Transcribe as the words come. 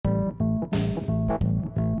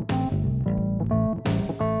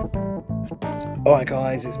Alright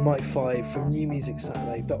guys, it's Mike 5 from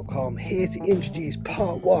NewMusicSaturday.com here to introduce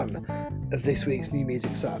part 1 of this week's New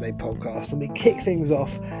Music Saturday podcast, and we kick things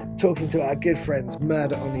off talking to our good friends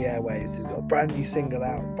Murder on the Airwaves, who's got a brand new single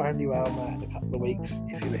out, brand new album out in a couple of weeks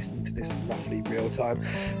if you're listening to this roughly real time,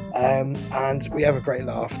 and we have a great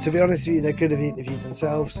laugh. To be honest with you, they could have interviewed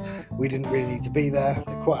themselves. We didn't really need to be there.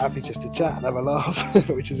 They're quite happy just to chat and have a laugh,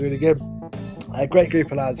 which is really good. A great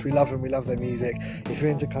group of lads. We love them, we love their music. If you're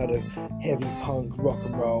into kind of heavy punk, rock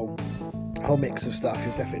and roll, whole mix of stuff,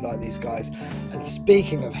 you'll definitely like these guys. And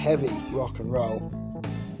speaking of heavy rock and roll,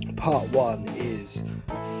 part 1 is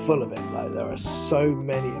full of it. Like, there are so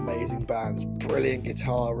many amazing bands, brilliant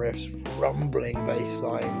guitar riffs, rumbling bass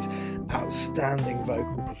lines, outstanding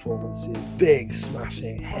vocal performances, big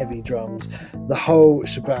smashing heavy drums, the whole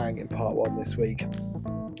shebang in part 1 this week.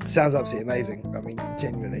 Sounds absolutely amazing. I mean,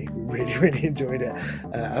 genuinely, we really enjoyed it,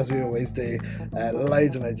 as we always do.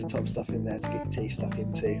 Loads and loads of top stuff in there to get your teeth stuck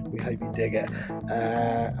into. We hope you dig it.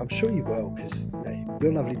 I'm sure you will, because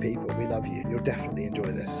you're lovely people. We love you, and you'll definitely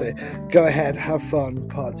enjoy this. So go ahead, have fun.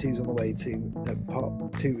 Part 2 is on the way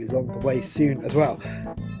Part 2 is on the way soon as well.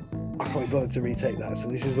 I can't be bothered to retake that, so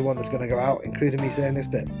this is the one that's going to go out, including me saying this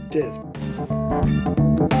bit. Cheers. What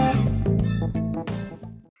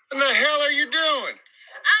the hell are you doing?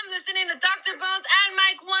 I'm listening to Dr. Bones and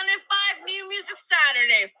Mike 1 and 5 New Music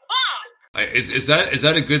Saturday. Fuck! Is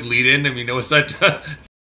that a good lead-in? I mean, was that...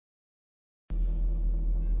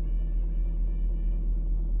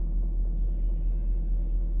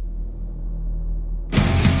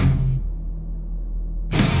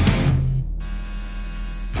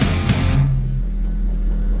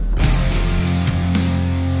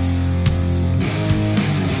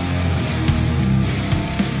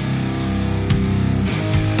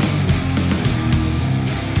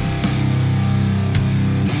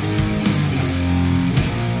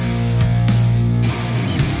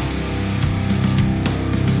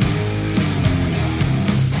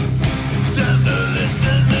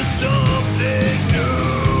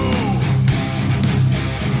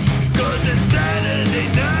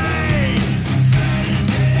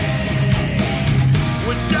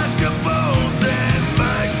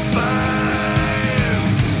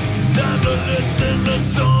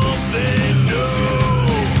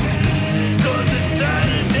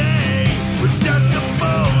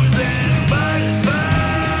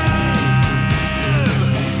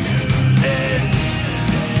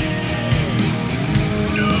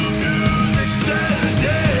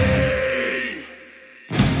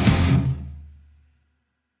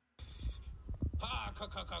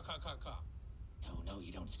 No,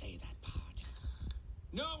 you don't say that part.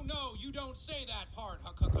 No, you don't say that part.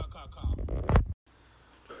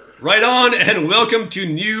 Right on, and welcome to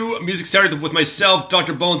New Music Saturday with myself,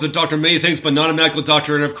 Dr. Bones, and Dr. Many Things, but not a medical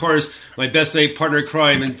doctor, and of course, my best mate, partner in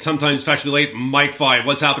crime, and sometimes fashionably late, Mike 5.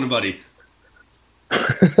 What's happening, buddy?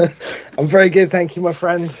 I'm very good, thank you, my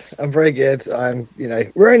friend. I'm very good.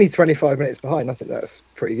 We're only 25 minutes behind. I think that's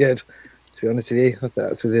pretty good, to be honest with you. I think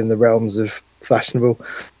that's within the realms of fashionable.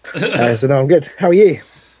 So no, I'm good. How are you?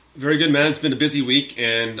 Very good, man. It's been a busy week,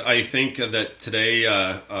 and I think that today,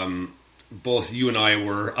 both you and I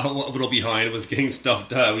were a little behind with getting stuff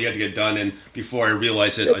done. We had to get done, and before I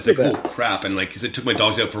realized it, I was like, "Oh crap!" And because I took my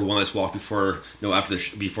dogs out for one last walk before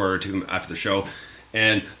I took them after the show,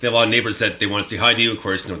 and they have a lot of neighbors that they want to say hi to you. Of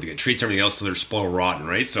course, they get treats and everything else, so they're spoiled rotten,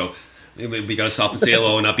 right? So we got to stop and say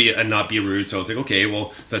hello and not be rude. So I was like, okay,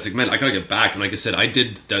 well, that's like, man, I gotta get back. And like I said, I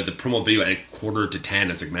did the promo video at 9:45. I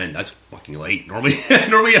was like, man, that's fucking late. Normally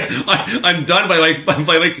I'm done by like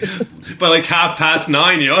 9:30.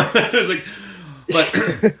 I was like,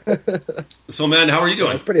 but so man, how are you doing?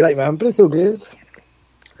 Yeah, it's pretty late, man, but it's all good.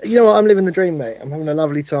 You know what? I'm living the dream, mate. I'm having a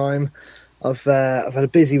lovely time. I've had a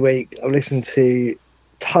busy week. I've listened to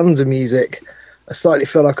tons of music. I slightly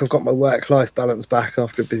feel like I've got my work-life balance back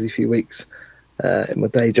after a busy few weeks in my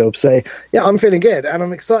day job. So, yeah, I'm feeling good, and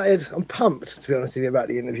I'm excited. I'm pumped, to be honest with you, about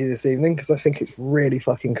the interview this evening, because I think it's really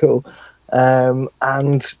fucking cool,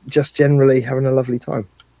 and just generally having a lovely time.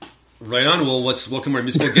 Right on. Well, let's welcome our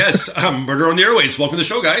musical guests. Murder on the Airwaves. Welcome to the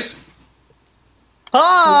show, guys.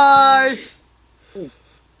 Hi!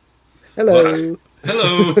 Hello.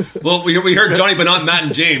 Hello. Well, we heard Johnny, but not Matt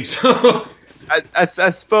and James.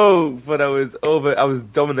 I spoke, but I was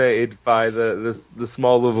dominated by the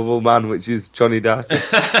small lovable man, which is Johnny Dash.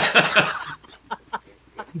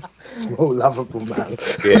 Small lovable man.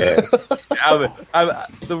 Yeah.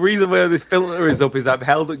 The reason why this filter is up is I'm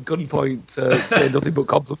held at gunpoint to say nothing but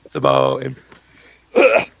compliments about him.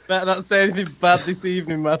 Better not say anything bad this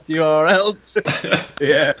evening, Matthew, or else.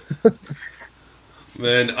 Yeah.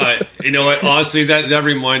 Man, you know what? Honestly, that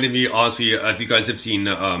reminded me. Honestly, if you guys have seen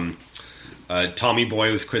Tommy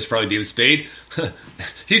Boy with Chris Farley, David Spade,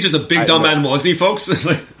 he's just a big dumb animal, isn't he, folks? That's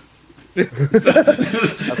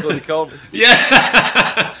what he called.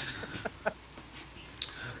 Yeah.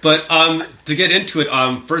 But to get into it,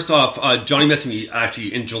 first off, Johnny messaged me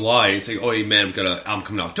actually in July and saying, "Oh, hey man, we've got an album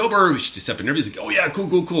coming in October. We should just step in interviews." Like, "Oh yeah,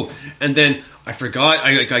 cool." And then I forgot.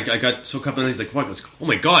 I got so caught up. He's like, "What?" "Oh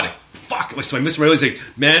my god, fuck!" So I missed right away. He's like,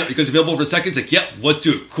 "Man, are you guys available for a second?" He's like, "Yeah, let's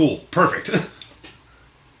do it. Cool, perfect."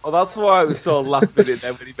 Oh, that's why it was so last minute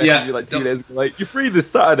then when he messaged me like 2 days ago. Like, you're free this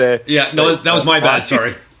Saturday. Yeah, no, that was my bad.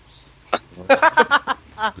 Sorry.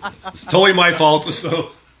 It's totally my fault. So.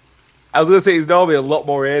 I was going to say he's normally a lot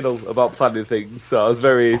more anal about planning things, so I was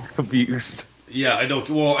very confused. Yeah, I know.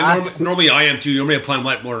 Well, normally I am too. Normally I plan a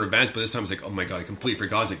lot more in advance, but this time it's like, oh my god, I completely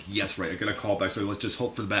forgot. I was like, yes, right, I got a call back, so let's just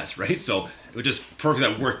hope for the best, right? So it was just perfect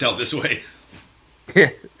that worked out this way.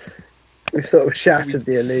 We've sort of shattered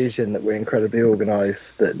the illusion that we're incredibly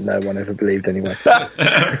organised that no one ever believed anyway.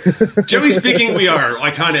 Generally speaking, we are.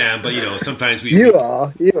 I kind of am, but you know, sometimes we... You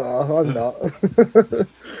are. I'm not.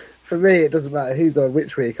 For me, it doesn't matter who's on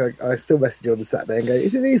which week. I still message you on the Saturday and go,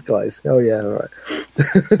 "Is it these guys?" "Oh yeah, all right."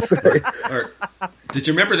 Or, did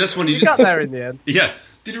you remember this one? You got there in the end. Yeah.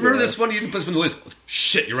 Did you remember this one? You didn't put this on the list.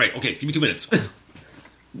 Shit, you're right. Okay, give me 2 minutes.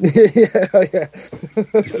 Yeah.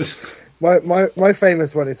 My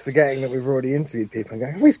famous one is forgetting that we've already interviewed people and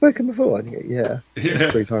going, "Have we spoken before?" And you go,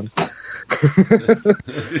 yeah. 3 times.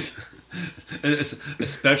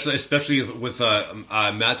 Especially with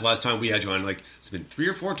Matt. Last time we had you on, like it's been 3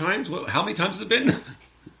 or 4 times. How many times has it been?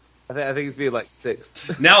 I think it's been like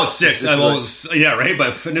 6. Now it's 6. Yeah, right.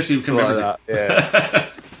 But initially we can remember that. Yeah.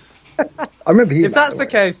 I remember you. If that's the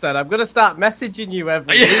case, then I'm going to start messaging you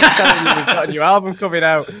every week, telling you we've got a new album coming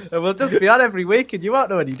out, and we'll just be on every week, and you won't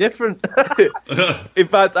know any different. In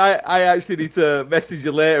fact, I actually need to message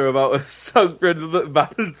you later about a song for another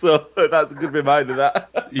band, so that's a good reminder. That.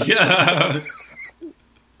 Yeah.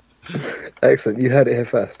 Excellent. You heard it here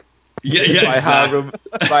first. Yeah.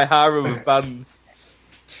 My harem of bands.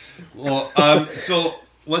 Well, so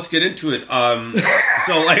let's get into it. For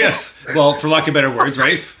lack of better words,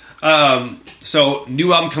 right? So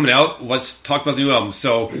new album coming out. Let's talk about the new album.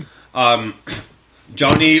 So,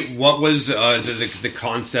 Johnny, what was the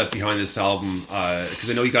concept behind this album? Because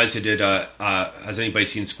I know you guys did. Has anybody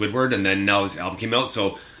seen Squidward? And then now this album came out.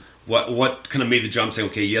 So, what kind of made the jump? Saying,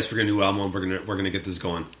 okay, yes, we're gonna do a new album. We're gonna get this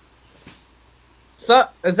going. So,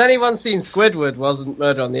 has anyone seen Squidward? Wasn't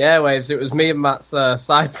Murder on the Airwaves? It was me and Matt's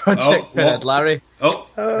side project, Pinhead Larry. Oh,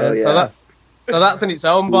 yeah. So that's in its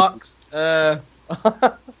own box. But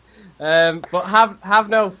have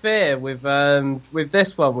no fear with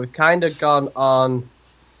this one. We've kind of gone on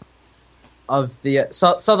of the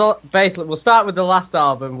basically we'll start with the last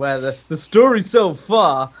album where the story so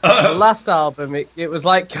far. The last album it was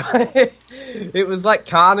like it was like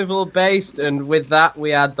carnival based, and with that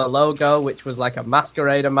we had the logo which was like a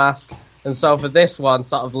masquerader mask. And so for this one,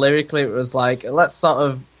 sort of lyrically, it was like let's sort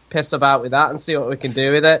of piss about with that and see what we can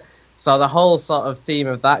do with it. So the whole sort of theme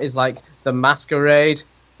of that is like the masquerade.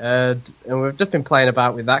 And we've just been playing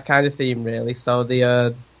about with that kind of theme, really. So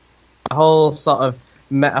the whole sort of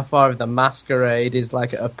metaphor of the masquerade is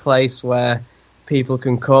like a place where people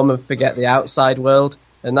can come and forget the outside world,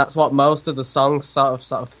 and that's what most of the songs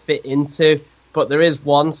sort of fit into. But there is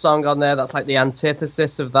one song on there that's like the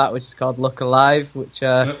antithesis of that, which is called "Look Alive," which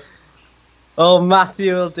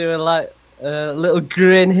Matthew will do a little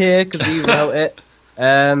grin here because he wrote it.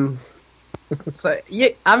 So, yeah,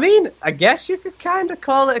 I mean, I guess you could kind of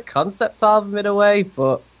call it a concept album in a way,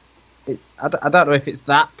 but I don't know if it's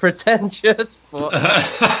that pretentious, but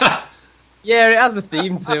yeah, it has a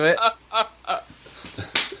theme to it. I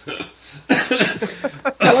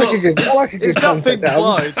like a good concept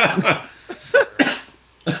album.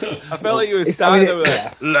 I felt like you were standing there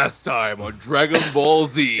with last time on Dragon Ball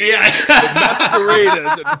Z. Yeah. The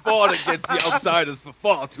masqueraders and fought against the outsiders for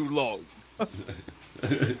far too long.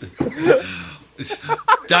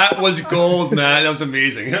 That was gold, man. That was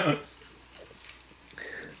amazing. That's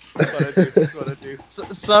what I do.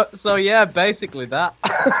 So yeah, basically that.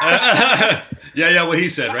 Yeah, what he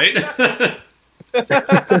said, right?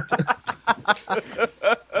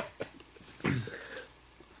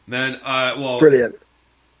 Man, well, brilliant.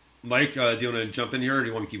 Mike, do you want to jump in here, or do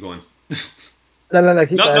you want me to keep going? No.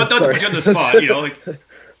 Keep going. Not to put you on the spot, you know, like.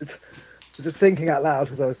 Just thinking out loud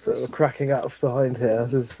because I was sort of cracking up behind here.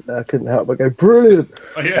 I couldn't help but go, brilliant.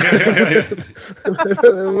 Oh, yeah.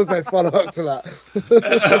 There was no follow-up to that.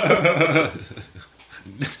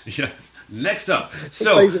 Yeah, Next up,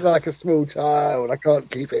 So plays it like a small child. I can't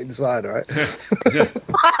keep it inside, right? She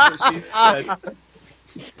said.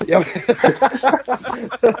 Yeah.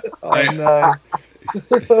 Oh no.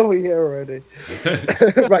 We're here already.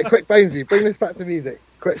 Right, quick, Bonesy, bring this back to music.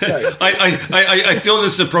 Quick, go. I feel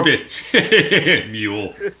this is appropriate.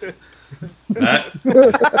 Mule. That?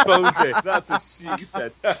 Bonesy, that's what she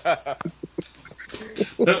said.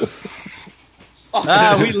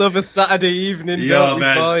 We love a Saturday evening, don't we,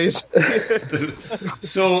 boys?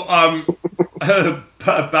 So,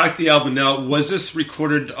 back to the album now. Was this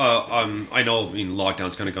recorded? I know,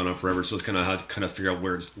 lockdown's kind of gone on forever, so it's kind of had to kind of figure out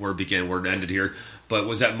where it began, where it ended here. But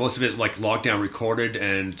was that most of it like lockdown recorded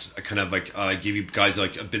and kind of like give you guys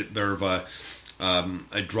like a bit of a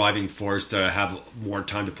driving force to have more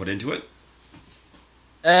time to put into it?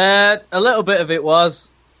 A little bit of it was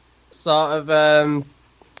sort of.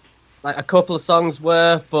 Like a couple of songs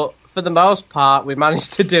were, but for the most part, we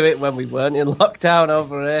managed to do it when we weren't in lockdown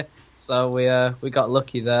over here. So we got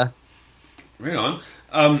lucky there. Right on.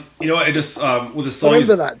 I just with the songs.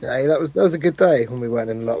 I remember that day. That was a good day when we weren't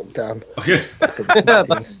in lockdown. Okay.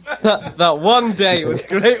 that one day was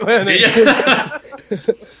great, wasn't it? Yeah.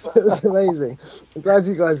 It was amazing. I'm glad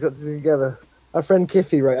you guys got to do together. Our friend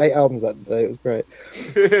Kiffy wrote 8 albums that day. It was great.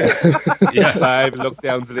 Yeah, 5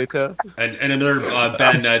 lockdowns later. And another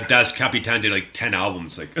band, Das Capitan, did like 10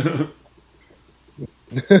 albums. Like,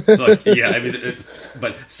 it's like, yeah, I mean,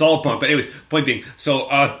 but solid punk. But anyways, point being, so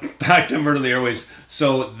back to Murder on the Airwaves.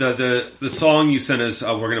 So the song you sent us,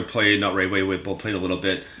 we're gonna play not right away. We'll play it a little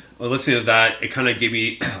bit. Well, listening to that, it kind of gave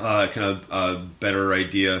me kind of a better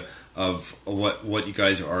idea of what you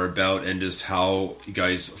guys are about and just how you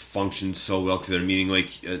guys function so well together. Meaning,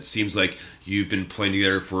 like, it seems like you've been playing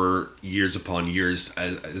together for years upon years,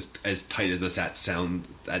 as tight as that sounds.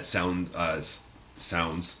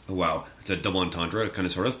 Oh, wow, it's a double entendre, kind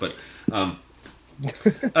of, sort of, but.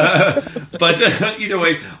 But either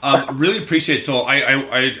way, really appreciate it. So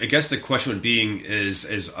I guess the question would being is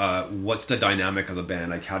what's the dynamic of the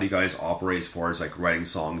band? Like, how do you guys operate as far as like writing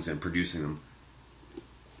songs and producing them?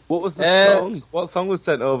 What was the song? What song was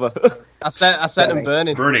sent over? I sent them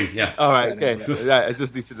Burning. Burning, yeah. All right, okay. Yeah, I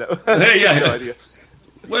just need to know. Yeah. No idea.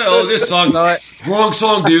 Well, this song, wrong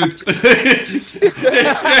song, dude.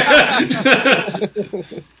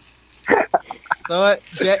 So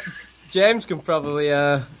James can probably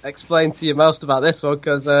explain to you most about this one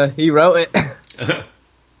because he wrote it.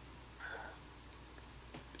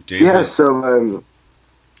 James, yeah. So,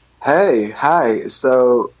 hi.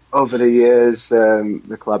 So, over the years,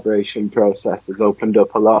 the collaboration process has opened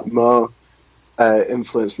up a lot more,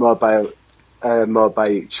 influenced more by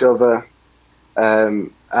each other,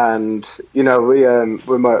 and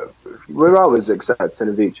we're always accepting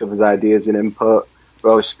of each other's ideas and input. We're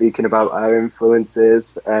always speaking about our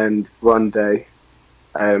influences, and one day,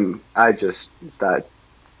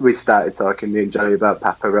 we started talking, me and Johnny, about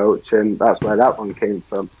Papa Roach, and that's where that one came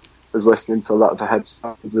from. I was listening to a lot of the head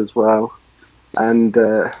songs as well. And,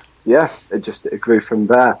 it grew from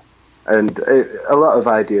there. And a lot of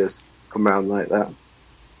ideas come around like that.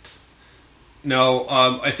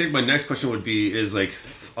 Now, I think my next question would be is, like,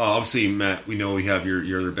 obviously, Matt, we know we have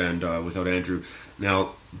your other band, Without Andrew.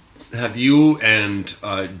 Now, have you and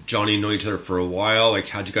Johnny known each other for a while? Like,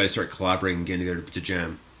 how'd you guys start collaborating and getting together to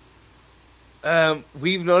jam?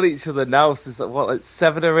 We've known each other now since, like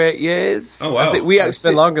 7 or 8 years? Oh, wow. I think It's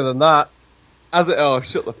been longer than that. Shut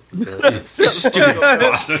the Stupid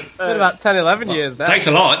bastard. It's been about 10, 11 years now. Thanks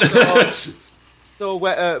a lot. So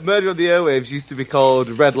Murder on the Airwaves used to be called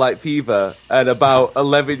Red Light Fever, and about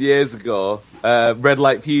 11 years ago, Red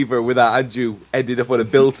Light Fever without Andrew ended up on a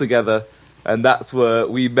bill together, and that's where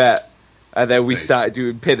we met, and then we started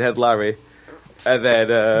doing Pinhead Larry, and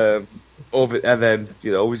then we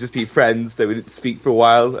just be friends. Then we didn't speak for a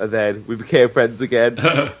while, and then we became friends again.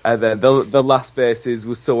 And then the last bases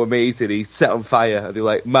was so amazing. He set on fire, and they were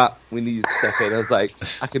like, "Matt, we need you to step in." I was like,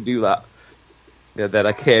 "I can do that." And then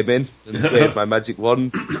I came in and waved my magic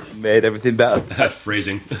wand, and made everything better.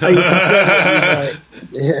 Phrasing. Are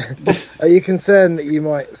you concerned that you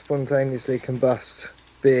might spontaneously combust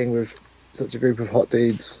being with such a group of hot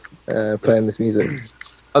dudes playing this music?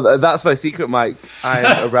 That's my secret, Mike.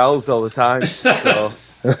 I'm aroused all the time, so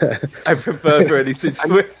I prefer for any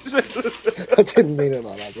situation. I didn't mean it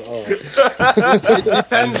like that, but all right. It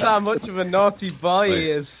depends how much of a naughty boy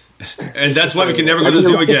he is. And that's why we can never go to the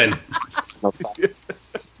zoo again. Hey,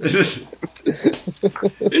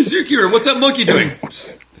 Zookeeper, what's that monkey doing?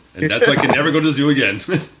 And that's why I can never go to the zoo again.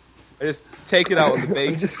 I just take it out on the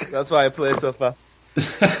base. That's why I play so fast.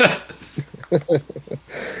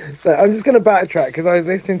 So I'm just going to backtrack because I was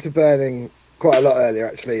listening to Burning quite a lot earlier,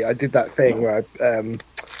 actually. I did that thing where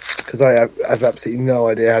because I have absolutely no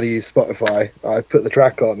idea how to use Spotify, I put the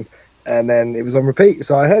track on, and then it was on repeat.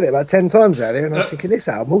 So I heard it about 10 times earlier, and I was thinking, this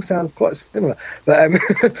album all sounds quite similar. But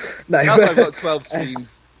no, I've got 12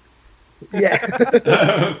 streams. Yeah,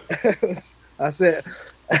 that's it.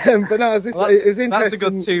 But no, it was interesting. That's a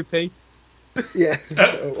good 2p. Yeah.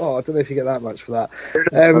 Oh, I don't know if you get that much for that.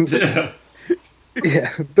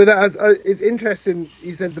 Yeah, but it's interesting.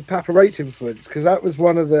 You said the Papa Roach influence, because that was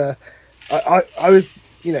one of the. I was,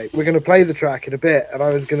 we're going to play the track in a bit, and I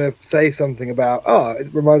was going to say something about.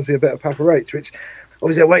 It reminds me a bit of Papa Roach, which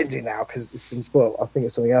obviously I won't do now because it's been spoiled. I think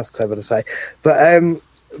it's something else clever to say, but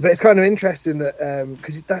it's kind of interesting that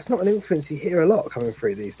because that's not an influence you hear a lot coming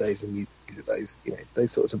through these days in music.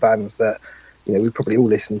 Those sorts of bands that we probably all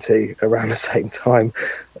listen to around the same time.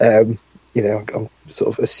 I'm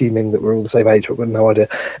sort of assuming that we're all the same age, but I've got no idea.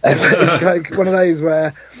 But it's like one of those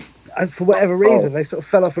where, for whatever reason, they sort of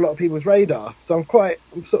fell off a lot of people's radar. So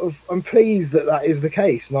I'm pleased that is the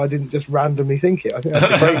case, and I didn't just randomly think it. I think that's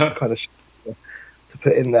a great kind of to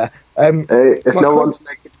put in there. If no one's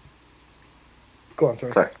making, go on,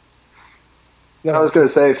 sorry. No, I was going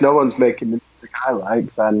to say, if no one's making the music I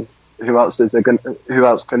like, then who else is going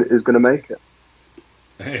to make it?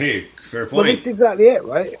 Hey, fair point. Well, this is exactly it,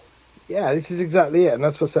 right? Yeah, this is exactly it, and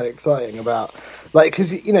that's what's so exciting about,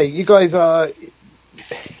 because you guys are,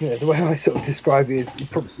 the way I sort of describe you is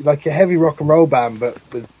probably like a heavy rock and roll band, but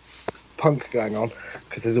with punk going on,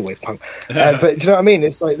 because there's always punk. But do you know what I mean?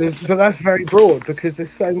 It's like, but that's very broad because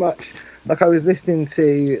there's so much. Like I was listening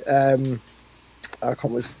to, I can't remember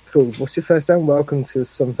what it's called. What's your first name? Welcome to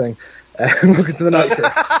something. Welcome to the Night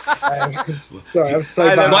Shift. Sorry, I'm so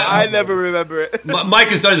bad. I never remember it. Mike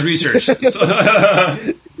has done his research.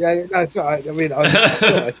 Yeah, that's all right. I mean, I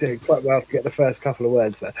thought I was doing quite well to get the first couple of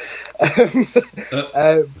words there.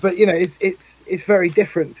 But it's very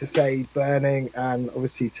different to say Burning and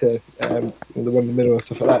obviously to the one in the middle and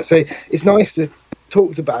stuff like that. So it's nice to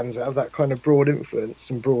talk to bands that have that kind of broad influence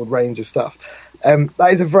and broad range of stuff. That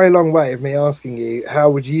is a very long way of me asking you, how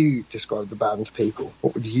would you describe the band to people?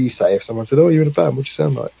 What would you say if someone said, "Oh, you're in a band? What do you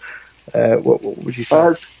sound like?" What would you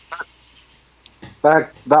say?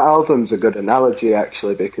 That album's a good analogy,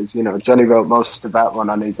 actually, because Johnny wrote most of that one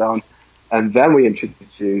on his own, and then we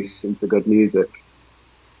introduced him to good music.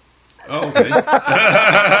 Oh, okay.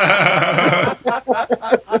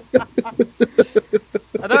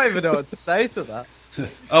 I don't even know what to say to that.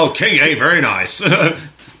 Oh, King A, very nice. To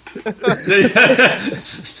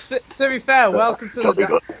be fair, welcome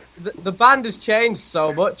to the band has changed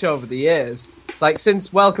so much over the years. It's like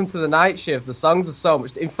since Welcome to the Night Shift, the songs are so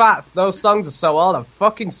much. In fact, those songs are so old. I'm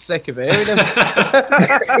fucking sick of hearing them. But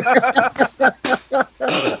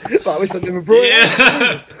I wish I never brought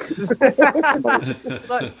it.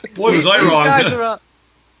 Like, boy, was I wrong.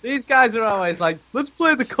 These guys are always like, let's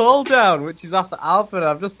play The Call Down, which is off the album. And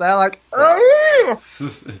I'm just there like, oh!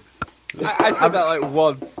 I said that like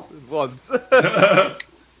once.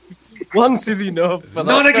 Once is enough for that.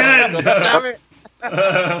 Not again! Damn it!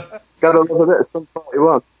 Gotta love a bit of Sum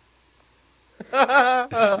 41.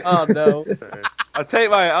 Oh no! I'll take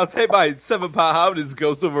my 7-part harmonies and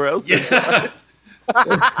go somewhere else. Yeah.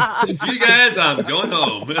 You guys, I'm going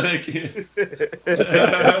home.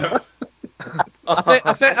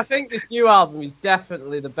 I think this new album is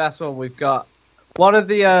definitely the best one we've got. One of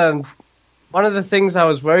the things I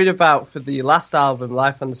was worried about for the last album,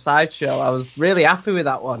 Life on the Sideshow, I was really happy with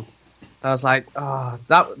that one. I was like, oh,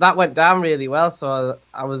 that went down really well. So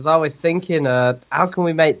I was always thinking, how can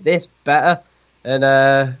we make this better?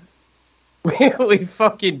 And we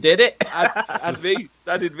fucking did it.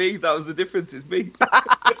 That did me. That was the difference. It's me.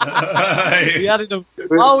 We added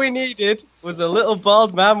all we needed was a little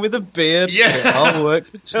bald man with a beard. Yeah. It all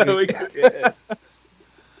worked. Yeah.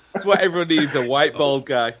 That's what everyone needs, a white bald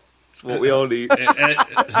guy. That's what we all need.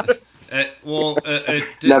 Never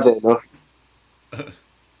enough.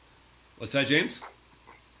 What's that, James?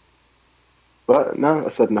 What? No,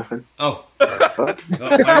 I said nothing. Oh. I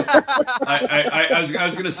was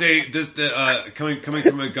going to say this. Coming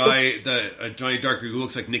from a guy, Johnny Darker, who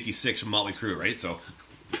looks like Nicky Six from Motley Crue, right? So.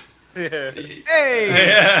 Yeah. Hey.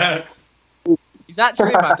 Yeah. He's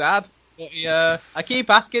actually my dad. But I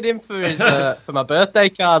keep asking him for his for my birthday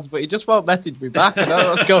cards, but he just won't message me back. I don't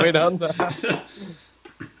know what's going on there.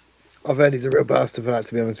 I've heard he's a real bastard for that,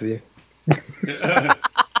 to be honest with you.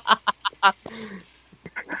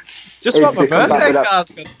 Just want my birthday card,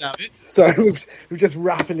 goddammit. Sorry, we've just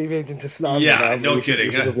rapidly moved into slander. Yeah, now, no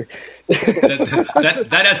kidding. that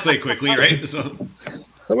escalated quickly, right? So.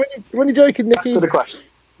 When you're joking, Nicky. Back to the question.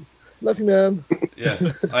 Love you, man. Yeah.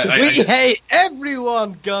 We hate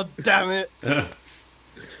everyone, god damn it.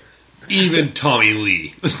 Even Tommy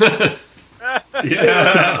Lee.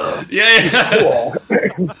 Yeah.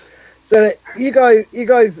 So you guys,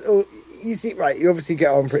 you see, right? You obviously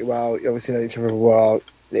get on pretty well. You obviously know each other well.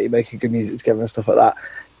 You're making good music together and stuff like that.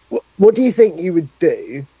 What do you think you would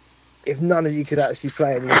do if none of you could actually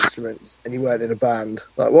play any instruments and you weren't in a band?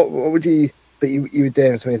 Like, what would you? But you were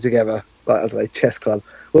doing something together, like, I don't know, chess club.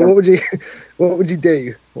 Well, what would you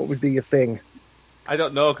do? What would be your thing? I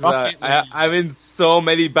don't know, because I'm in so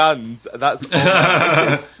many bands. That's all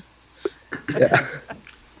my Yeah.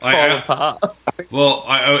 fall apart. Well,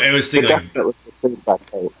 I was thinking. Definitely the feedback.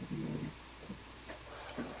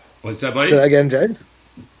 What's that, buddy? Say that again, James.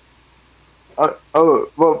 What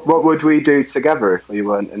would we do together if we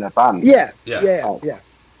weren't in a band? Yeah.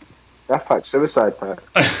 Death Pact, Suicide Pact.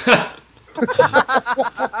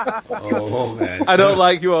 Oh man. I don't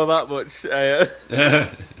like you all that much.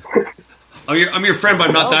 I'm your friend, but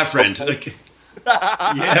I'm not that friend. Like,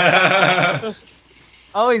 yeah.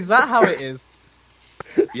 Oh, is that how it is?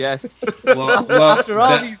 Yes. Well, After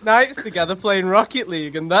all these nights together playing Rocket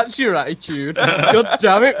League, and that's your attitude. God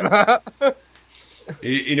damn it, Matt.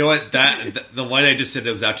 You know what? The line I just said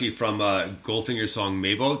was actually from Goldfinger's song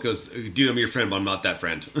Mabel. It goes, dude, I'm your friend, but I'm not that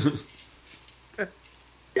friend.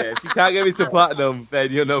 Yeah, if you can't get me to platinum, then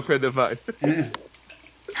you're no friend of mine. I'm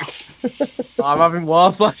having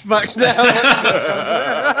war flashbacks now.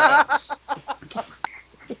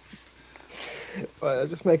 Right, I'll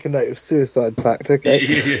just make a note of Suicide Pact,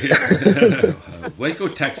 okay? Waco,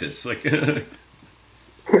 Texas. Like,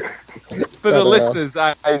 For the listeners,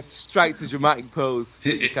 I striked a dramatic pose.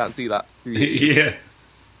 You can't see that. Yeah.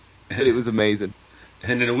 But it was amazing.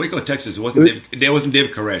 And in Waco, Texas, it wasn't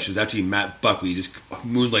David Koresh. It was actually Matt Buckley. Just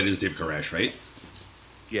moonlighted as David Koresh, right?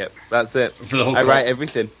 Yep, that's it. For the whole I write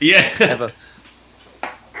everything. Yeah. Ever.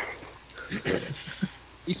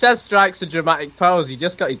 He says strikes a dramatic pose. He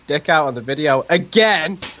just got his dick out on the video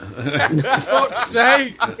again. Fuck's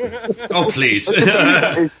sake! Oh, please.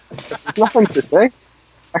 There's nothing to say.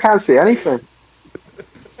 I can't see anything.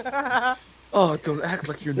 Oh, don't act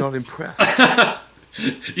like you're not impressed.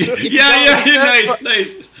 Yeah, nice.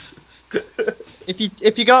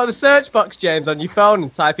 If you go to the search box, James, on your phone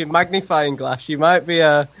and type in magnifying glass, you might be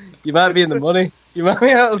in the money. You might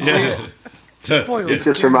be able to see it. Boy, It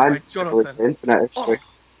just reminds me of the internet history.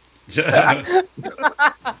 I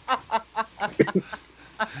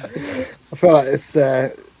feel like it's.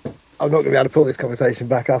 I'm not going to be able to pull this conversation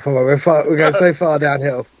back up. We're going so far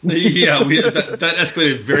downhill. Yeah, that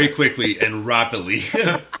escalated very quickly and rapidly.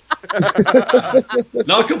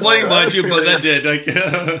 Not complaining, mind you, but that did. Like,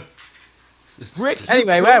 Rick,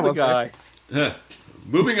 anyway, where was guy?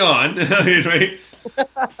 Moving on, right?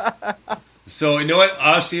 So, you know what?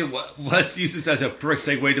 Honestly, let's use this as a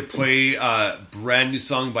perfect segue to play a brand new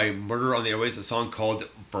song by Murder on the Airways, a song called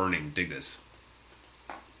Burning. Dig this.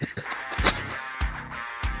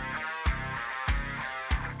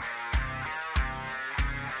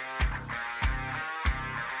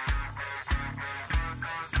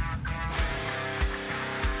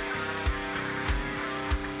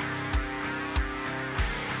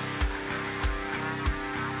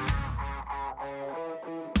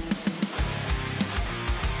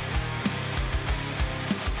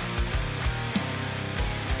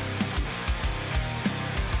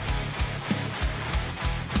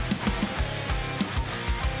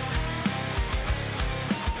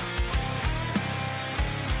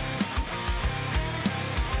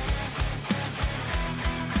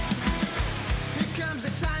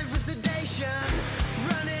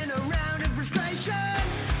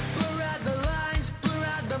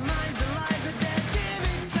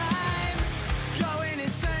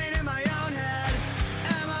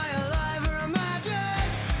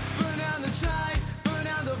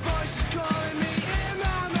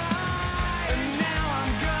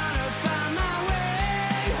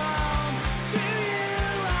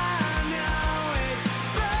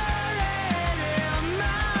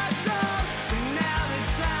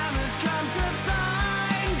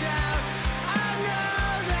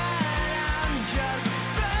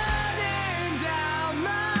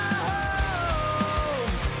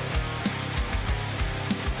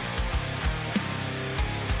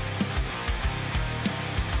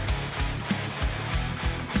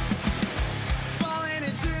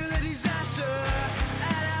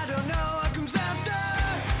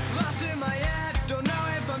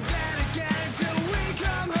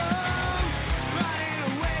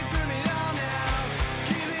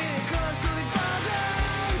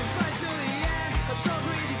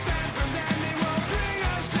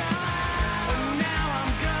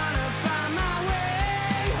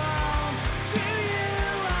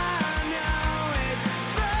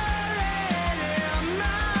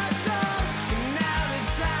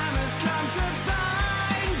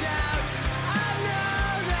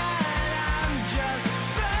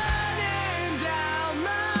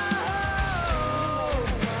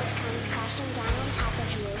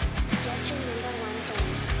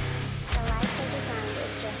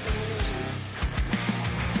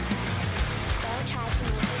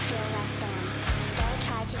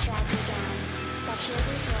 Hear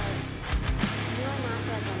these words. You are not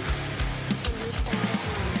broken. And we stand as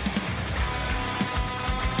one.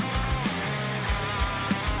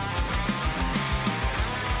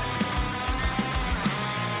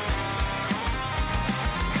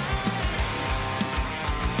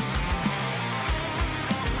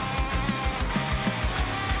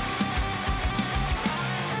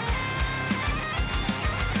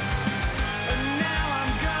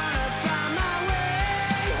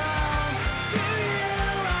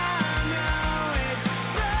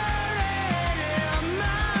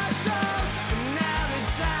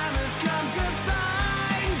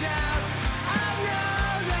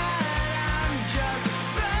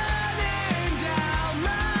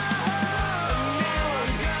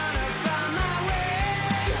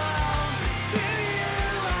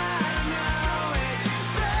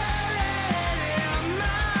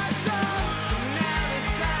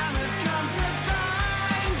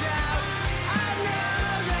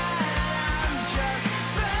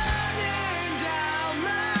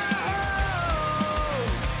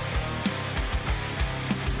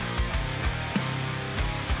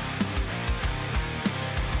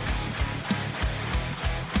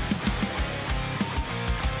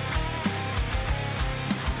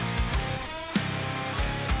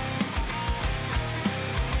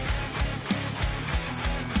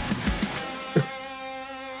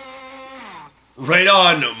 Right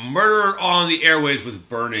on, Murder on the Airwaves with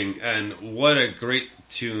Burning, and what a great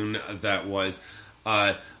tune that was.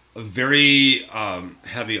 Very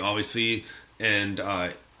heavy, obviously, and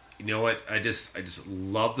you know what? I just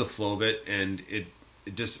love the flow of it, and it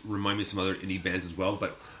just reminds me of some other indie bands as well.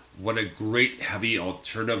 But what a great heavy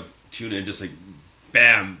alternative tune, and just like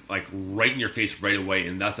bam, like right in your face right away,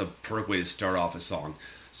 and that's a perfect way to start off a song.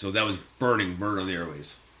 So that was Burning, Murder on the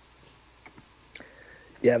Airwaves.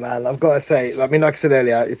 Yeah, man, I've got to say, I mean, like I said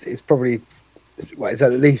earlier, it's probably, it's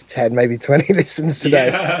at least 10, maybe 20 listens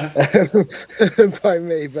today by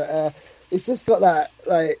me, but it's just got that,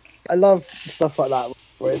 like, I love stuff like that,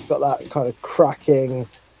 where it's got that kind of cracking,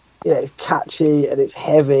 you know, it's catchy, and it's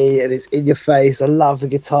heavy, and it's in your face. I love the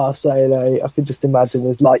guitar solo. I can just imagine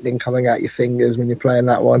there's lightning coming out your fingers when you're playing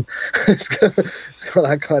that one. It's got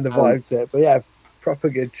that kind of vibe to it, but yeah, proper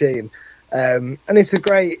good tune. And it's a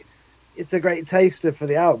great taster for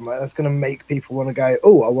the album. That's going to make people want to go,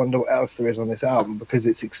 oh, I wonder what else there is on this album, because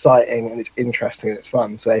it's exciting and it's interesting and it's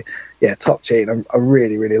fun. So yeah, top tune. I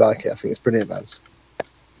really, really like it. I think it's brilliant, lads.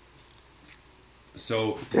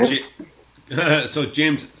 So, so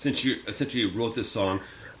James, since you essentially wrote this song,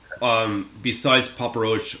 besides Papa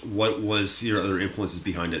Roach, what was your other influences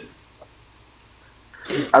behind it?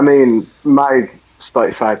 I mean, my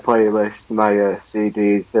Spotify playlist, my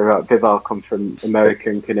CDs, they've all come from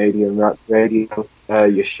American, Canadian rock radio.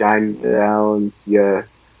 Your Shinedowns, your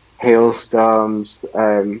Hailstorms,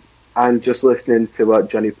 and just listening to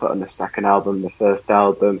what Johnny put on the second album, the first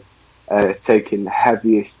album, taking the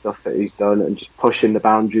heaviest stuff that he's done and just pushing the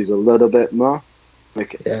boundaries a little bit more.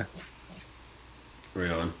 Yeah.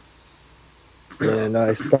 Right on. Yeah,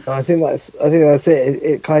 nice. I think that's it.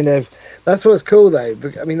 It kind of, that's what's cool though.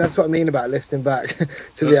 I mean, that's what I mean about listening back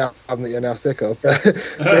to the album that you're now sick of. But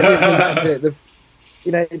listening back to it,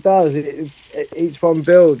 it does. Each one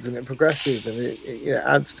builds and it progresses and it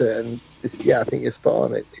adds to it. And I think you're spot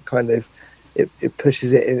on. It kind of it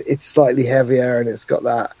pushes it. It's slightly heavier and it's got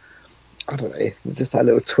that, I don't know, just that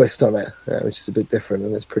little twist on it, which is a bit different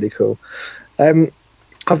and it's pretty cool.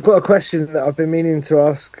 I've got a question that I've been meaning to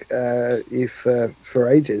ask you for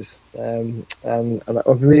ages, and I've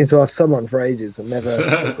been meaning to ask someone for ages and never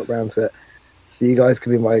sort of got around to it. So you guys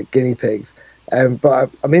can be my guinea pigs.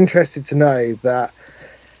 But I'm interested to know that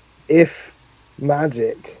if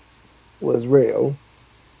magic was real,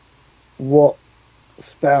 what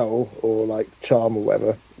spell or like charm or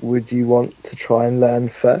whatever would you want to try and learn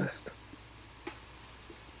first?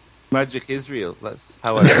 Magic is real. That's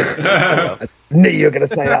how I I knew you were going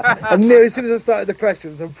to say that. I knew as soon as I started the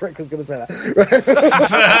questions, some prick was going to say that.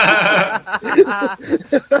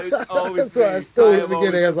 That's why I stole at the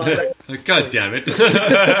beginning. I was like, God damn it.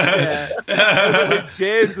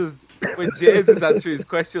 When James was answering his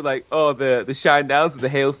question, like, oh, the Shinedowns and the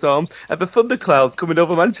Hailstorms and the thunderclouds coming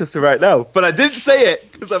over Manchester right now. But I didn't say it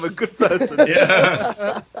because I'm a good person.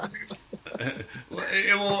 Yeah.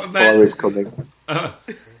 Matt, always coming.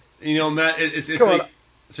 Matt, it's like... on.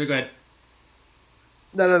 So go ahead.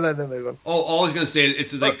 No, go on. Oh, all I was going to say,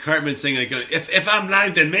 it's like Cartman saying, like, if I'm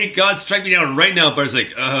blind, then may God strike me down right now. But it's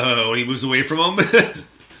like, when he moves away from him.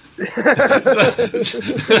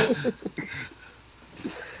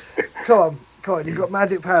 Come on, you've got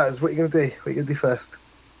magic powers. What are you going to do? What are you going to do first?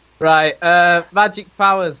 Right, magic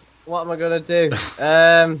powers. what am I gonna do?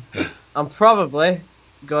 I'm probably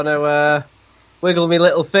gonna wiggle my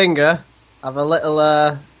little finger, have a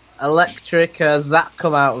little electric zap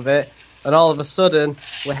come out of it, and all of a sudden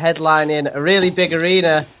we're headlining a really big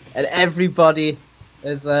arena, and everybody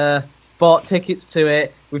has bought tickets to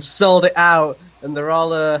it. We've sold it out, and they're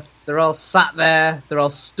all sat there, they're all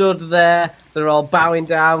stood there, they're all bowing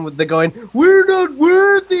down. They're going, "We're not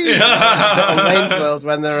worthy." On Wayne's World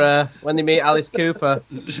when they meet Alice Cooper,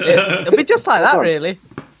 it'll be just like that, really.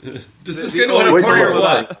 Does this get on a party or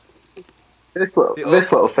what? This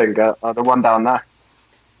little finger, or the one down there.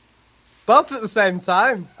 Both at the same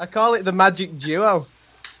time. I call it the magic duo.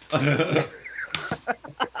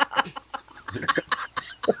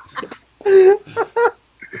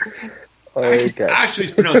 Okay. Actually,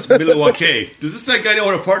 it's pronounced Milwaukee. Does this guy know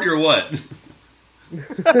how to party or what?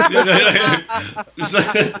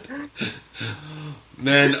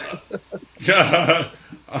 Man.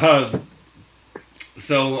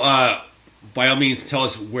 So, by all means, tell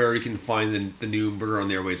us where you can find the new Murder on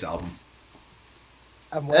the Airwaves album.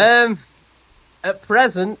 At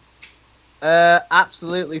present,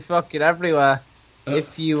 absolutely fucking everywhere.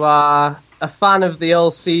 If you are a fan of the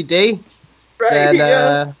old CD,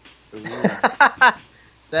 then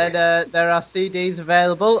there are CDs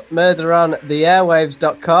available.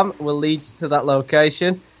 MurderOnTheAirwaves.com will lead you to that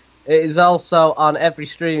location. It is also on every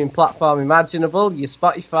streaming platform imaginable. Your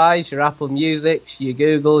Spotify's, your Apple Music's, your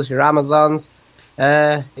Google's, your Amazon's.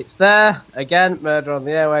 It's there. Again,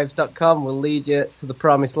 MurderOnTheAirwaves.com will lead you to the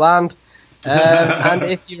promised land. And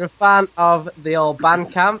if you're a fan of the old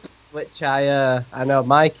Bandcamp, which I know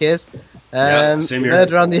Mike is, same here.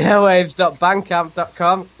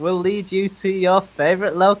 MurderOnTheAirwaves.bandcamp.com will lead you to your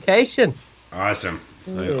favourite location. Awesome.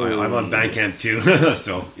 I'm on Bandcamp too,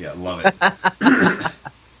 so yeah, love it.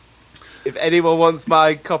 If anyone wants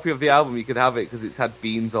my copy of the album, you can have it because it's had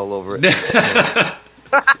beans all over it. Is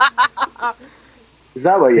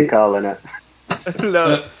that what you're calling it?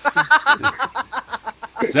 No.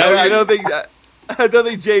 I don't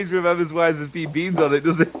think James remembers why there's been beans on it,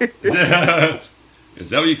 does he?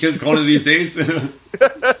 Is that what you kids call it these days?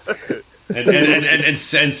 and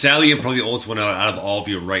Sally, I'm probably the oldest one out of all of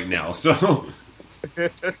you right now. So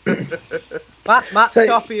Matt's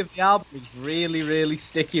copy of the album is really, really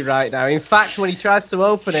sticky right now. In fact, when he tries to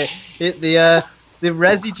open it, the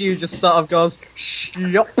residue just sort of goes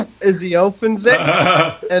shop as he opens it,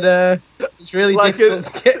 and it's really difficult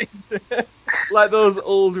to get into. Like those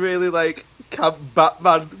old, really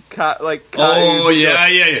Batman cat Oh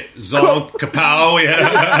yeah, Zonk Kapow,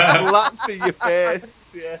 yeah. Slaps in your face,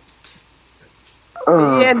 yeah.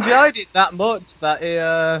 He enjoyed it that much that he,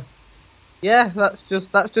 that's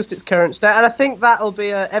just its current state, and I think that'll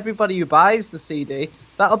be everybody who buys the CD.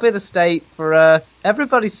 That'll be the state for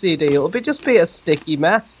everybody's CD. It'll just be a sticky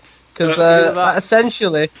mess. Because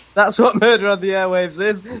essentially, that's what Murder on the Airwaves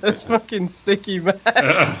is. It's fucking sticky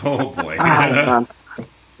mess. Oh boy.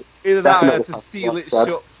 Either that or I had to seal it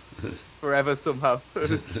shut forever somehow.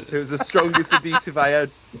 It was the strongest adhesive I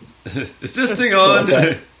had. Is this thing on?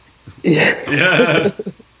 Yeah.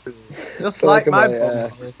 Just like my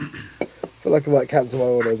I feel like I might cancel my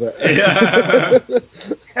order, but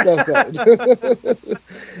no, sorry.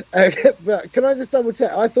 But can I just double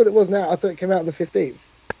check? I thought it wasn't out. I thought it came out on the 15th.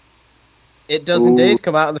 It does indeed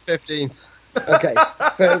come out on the 15th. Okay,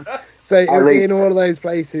 so it'll be in all of those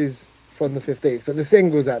places from the 15th. But the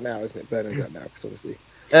single's out now, isn't it? Burning's out now, because obviously.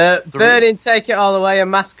 Burning, Take It All Away,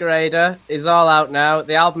 and Masquerader is all out now.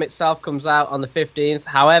 The album itself comes out on the 15th.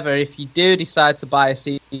 However, if you do decide to buy a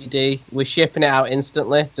CD, we're shipping it out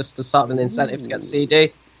instantly, just as sort of an incentive to get the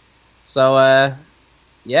CD. So,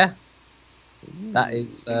 yeah, that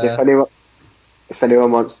is. If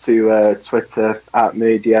anyone wants to Twitter at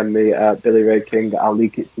me, DM me at Billy Ray King, I'll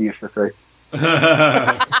leak it to you for free.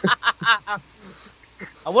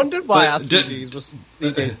 I wondered why our CD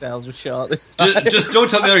sales were short this time. Just don't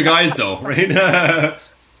tell the other guys, though, right? I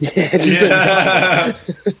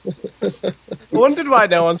wondered why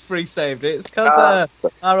no one's pre-saved it. It's because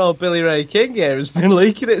our old Billy Ray King here has been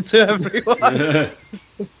leaking it to everyone.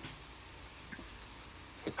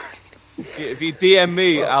 If you DM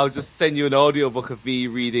me, I'll just send you an audiobook of me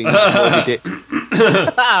reading Moby Dick.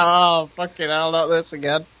 Oh, fucking hell, not this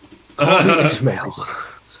again. Call me Ishmael.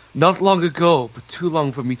 Not long ago, but too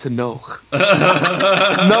long for me to know.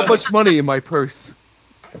 Not much money in my purse.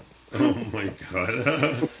 Oh my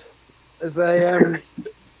god. There's a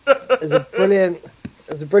brilliant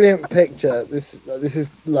picture. This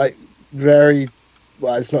is like very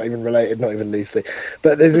well, it's not even related, not even loosely,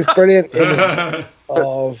 but there's this brilliant image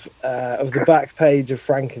of the back page of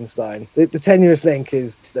Frankenstein. The tenuous link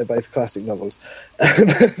is they're both classic novels,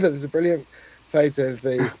 but there's a brilliant photo of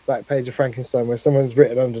the back page of Frankenstein where someone's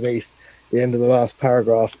written underneath the end of the last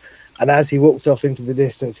paragraph, and as he walked off into the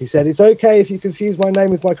distance, he said, "It's okay if you confuse my name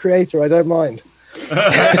with my creator, I don't mind."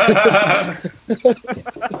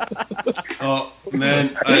 Oh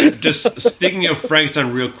man! Just speaking of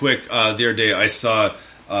Frankenstein, real quick. The other day, I saw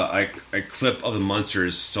a clip of the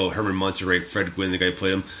Munsters. So Herman Munster, right? Fred Gwynne, the guy who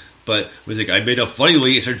played him. But it was like, I made a funny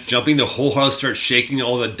way. He started jumping, the whole house starts shaking,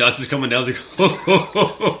 all the dust is coming down. I was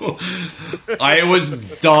like, I was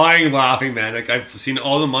dying laughing, man. Like, I've seen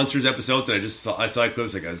all the Munsters episodes, and I saw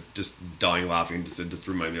clips. Like, I was just dying laughing. Just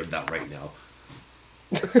remind me of that right now.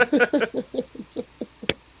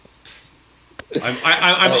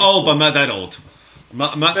 I'm old, but I'm not that old.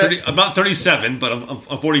 I'm not 30. I'm not 37, but I'm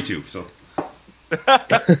 42. So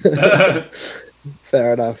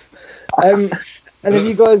fair enough. And have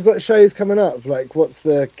you guys got shows coming up? Like, what's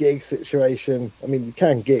the gig situation? I mean, you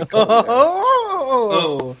can gig.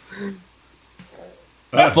 Oh,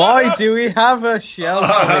 boy, do we have a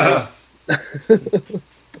show!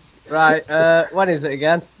 Right, when is it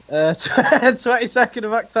again? 22nd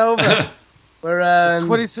of October. We're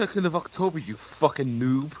 22nd of October, you fucking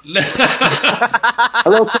noob.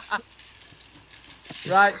 Hello.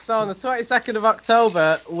 Right, so on the 22nd of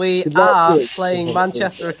October, we are playing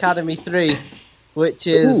Manchester Academy 3, which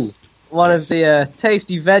is one of the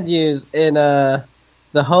tasty venues in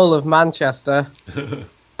the whole of Manchester,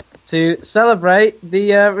 to celebrate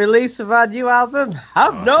the release of our new album,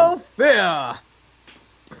 Have No Fear.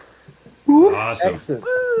 Awesome. Excellent.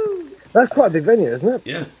 That's quite a big venue, isn't it?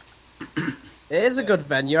 Yeah. It is a good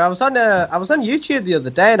venue. I was on YouTube the other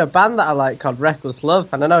day, and a band that I like called Reckless Love,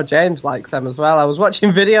 and I know James likes them as well. I was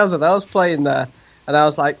watching videos of those playing there, and I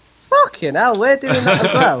was like, "Fucking hell, we're doing that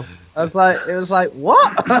as well." It was like,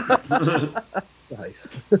 what?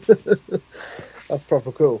 Nice. That's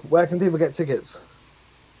proper cool. Where can people get tickets?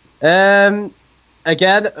 Again,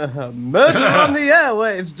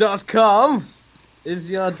 murderontheairwaves.com is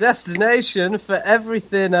your destination for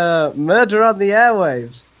everything Murder on the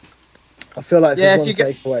Airwaves. I feel like there's one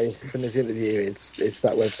takeaway from this interview. It's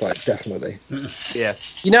that website, definitely.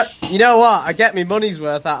 Yes. You know what? I get my money's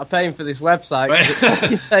worth out of paying for this website.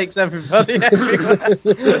 It takes everybody everywhere.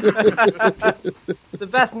 It's the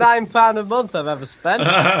best £9 a month I've ever spent.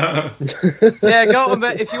 Yeah,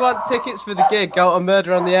 if you want tickets for the gig, go to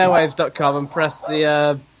murderontheairwaves.com and press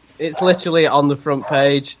the. It's literally on the front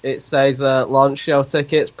page. It says launch show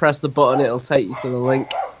tickets. Press the button. It'll take you to the link.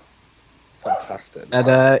 Fantastic.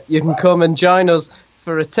 And you can come and join us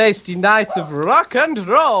for a tasty night of rock and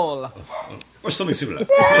roll. Or something similar.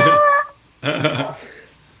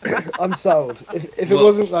 I'm sold. If it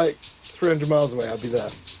wasn't like 300 miles away, I'd be there.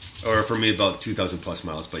 Or for me, about 2,000 plus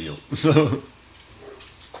miles, but you know.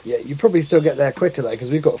 Yeah, you probably still get there quicker, though, because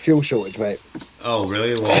we've got a fuel shortage, mate. Oh,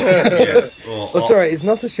 really? Well, yeah. Well, sorry, it's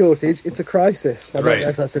not a shortage, it's a crisis. I don't know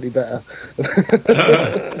if that's any better.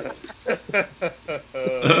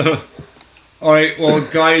 All right, well,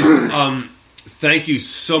 guys, thank you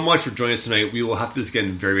so much for joining us tonight. We will have to do this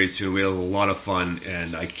again very, very soon. We had a lot of fun,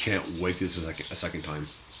 and I can't wait to do this a second time.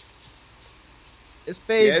 It's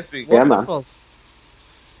been wonderful.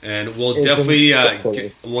 And we'll definitely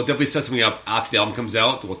set something up after the album comes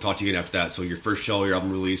out. We'll talk to you again after that. So your first show, your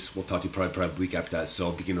album release, we'll talk to you probably a week after that.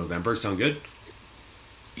 So beginning of November. Sound good?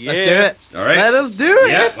 Yeah. Let's do it. All right. Let us do it.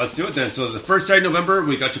 Yeah, let's do it then. So the first Saturday of November,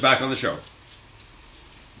 we got you back on the show.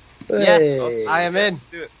 Yes, I am in.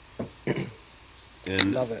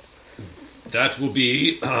 And love it. That will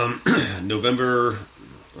be November.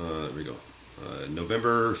 There we go.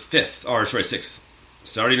 November 5th. Or sorry, 6th.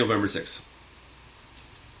 Saturday, November 6th.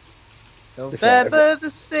 November the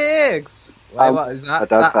 6th. Wait, what is that?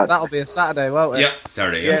 That'll be a Saturday, won't it? Yeah,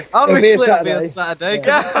 Saturday. Yeah. Yes. Obviously, it'll be a Saturday.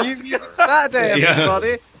 Guys, Music Saturday,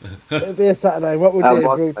 everybody. It'll be a Saturday. What we'll do is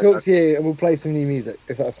we'll talk to you and we'll play some new music,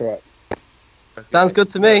 if that's all right. Sounds good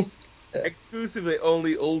to me. Exclusively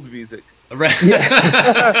only old music. Right.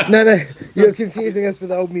 Yeah. No, you're confusing us with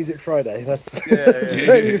Old Music Friday. That's a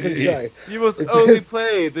totally different show. You must only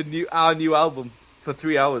play our new album for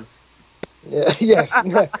 3 hours. Yeah, yes.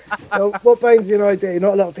 No, what Bainesy and I do,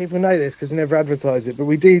 not a lot of people know this because we never advertise it, but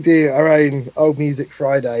we do our own Old Music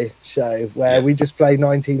Friday show where we just play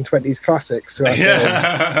 1920s classics to ourselves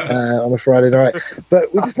on a Friday night.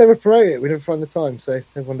 But we just never promote it. We never find the time, so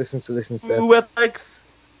everyone listens to this instead. We'll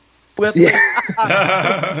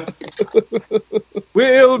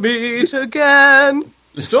meet again.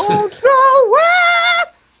 Don't know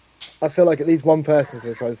where. I feel like at least one person's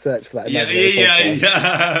going to try and search for that. Yeah.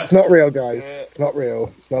 It's not real, guys. It's not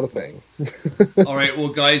real. It's not a thing. All right, well,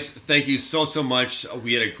 guys, thank you so much.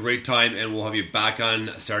 We had a great time, and we'll have you back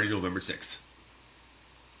on Saturday, November 6th.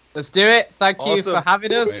 Let's do it. Thank you for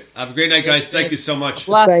having us. Right. Have a great night, guys. Thank you so much.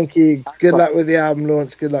 Thank you. Good luck with the album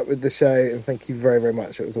launch. Good luck with the show, and thank you very, very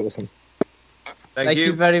much. It was awesome. Thank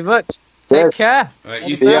you very much. Take care. All right,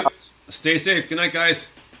 you too. Stay safe. Good night, guys.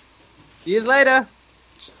 See you later.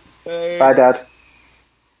 Bye, Dad.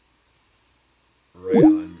 Right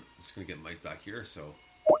on. Just going to get Mike back here, so...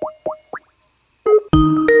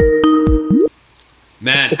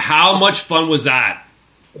 Man, how much fun was that?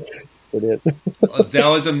 Brilliant. That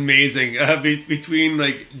was amazing. Between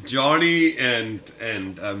like Johnny and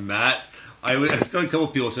Matt, I've done a couple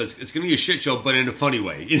of people said it's going to be a shit show, but in a funny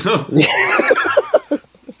way, you know?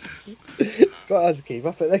 It's quite hard to keep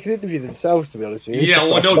up. They can interview themselves, to be honest with you. Yeah,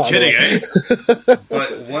 well, no kidding, eh?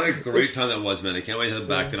 But what a great time that was, man. I can't wait to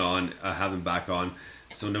have them back on.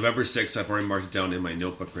 So November 6th, I've already marked it down in my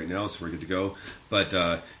notebook right now, so we're good to go. But,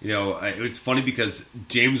 it's funny because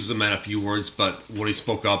James was a man of few words, but when he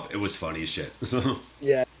spoke up, it was funny as shit. So.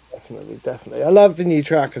 Yeah, definitely. I love the new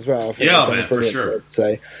track as well. I think yeah, man, for sure.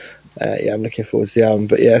 So, I'm looking forward to the album.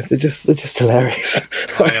 But yeah, they're just hilarious.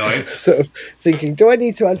 I know, eh? Sort of thinking, do I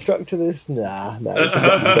need to add structure to this? Nah, no.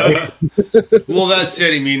 Well, that's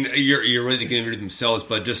it. I mean, you're right. They can interview themselves,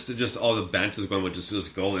 but just all the banter's going with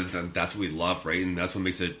just go, and that's what we love, right? And that's what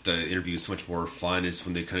makes the interview so much more fun. Is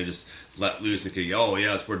when they kind of just let loose and say, "Oh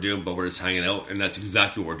yeah, that's what we're doing," but we're just hanging out, and that's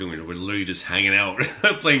exactly what we're doing. We're literally just hanging out,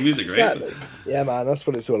 playing music, right? Exactly. Yeah, man, that's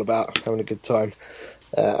what it's all about. Having a good time.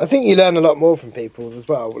 I think you learn a lot more from people as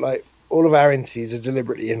well. Like, all of our interviews are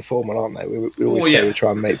deliberately informal, aren't they? We always say we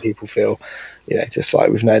try and make people feel, just like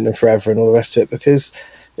we've known them forever and all the rest of it, because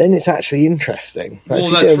then it's actually interesting. Like,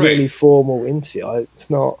 if you do a really formal interview, it's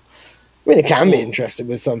not... I mean, it can be interesting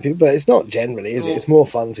with some people, but it's not generally, is it? It's more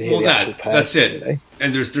fun to hear the actual person. That's it.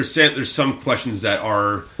 And there's some questions that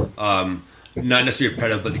are... not necessarily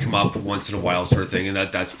repetitive, but they come up once in a while, sort of thing, and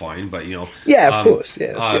that's fine. But of course,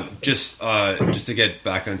 just to get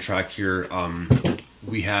back on track here,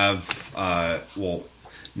 we have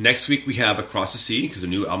next week we have Across the Sea because the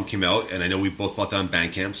new album came out, and I know we both bought that on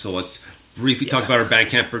Bandcamp. So let's briefly talk about our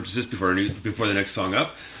Bandcamp purchases before the next song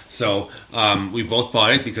up. So we both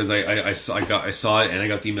bought it because I saw it, and I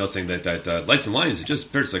got the email saying that Lights and Lines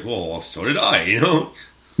just purchased. Like, well, so did I,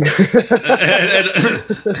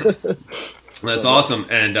 and that's awesome.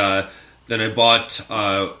 And then I bought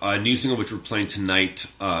a new single, which we're playing tonight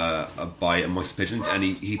by Amongst Pigeons, and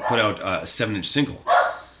he put out a 7-inch single.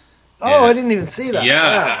 Oh, I didn't even see that.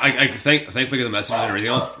 Yeah, I thankfully got the messages and everything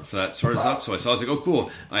else for that sort of stuff. So I was like, oh,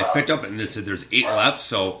 cool. And I picked up, and they said there's 8 left,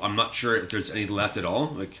 so I'm not sure if there's any left at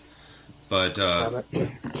all. But I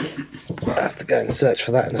have to go and search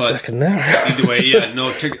for that in a second now. Either way,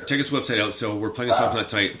 check this website out. So we're playing a song from that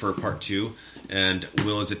tonight for part 2, and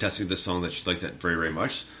Will is attesting to this song that she liked that very, very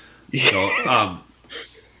much. So,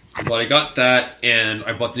 but I got that, and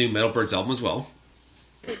I bought the new Metal Birds album as well.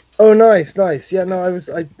 Oh, nice. Yeah, no,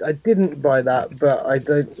 I didn't buy that, but I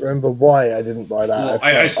don't remember why I didn't buy that.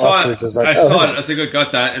 Well, I saw it. I was like, I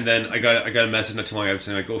got that, and then I got a message not too long ago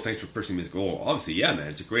saying, like, "Oh, thanks for purchasing music." Oh, obviously, yeah, man,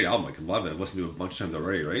 it's a great album. I can love it. I've listened to it a bunch of times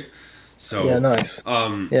already, right? So yeah, nice.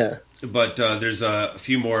 But there's a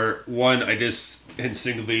few more. One, I just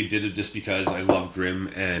instinctively did it just because I love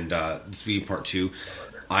Grimm, and this will be part 2.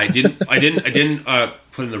 I didn't put in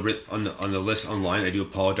on the list online. I do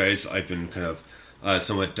apologize. I've been kind of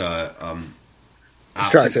somewhat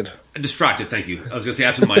distracted. Thank you. I was going to say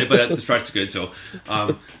absent-minded, but that distracted's good. So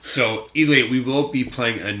either way, we will be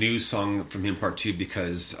playing a new song from him, part 2,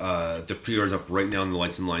 because the pre-order's up right now on the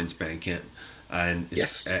Lights and Lines Bandcamp, and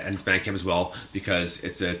it's Bandcamp as well, because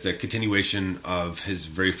it's a continuation of his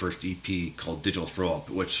very first EP called Digital Throw Up,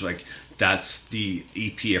 which that's the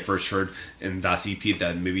EP I first heard, and that's the EP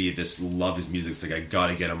that maybe just love his music. It's like, I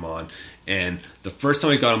gotta get him on. And the first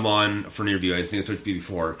time I got him on for an interview, I think I told you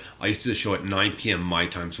before, I used to do the show at 9 p.m. my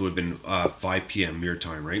time, so it would have been 5 p.m. your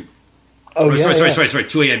time, right? Oh, sorry,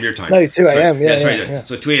 2 a.m. your time. No, 2 a.m., yeah.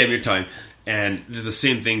 So 2 a.m. your time. And the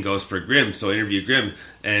same thing goes for Grimm. So I interview Grimm,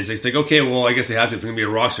 and it's like, okay, well, I guess I have to. If I'm going to be a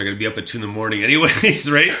rock star, I'm going to be up at 2 in the morning anyways,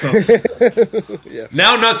 right? So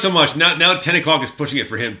now, not so much. Now 10 o'clock is pushing it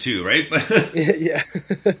for him too, right? But yeah.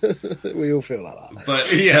 We all feel like that.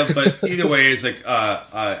 But either way, it's like,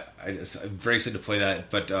 I'm very excited to play that.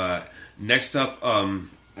 But next up,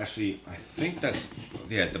 actually, I think that's,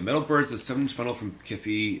 the Metal Birds, the 7-inch vinyl from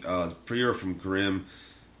Kiffy, pre-order from Grimm.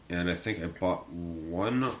 And I think I bought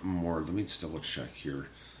one more. Let me just double check here.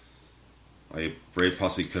 I very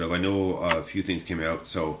possibly could have. I know a few things came out.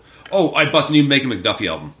 So, I bought the new Megan McDuffie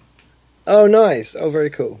album. Oh, nice. Oh,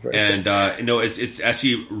 very cool. And it's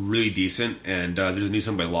actually really decent. And there's a new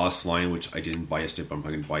song by Lost Line, which I didn't buy yesterday, but I'm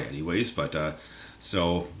going to buy anyways. But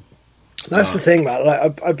so that's the thing, man.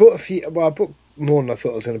 Like, I bought a few. Well, I bought more than I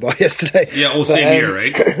thought I was going to buy yesterday. Yeah, well, same here,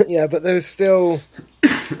 right? Yeah, but there's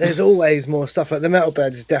always more stuff. Like the Metal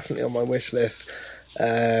Bed is definitely on my wish list.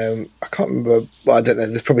 I can't remember. Well, I don't know.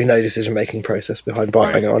 There's probably no decision-making process behind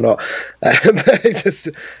buying it or not. But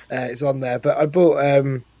it's on there. But I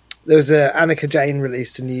bought. There was Annika Jane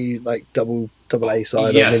released a new like double A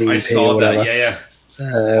side. Yes, or mini I EP saw or that. whatever. Yeah. So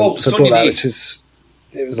I bought Sonia that,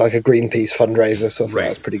 D. it was like a Greenpeace fundraiser, so I thought Right. that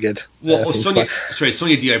was pretty good. Well, Sonia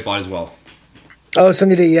D I bought as well. Oh,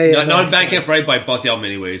 Sonia D, yeah. Not on Bandcamp, right? But I bought the album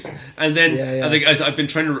anyways. And then Yeah. I think I've been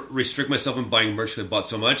trying to restrict myself from buying merch because I bought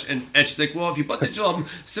so much. And she's like, "Well, if you bought the digital album,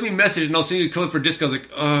 send me a message and I'll send you a code for discount." I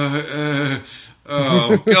was like,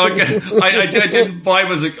 oh God, I didn't buy. I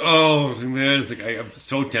was like, oh man, it's like I'm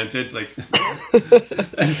so tempted. Like, I'm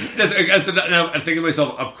thinking to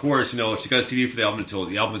myself, of course, she got a CD for the album until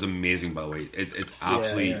the album is amazing. By the way, it's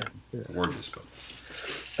absolutely gorgeous. But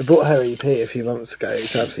I bought her EP a few months ago.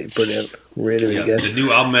 It's absolutely brilliant. Really good. The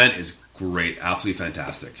new album, man, is great. Absolutely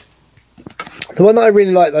fantastic. The one that I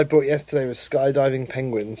really liked that I bought yesterday was Skydiving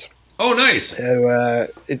Penguins. Oh, nice. So,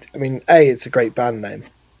 it's a great band name.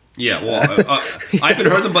 Yeah, well, I haven't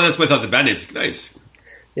heard them, but that's why I thought the band name's nice.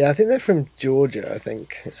 Yeah, I think they're from Georgia, I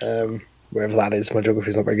think. Wherever that is. My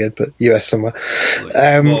geography's not very good, but US somewhere.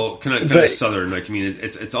 Kind of southern. Like, I mean,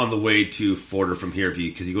 it's on the way to Florida from here,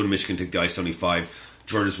 because you go to Michigan, take the I-75.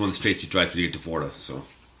 Georgia's one of the states you drive to get to Florida, so...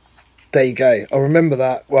 There you go. I'll remember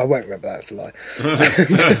that. Well, I won't remember that. It's a lie.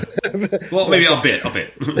 Well, maybe I'll bit.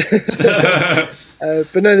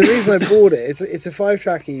 But no, the reason I bought it, it's a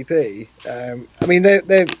 5-track EP. I mean,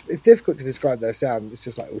 it's difficult to describe their sound. It's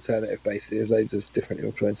just like alternative, basically. There's loads of different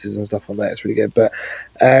influences and stuff on there. It's really good. But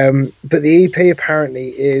the EP apparently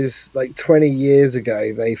is like 20 years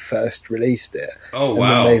ago they first released it. Oh, wow.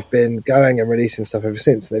 And then they've been going and releasing stuff ever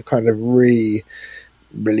since. And they've kind of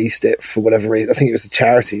released it for whatever reason. I think it was a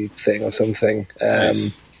charity thing or something.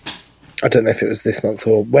 Nice. I don't know if it was this month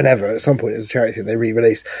or whenever. At some point it was a charity thing they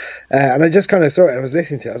re-released. And I just kind of saw it and I was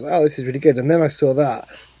listening to it. I was like, oh, this is really good. And then I saw that.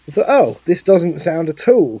 I thought, oh, this doesn't sound at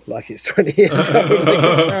all like it's 20 years old.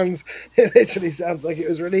 It literally sounds like it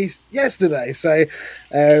was released yesterday. So,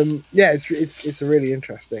 it's a really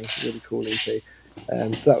interesting, really cool EP.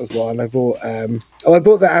 So that was one. I bought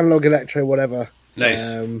the Analog Electro whatever.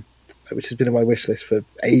 Nice. Which has been on my wish list for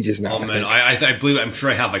ages now. Oh man, I believe I'm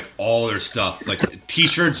sure I have like all their stuff, like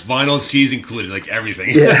T-shirts, vinyl, CDs included, like everything.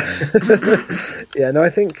 Yeah, yeah. No, I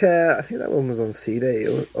think that one was on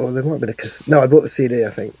CD, or there might have been a cassette. No, I bought the CD. I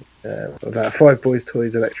think about 5 Boys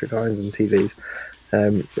Toys, Electric Irons, and TVs,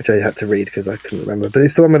 which I had to read because I couldn't remember. But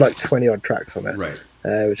it's the one with like 20 odd tracks on it, right?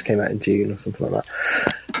 Which came out in June or something like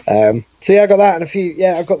that. So yeah, I got that and a few.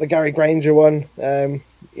 Yeah, I've got the Gary Granger one.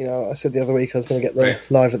 I said the other week I was going to get the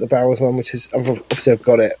Live at the Barrels one, which is obviously I've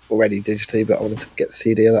got it already digitally, but I wanted to get the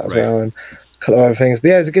CD of that as well and a couple of other things. But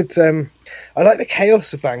yeah, it's a good. I like the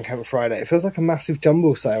chaos of Bandcamp Friday. It feels like a massive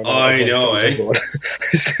jumble sale. I know, eh? Well,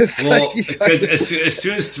 because as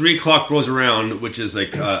soon as 3 o'clock rolls around, which is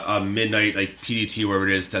like midnight, like PDT, wherever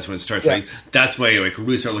it is, that's when it starts. Yeah. Right? That's when I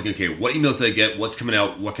really start looking. Okay, what emails did I get? What's coming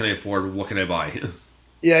out? What can I afford? What can I buy?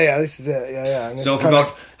 Yeah, this is it. Yeah. And so for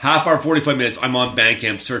about half hour, 45 minutes, I'm on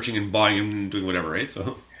Bandcamp searching and buying and doing whatever, right?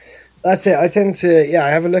 So that's it. I tend to, I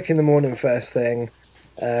have a look in the morning first thing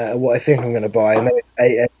at what I think I'm going to buy, and then it's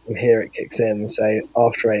 8 a.m. here it kicks in. So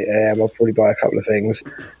after 8 a.m. I'll probably buy a couple of things,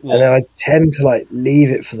 and then I tend to like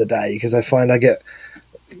leave it for the day because I find I get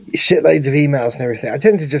shitloads of emails and everything. I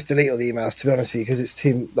tend to just delete all the emails, to be honest with you, because it's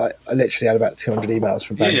too, like, I literally had about 200 emails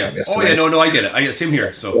from Bandcamp yesterday. Oh yeah, no, I get it. Same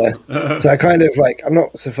here. So so I kind of like, I'm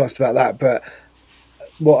not so fussed about that, but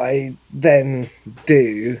what I then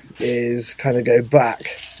do is kind of go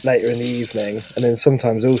back later in the evening, and then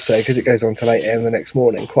sometimes also, because it goes on till 8 a.m. the next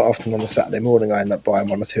morning, quite often on a Saturday morning I end up buying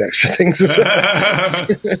 1 or 2 extra things as well.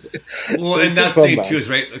 Well, and that's the thing too, is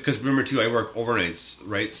right, because remember too, I work overnights,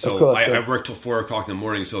 right? So course, I work till 4 o'clock in the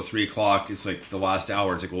morning, so 3 o'clock is like the last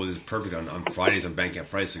hour. It's like, well, this is perfect on Fridays on Bandcamp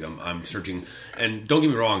Fridays. Like I'm searching, and don't get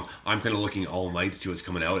me wrong, I'm kind of looking all night to see what's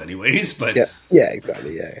coming out anyways, but yeah,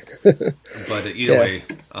 exactly, but either way,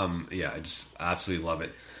 I just absolutely love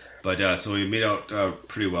it. But so we made out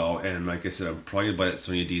pretty well, and like I said, I'm probably gonna buy that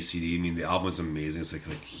Sonia D CD. I mean, the album is amazing. It's like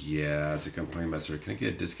I'm probably messing. Can I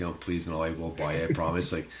get a discount, please? And I will buy it. I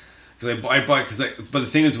promise. Like, Because I bought but the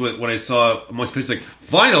thing is when I saw most places like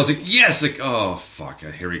vinyl, I was like, yes, like oh fuck,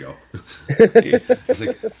 here we go. It's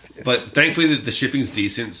like, but thankfully the shipping's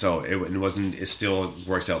decent, so it still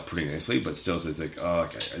works out pretty nicely. But still, it's like oh,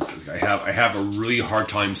 okay, I have a really hard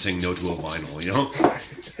time saying no to a vinyl, you know.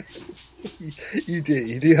 You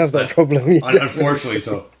do have that problem. Unfortunately,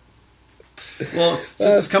 so. Well,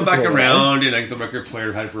 since it's come back around, and the record player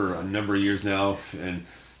I've had for a number of years now, and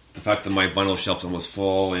the fact that my vinyl shelf's almost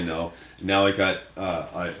full, and now I got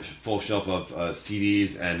a full shelf of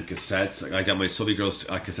CDs and cassettes. I got my Sylvie Girls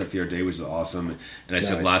cassette the other day, which is awesome. And I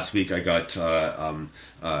said last week I got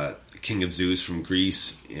King of Zeus from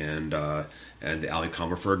Greece and the Ali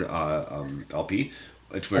Comerford LP.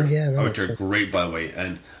 Which are great, by the way.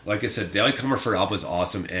 And like I said, the Ali Comerford album was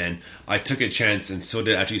awesome, and I took a chance, and so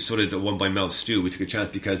did the one by Mel Stew. We took a chance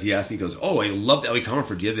because he asked me, he goes, "Oh, I love the Ali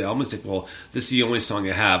Comerford. Do you have the album?" I was like, "Well, this is the only song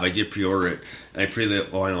I have. I did pre-order it, and I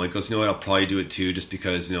pre-ordered it." He goes, "You know what? I'll probably do it too, just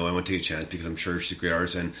because I want to take a chance because I'm sure she's a great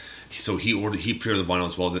artist." And so he pre-ordered the vinyl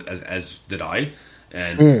as well as did I.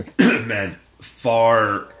 And man.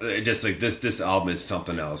 Just like this album is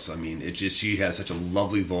something else. I mean, she has such a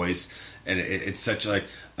lovely voice, and it's such like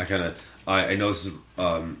I know this is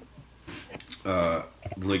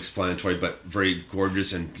really explanatory, but very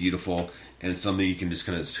gorgeous and beautiful, and something you can just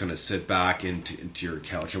kind of sit back into your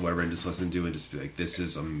couch or whatever and just listen to and just be like, this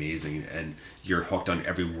is amazing, and you're hooked on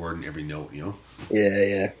every word and every note, you know.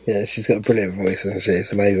 Yeah. She's got a brilliant voice, isn't she?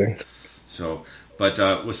 It's amazing. So.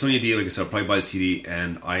 But with Sonia D, like I said, I'll probably buy the CD,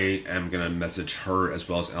 and I am going to message her as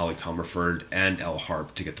well as Ali Comerford and Elle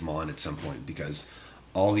Harp to get them on at some point, because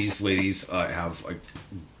all these ladies have like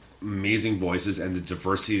amazing voices, and the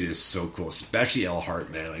diversity is so cool, especially Elle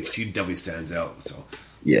Harp, man. Like, she definitely stands out. So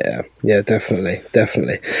yeah, definitely.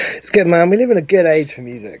 It's good, man. We live in a good age for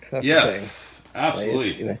music. That's the thing.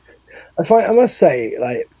 Absolutely. Like, I must say,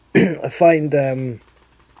 like, I find, and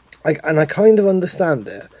I kind of understand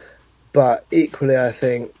it. But equally, I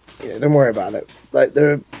think, don't worry about it. Like,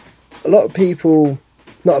 there are a lot of people,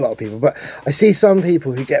 not a lot of people, but I see some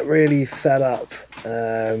people who get really fed up.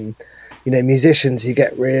 Musicians who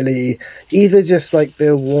get really, either just like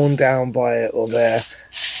they're worn down by it, or they're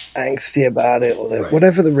angsty about it, or they're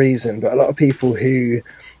whatever the reason. But a lot of people who,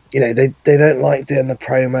 they don't like doing the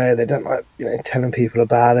promo, they don't like, telling people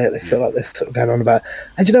about it. They feel like they're sort of going on about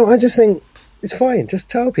it. And I just think it's fine. Just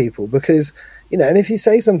tell people, because. And if you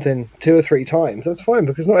say something 2 or 3 times, that's fine,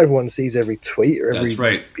 because not everyone sees every tweet or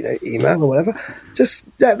every email or whatever. Just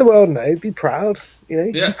let the world know. Be proud.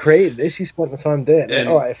 You created this. You spent the time doing it.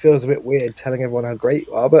 All right, it feels a bit weird telling everyone how great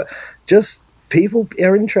you are, but just people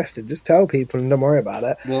are interested. Just tell people and don't worry about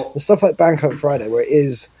it. Well, and stuff like Bandcamp Friday, where it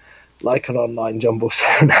is like an online jumble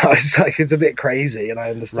sale now, it's a bit crazy, and I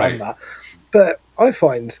understand that. But I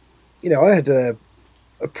find, I had a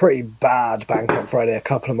pretty bad Bandcamp Friday a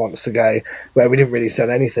couple of months ago where we didn't really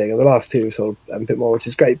sell anything, and the last 2 sold a bit more, which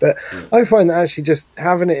is great. But I find that actually just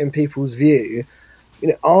having it in people's view,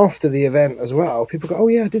 after the event as well, people go, oh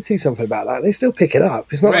yeah, I did see something about that. They still pick it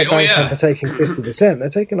up. It's not like Bandcamp are taking 50%. They're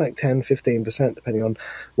taking like 10-15% depending on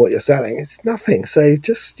what you're selling. It's nothing. So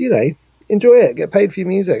just, enjoy it, get paid for your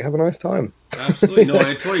music, have a nice time. Absolutely. No,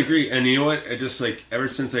 I totally agree. And you know what? I just, like, ever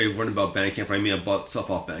since I learned about Bandcamp, I bought stuff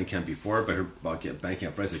off Bandcamp before, but I heard about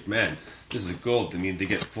Bandcamp Fridays, like, man, this is gold. I mean, they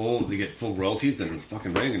get full royalties, then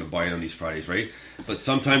fucking right, I'm going to buy it on these Fridays, right? But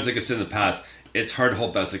sometimes, like I've said in the past, it's hard to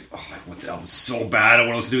hold back. It's like, oh, I want the album so bad, I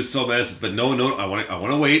want to listen to it so bad, but no, I want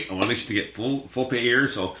to wait. I want to make sure to get full pay here,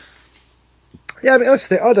 so... Yeah, I mean, that's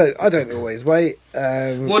the thing. I don't always wait.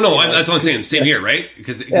 That's what I'm saying. Same here, right?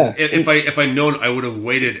 Because if I'd known, I would have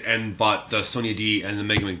waited and bought the Sonia D and the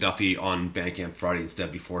Megan McDuffie on Bandcamp Friday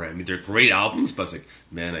instead beforehand. I mean, they're great albums, but it's like,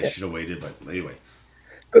 man, I should have waited. But anyway.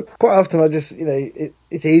 But quite often, I just,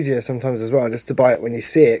 it's easier sometimes as well just to buy it when you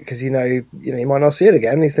see it, because you might not see it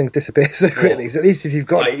again. These things disappear so quickly. So at least if you've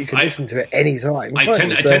got it, you can listen to it any time. I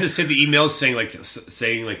tend to send the emails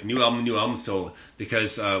saying new album. So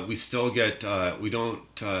because we still get we don't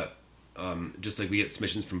just like we get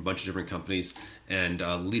submissions from a bunch of different companies, and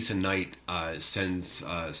Lisa Knight sends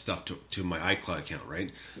stuff to my iCloud account, right?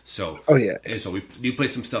 So and so we play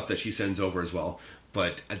some stuff that she sends over as well.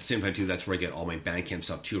 But at the same time, too, that's where I get all my Bandcamp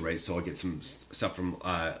stuff, too, right? So I get some stuff from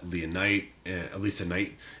Lisa Knight,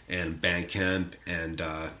 and Bandcamp, and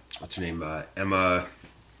what's her name? Emma...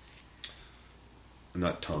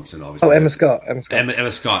 Not Thompson, obviously. Oh, Emma Scott.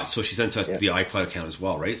 Emma Scott. So she sends that to the iCloud account as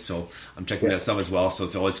well, right? So I'm checking that stuff as well. So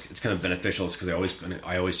it's kind of beneficial, because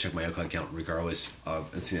I always check my iCloud account regardless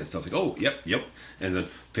of and seeing that stuff. Like, oh, yep, and the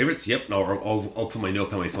favorites, yep. No, or I'll put my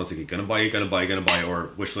notepad on my phone. It's like, gonna buy,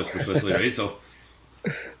 or wish list, right? So...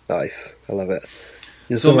 Nice, I love it.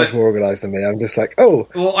 You're so much more organised than me. I'm just like, oh.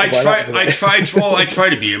 Well, I try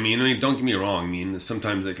to be. I mean, don't get me wrong. I mean,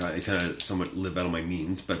 sometimes I kind of somewhat live out of my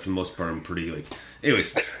means, but for the most part, I'm pretty like.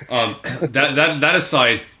 Anyways, that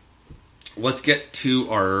aside, let's get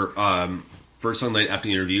to our first song night after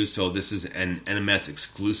the interview. So this is an NMS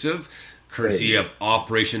exclusive, courtesy of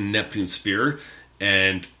Operation Neptune Spear,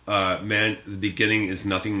 and man, the beginning is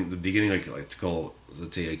nothing. The beginning, like let's go,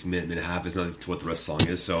 let's say like minute and a half is nothing to what the rest of the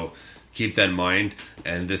song is. So. Keep that in mind,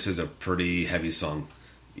 and this is a pretty heavy song.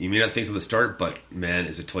 You may not think so at the start, but man,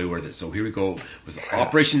 is it totally worth it. So here we go with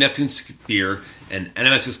Operation Neptune Spear, and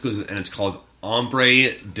NMS exclusive, and it's called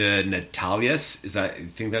Hombre de Natalias. You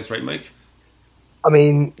think that's right, Mike? I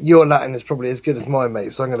mean, your Latin is probably as good as mine,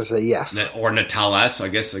 mate, so I'm going to say yes. Or Natalas, I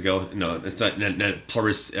guess I go. No, it's not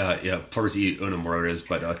pluribus e unum, whatever it is,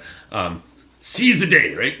 but seize the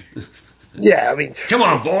day, right? Yeah, I mean... Come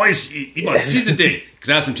on, boys. You must seize the day. Because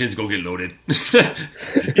I have some chins to go get loaded.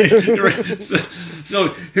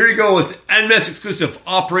 so here we go with NMS exclusive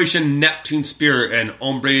Operation Neptune Spear and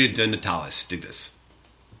Hombre de Natalis. Dig this.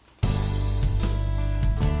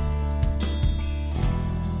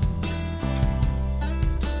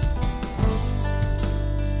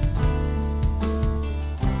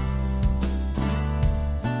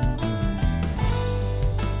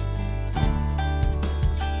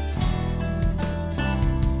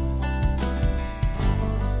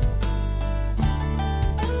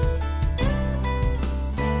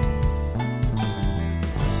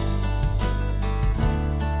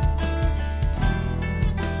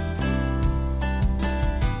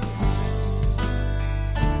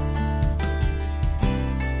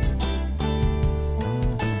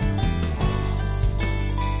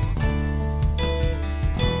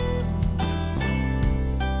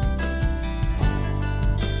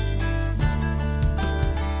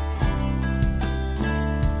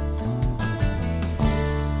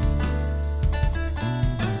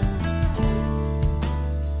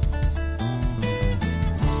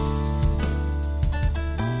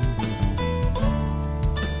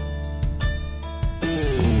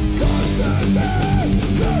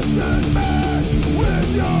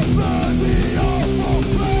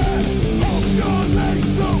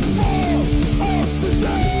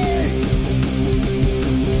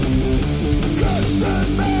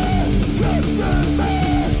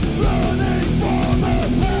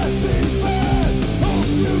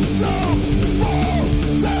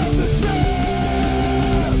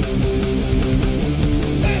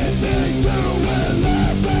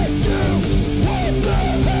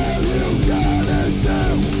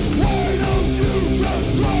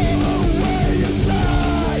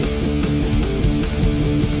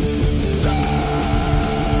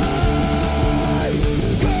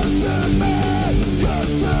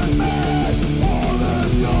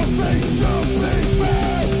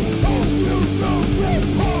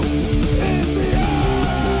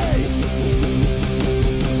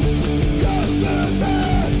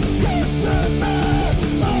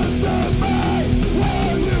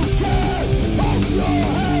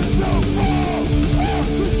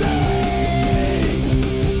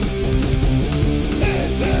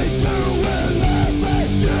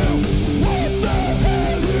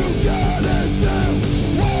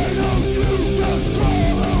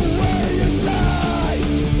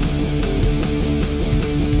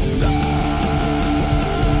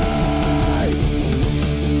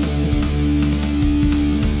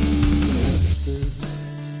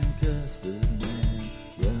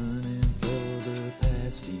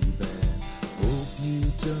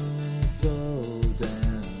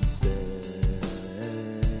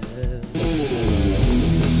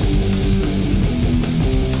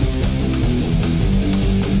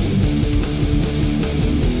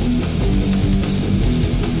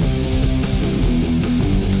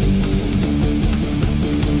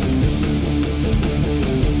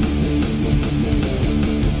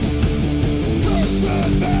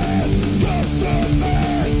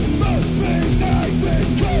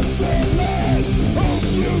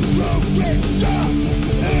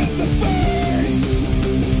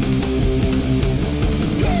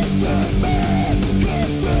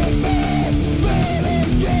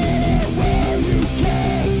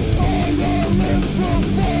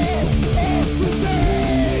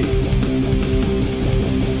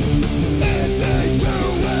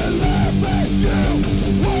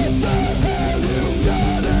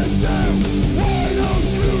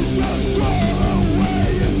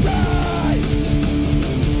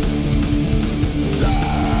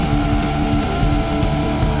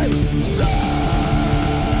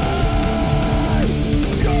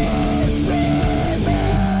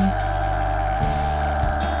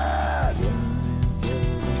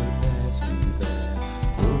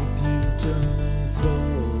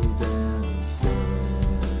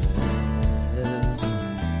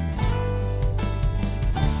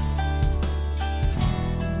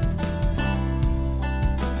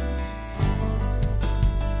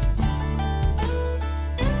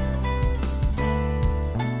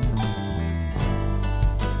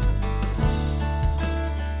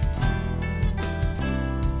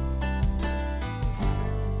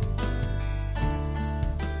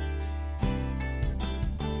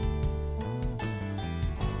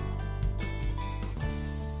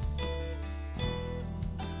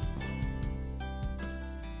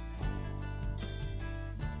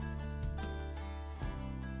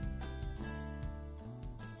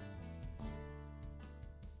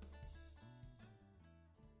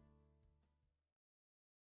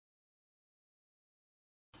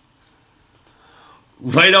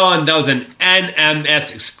 Right on. That was an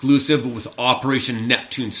NMS exclusive with Operation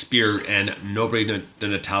Neptune Spear and Nobody de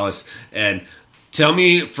Natalis. And tell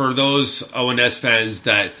me, for those ONS fans,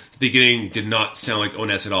 that the beginning did not sound like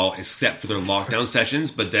ONS at all, except for their lockdown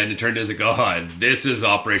sessions. But then it turned out, like, oh, this is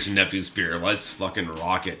Operation Neptune Spear. Let's fucking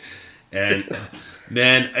rock it. And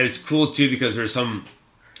man, it's cool too because there's some,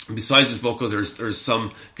 besides this vocal, there's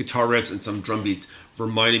some guitar riffs and some drum beats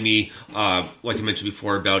reminding me, like I mentioned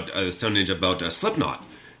before, about the Sound Ninja, about Slipknot.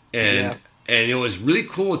 And it was really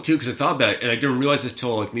cool too because I thought about it, and I didn't realize this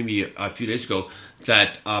till like maybe a few days ago,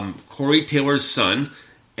 that Corey Taylor's son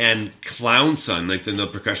and Clown's son, like the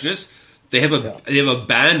percussionist, they have a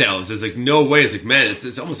band out. So it's like, no way. It's like, man,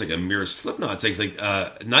 it's almost like a mirror Slipknot. It's like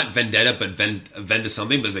not Vendetta, but Venda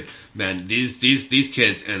something. But it's like, man, these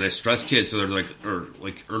kids, and I stress kids, so they're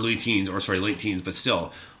like early teens, or sorry, late teens, but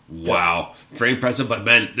still, wow, very impressive. But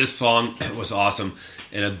man, this song was awesome,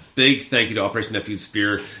 and a big thank you to Operation Neptune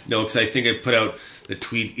Spear. Because I think I put out the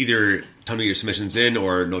tweet either time to get your submissions in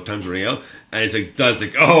or no time's running out, and it's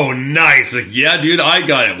like, oh, nice, like, yeah, dude, I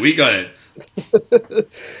got it, we got it.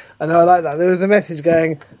 I know, I like that. There was a message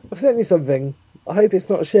going, I've sent you something. I hope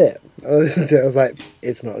it's not shit. I listened to it. I was like,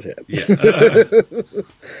 it's not shit. Yeah.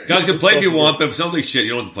 Guys can play if you want, but if it sounds like shit,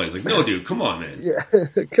 you don't want to play. It's like, no, dude, come on, man. Yeah,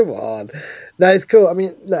 come on. No, it's cool. I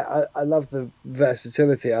mean, look, I love the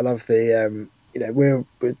versatility. I love the, we're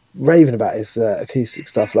raving about his acoustic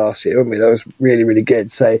stuff last year, weren't we? That was really, really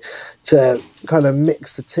good. So to kind of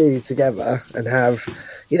mix the two together and have,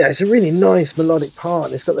 it's a really nice melodic part,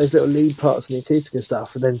 and it's got those little lead parts in the acoustic and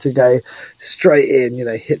stuff, and then to go straight in,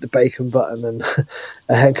 hit the bacon button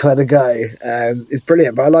and kind of go, it's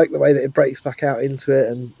brilliant. But I like the way that it breaks back out into it,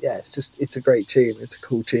 and yeah, it's a great tune. It's a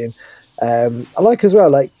cool tune. I like as well,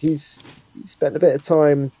 like he spent a bit of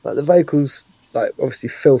time, like the vocals, like obviously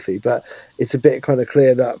filthy, but it's a bit kind of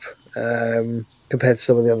cleared up compared to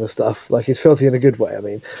some of the other stuff. Like it's filthy in a good way, I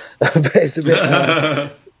mean, but it's a bit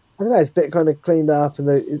I don't know, it's a bit kind of cleaned up, and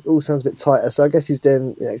it all sounds a bit tighter. So I guess he's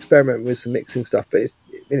doing experimenting with some mixing stuff, but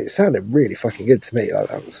it sounded really fucking good to me. Like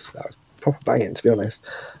that was proper banging, to be honest.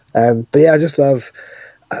 But yeah,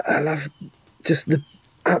 I love just the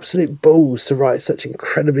absolute balls to write such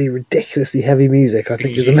incredibly ridiculously heavy music. I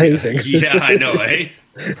think is amazing. Yeah, I know, eh?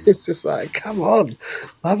 It's just like, come on,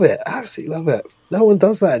 love it, absolutely love it. No one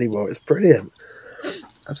does that anymore. It's brilliant,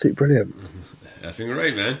 absolutely brilliant. Effing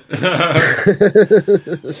right, man.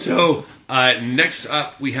 So next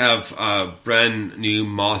up we have brand new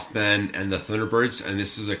Mothman and the Thunderbirds, and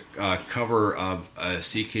this is a cover of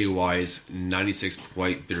CKY's 96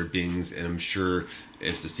 Quite Bitter Beings, and I'm sure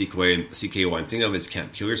it's the CKY I'm thinking of. It's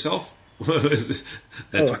Can't Kill Yourself.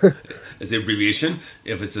 That's the abbreviation.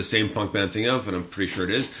 If it's the same punk band I'm thinking of, and I'm pretty sure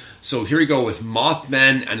it is. So here we go with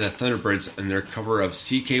Mothman and the Thunderbirds and their cover of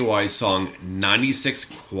CKY's song 96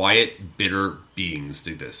 Quiet Bitter Beings.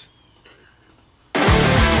 Do this.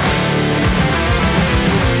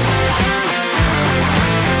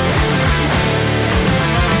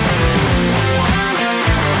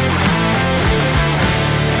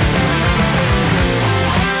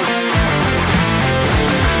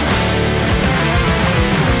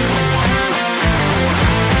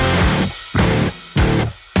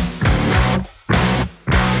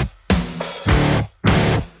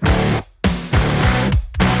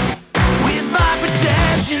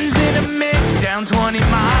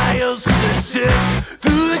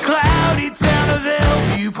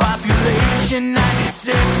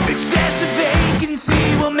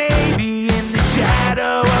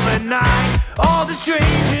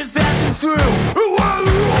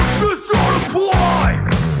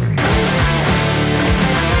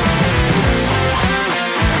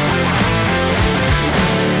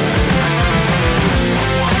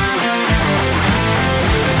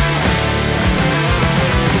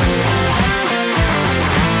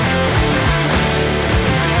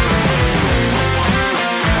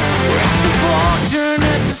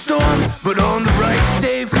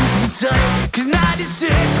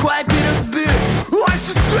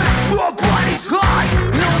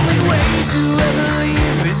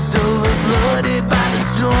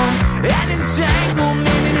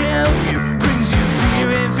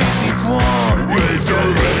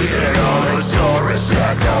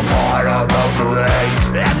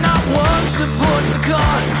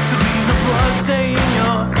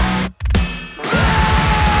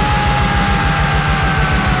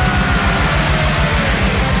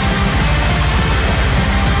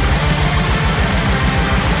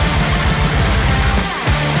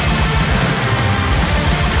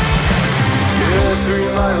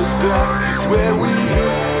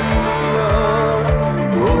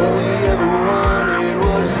 All we ever wanted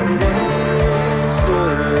was an answer.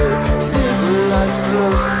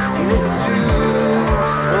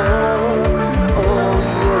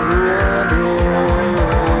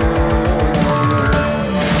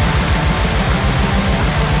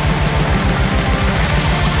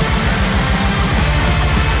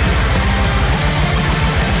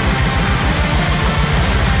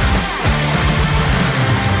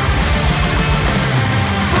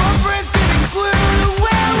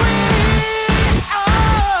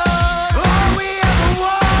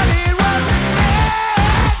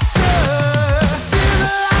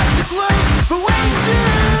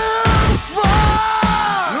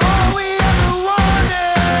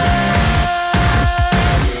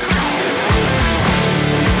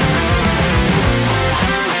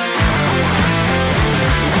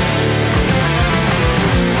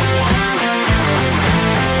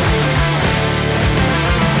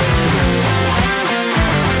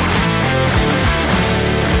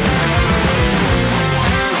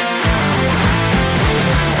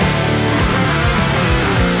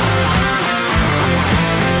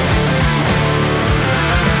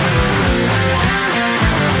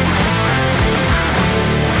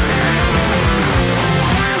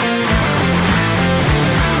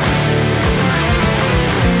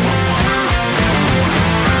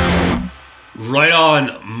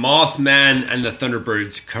 Mothman and the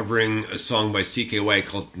Thunderbirds covering a song by CKY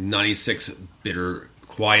called 96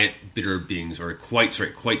 Quite Bitter Beings. Quite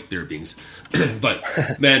Bitter Beings.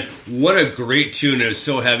 But, man, what a great tune. It was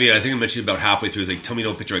so heavy. I think I mentioned about halfway through. It was like, tell me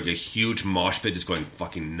no picture, like a huge mosh pit just going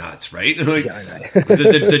fucking nuts, right? Like, Yeah, I know.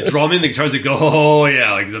 the drumming, the guitars, like, oh,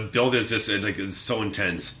 yeah. Like, the build is just, like, it's so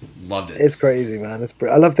intense. Loved it. It's crazy, man.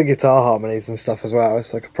 I love the guitar harmonies and stuff as well.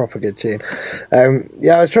 It's like a proper good tune.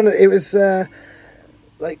 Yeah, I was trying to. It was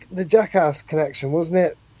like the Jackass connection, wasn't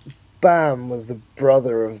it? Bam was the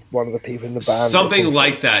brother of one of the people in the band. Something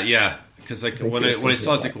like that, yeah. Because like when I saw, like it's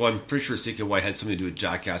like, well, I'm pretty sure CKY had something to do with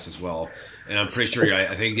Jackass as well, and I'm pretty sure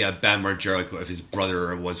I think Bam Margera, if his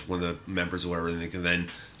brother was one of the members or whatever, and then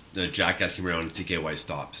the Jackass came around and CKY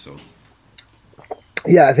stopped. So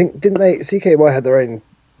yeah, I think didn't they? CKY had their own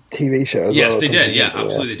TV show. As yes, well, they did. Yeah, yeah,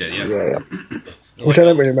 absolutely they did. Yeah. Which I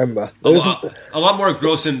don't really remember. A lot more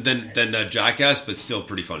gross than Jackass, but still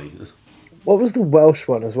pretty funny. What was the Welsh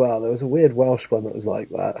one as well? There was a weird Welsh one that was like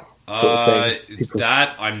that. Sort of thing.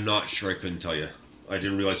 That I'm not sure. I couldn't tell you. I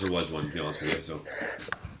didn't realize there was one. To be honest with you, so.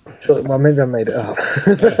 Sure, well, maybe I made it up.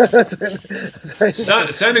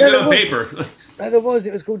 Sounded good on paper. No, there was.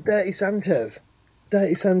 It was called Dirty Sanchez.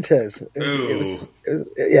 Dirty Sanchez. It was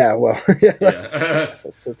yeah, well, yeah,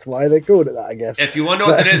 that's why they called it that, I guess. If you want to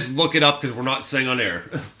know what that is, look it up because we're not saying on air.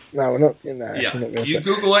 No, we're not. Yeah, yeah, we're not you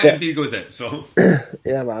Google it and be good with it. So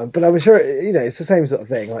yeah, man. But I'm sure it's the same sort of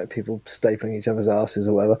thing, like people stapling each other's asses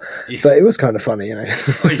or whatever. Yeah. But it was kind of funny, Oh,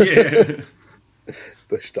 yeah.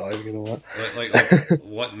 Bush diving and all that. Like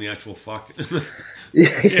what in the actual fuck?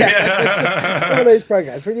 Yeah. One of those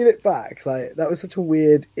programs. When you look back, like that was such a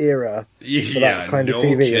weird era for that kind of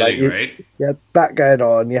TV. Kidding, like right? You had that going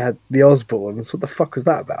on. You had the Osbournes. What the fuck was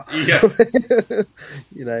that about? Yeah.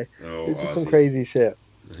 This is some crazy shit.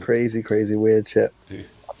 Crazy, weird shit.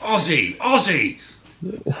 Aussie.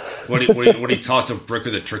 When he tossed a brick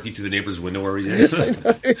of the turkey through the neighbor's window, where he is.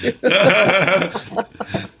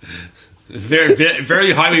 Very,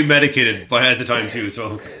 very highly medicated, but at the time too.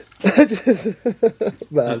 So,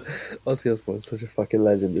 man, Ozzy Osbourne's such a fucking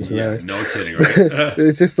legend. It's hilarious. No kidding, right? It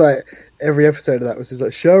was just like every episode of that was just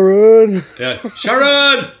like Sharon. Yeah,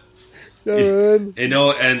 Sharon. Sharon. And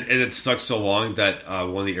it stuck so long that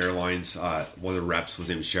one of the airlines, one of the reps was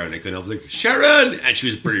named Sharon. I couldn't help. I was like, Sharon! And she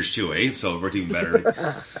was British too, eh? So it worked even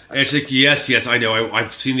better. And she's like, yes, I know.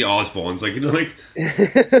 I've seen the Osbournes. Like, like.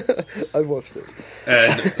 I've watched it.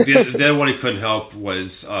 And the other one I couldn't help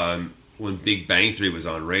was when Big Bang Theory was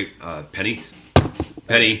on, right? Penny.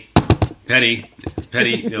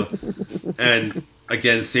 And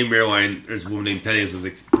again, same airline, there's a woman named Penny. So it's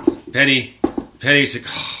like, Penny. She's like,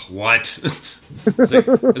 oh, what?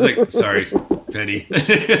 It's like, sorry, Penny.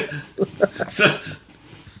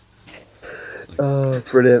 Oh,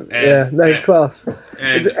 brilliant. Class.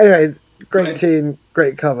 Anyways, great tune,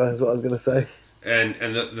 great cover is what I was going to say. And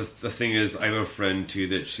the thing is, I have a friend too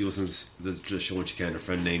that she listens to the show when she can. A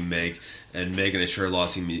friend named Meg, and Meg and I share a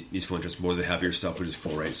lot of musical interests, more the heavier stuff, which is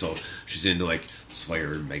cool, right? So she's into like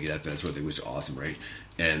Slayer and Megadeth, that sort of thing, which is awesome, right?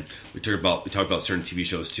 And we talk about certain TV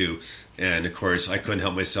shows too, and of course I couldn't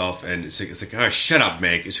help myself, and it's like, oh, shut up,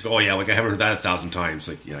 Meg. It's like, oh yeah, like I haven't heard that 1,000 times.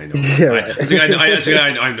 Like, yeah, I know. Yeah,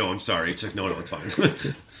 right. I know. I'm sorry. It's like, no, it's fine.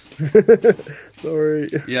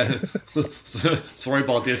 Sorry. Yeah. Sorry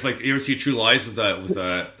about this. Like, you ever see True Lies with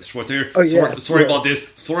Schwarzenegger? Oh yeah. Sorry about this.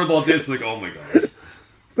 Sorry about this. Like, oh my god.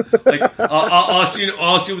 Like, I'll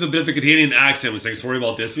ask you with a bit of a Canadian accent. It's like, sorry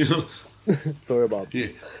about this. Sorry about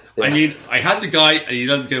this. Yeah. I mean, I had the guy and he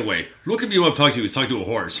doesn't get away. Look at me when I'm talking to you. He's talking to a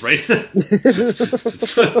horse, right?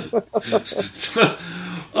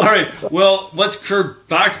 All right. Well, let's curb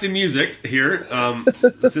back to the music here.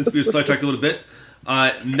 Since we've sidetracked a little bit.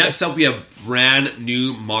 Next up, we have brand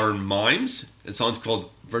new Modern Mimes. The song's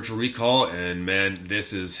called Virtual Recall, and man,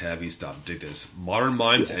 this is heavy stuff. Dig this. Modern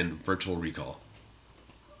Mimes and Virtual Recall.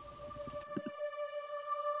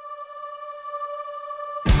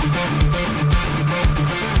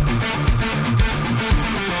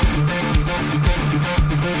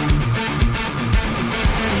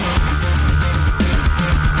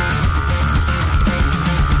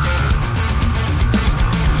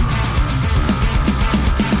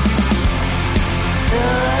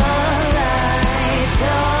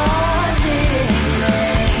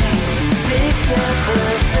 Picture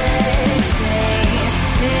perfect.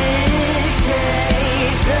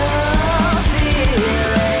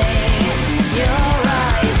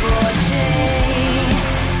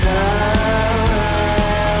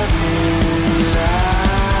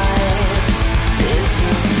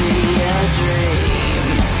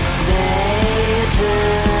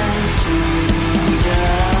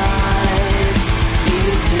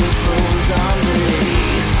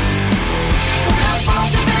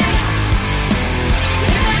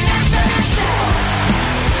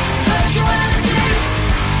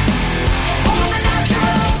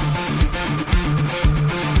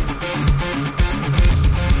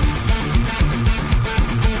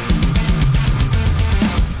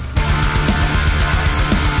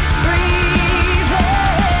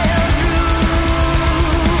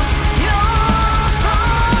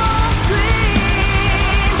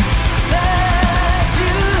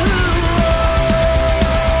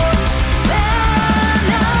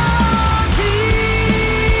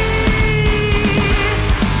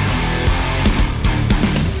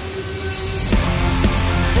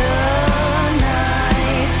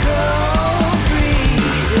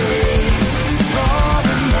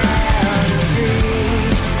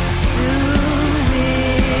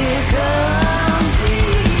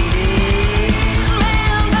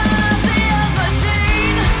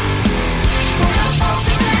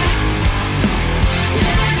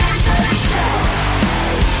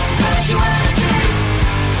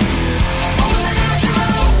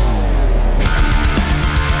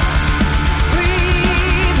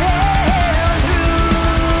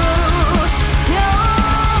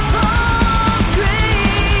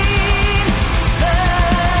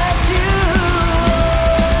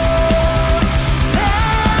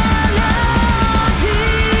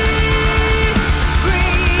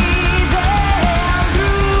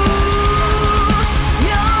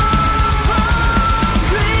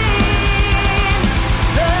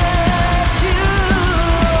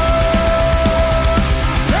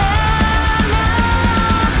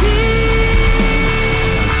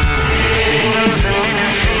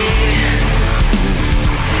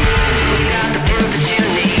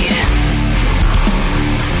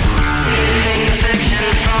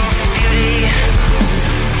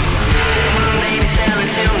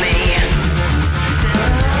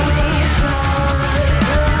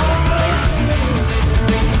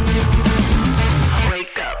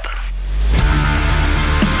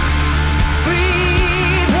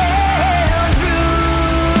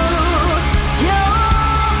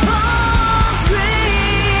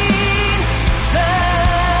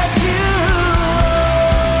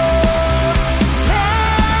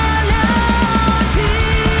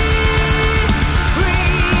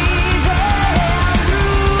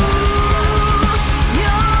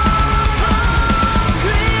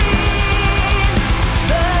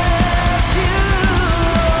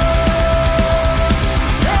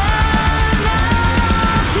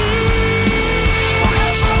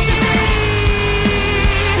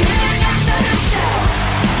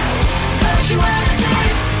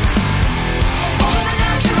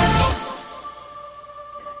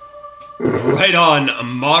 right on.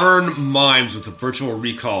 Modern Mimes with the Virtual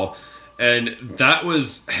Recall. And that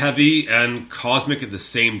was heavy and cosmic at the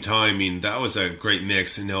same time. I mean, that was a great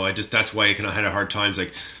mix. That's why I kind of had a hard time. It's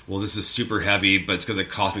like, well, this is super heavy, but it's got the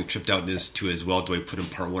cosmic tripped outness to it as well. Do I put in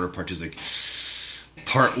part one or part two? It's like,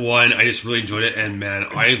 part one, I just really enjoyed it. And man,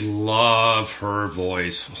 I love her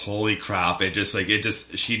voice. Holy crap.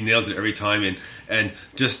 She nails it every time. And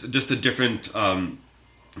just the different,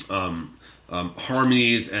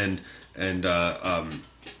 harmonies and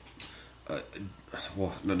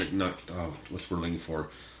what's we're looking for?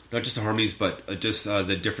 Not just the harmonies, but just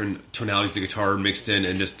the different tonalities of the guitar mixed in,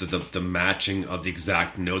 and just the matching of the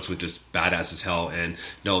exact notes with just badass as hell. And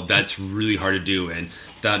no, that's really hard to do, and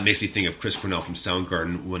that makes me think of Chris Cornell from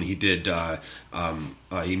Soundgarden when he did.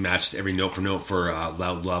 He matched every note for note for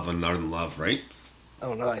 "Loud Love" and "Louder Than Love," right?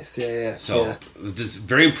 Oh, nice, yeah. So, just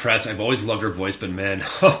very impressed. I've always loved her voice, but man,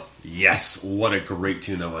 yes, what a great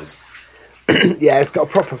tune that was. Yeah, it's got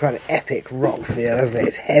a proper kind of epic rock feel, hasn't it?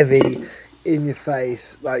 It's heavy, in your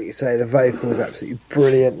face. Like you say, the vocal is absolutely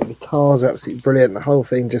brilliant, the guitars are absolutely brilliant, the whole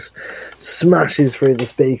thing just smashes through the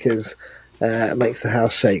speakers, makes the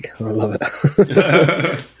house shake. I love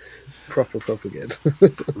it. proper good.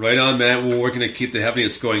 Right on, man. Well, we're going to keep the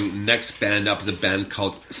heaviness going. Next band up is a band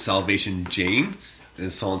called Salvation Jane, and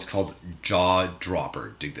the song's called Jaw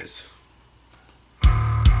Dropper. Dig this.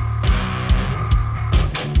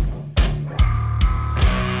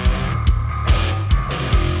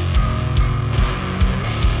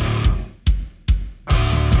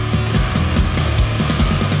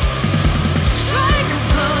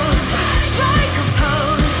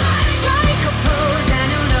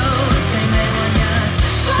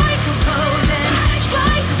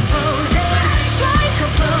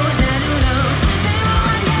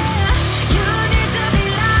 You need to be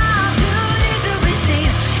loved.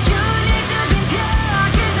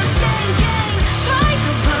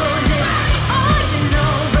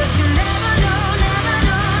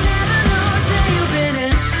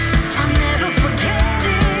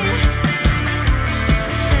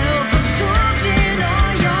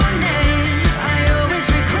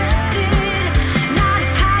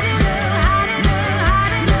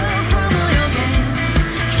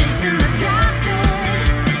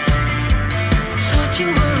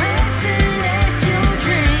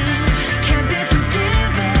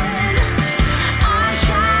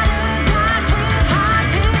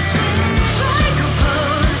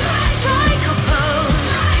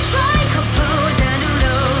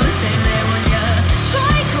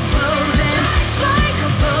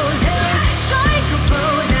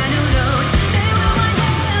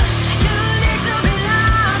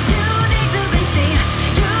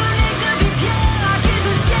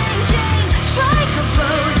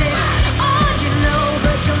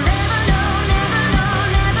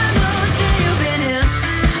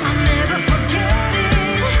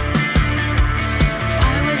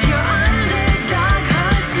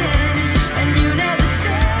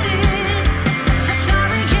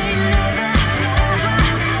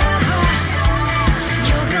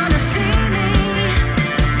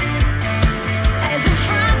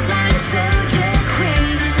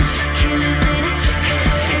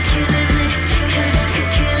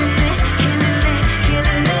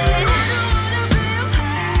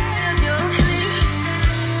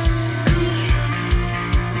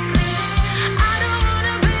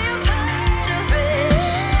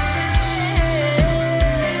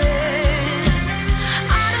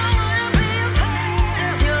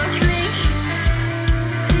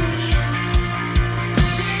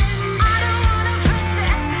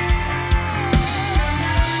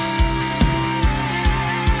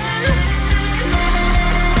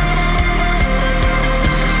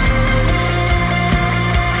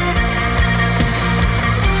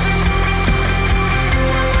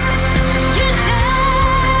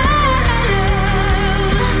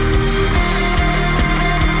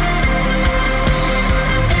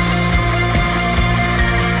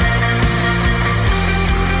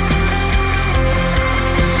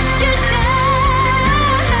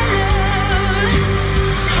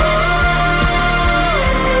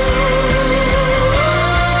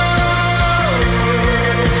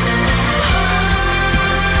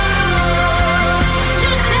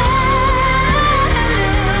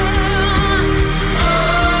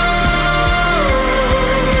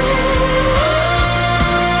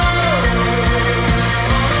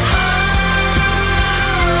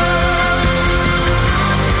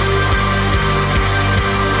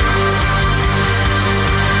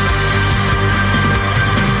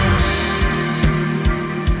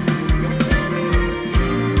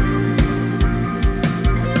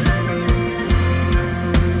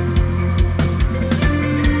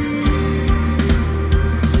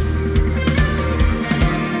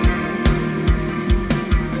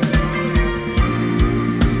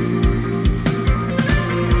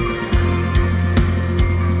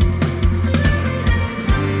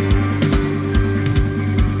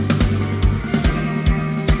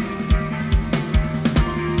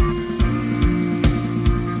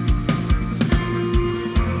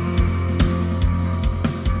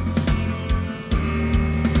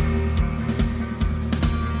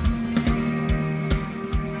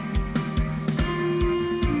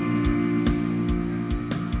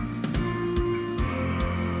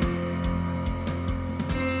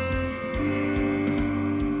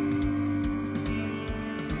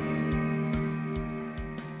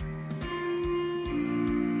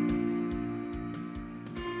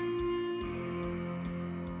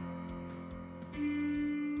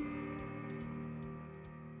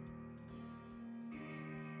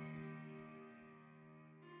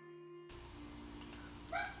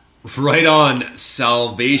 Right on,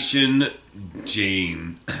 Salvation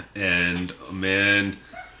Jane. And man,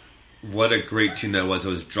 what a great tune that was. It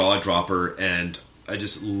was Jaw Dropper, and I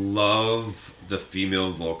just love the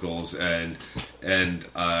female vocals, and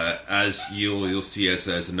as you'll see as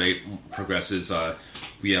the night progresses,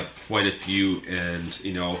 we have quite a few, and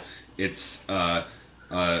you know, it's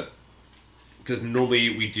because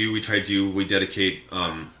normally we dedicate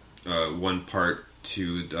one part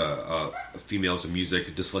to females in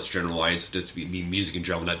music. Just let's generalize, just to mean music in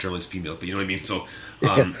general, not generalize females, but you know what I mean. So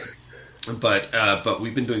but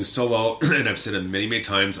we've been doing so well, and I've said it many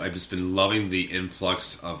times, I've just been loving the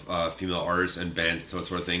influx of female artists and bands and that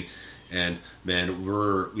sort of thing. And man,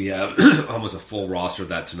 we have almost a full roster of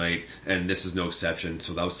that tonight, and this is no exception.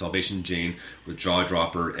 So that was Salvation Jane with Jaw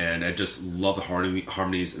Dropper, and I just love the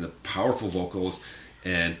harmonies and the powerful vocals,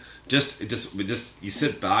 and just you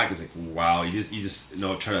sit back, it's like wow, you just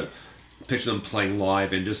try to picture them playing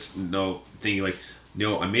live, and just thinking like,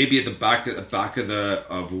 I may be at the back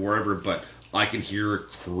of wherever, but I can hear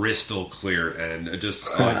crystal clear, and it's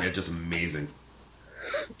just amazing.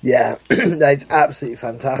 Yeah, it's absolutely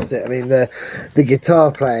fantastic. I mean, the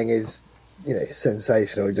guitar playing is,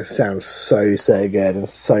 sensational. It just sounds so good and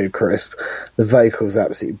so crisp. The vocals are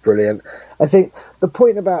absolutely brilliant. I think the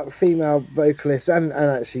point about female vocalists and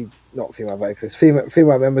actually not female vocalists,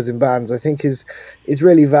 female members in bands, I think is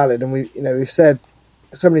really valid. And we've said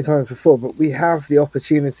so many times before, but we have the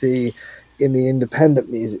opportunity in the independent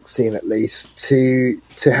music scene, at least, to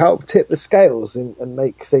help tip the scales and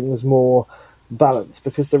make things more balanced,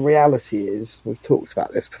 because the reality is, we've talked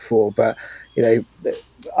about this before, but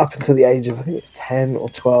up until the age of, I think it's 10 or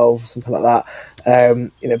 12, something like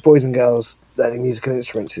that, boys and girls learning musical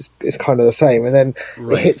instruments is kind of the same, and then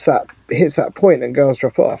it hits that point and girls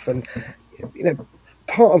drop off, and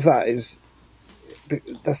part of that is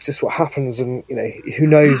that's just what happens, and who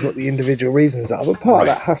knows what the individual reasons are, but part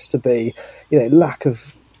of that has to be lack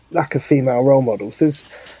of female role models. There's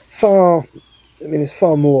far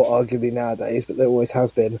more arguably nowadays, but there always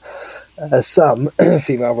has been some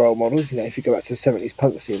female role models. If you go back to the 70s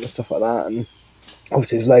punk scene and stuff like that, and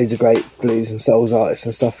obviously there's loads of great blues and souls artists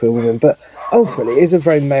and stuff who are women, but ultimately it is a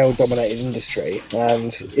very male-dominated industry,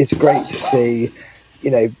 and it's great to see,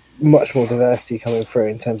 much more diversity coming through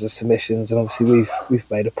in terms of submissions, and obviously we've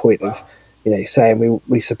made a point of, saying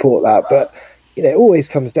we support that, but it always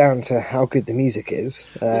comes down to how good the music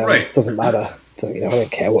is. It doesn't matter. I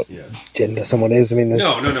don't care what gender someone is. I mean, there's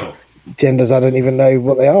no genders I don't even know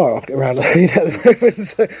what they are around at the moment.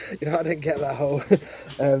 So I don't get that whole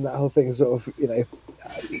thing. Sort of,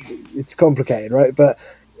 it's complicated, right? But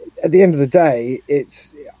at the end of the day,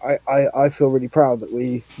 I feel really proud that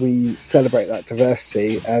we celebrate that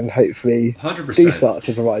diversity, and hopefully 100%. do start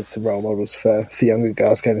to provide some role models for younger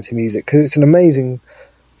girls going into music, because it's an amazing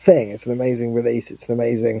thing. It's an amazing release. It's an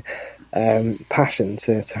amazing passion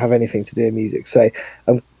to have anything to do with music. So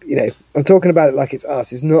I'm talking about it like it's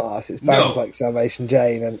us. It's not us. It's bands like Salvation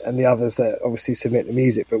Jane and the others that obviously submit the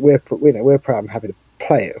music, but we're proud and happy to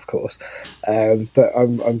play it, of course. But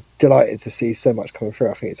I'm delighted to see so much coming through.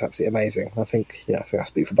 I think it's absolutely amazing. I think I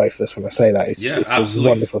speak for both of us when I say that. It's a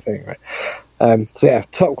wonderful thing, right? So yeah,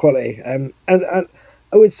 top quality. And I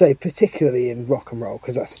would say particularly in rock and roll,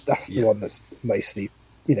 because that's the one that's mostly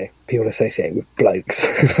people associate with blokes,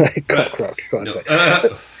 like cock rock. And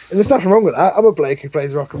there's nothing wrong with that. I'm a bloke who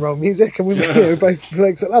plays rock and roll music, and we're both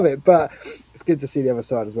blokes that love it. But it's good to see the other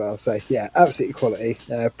side as well. So yeah, absolutely quality,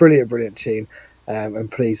 brilliant tune, and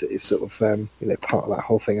pleased that it's sort of part of that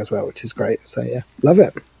whole thing as well, which is great. So yeah, love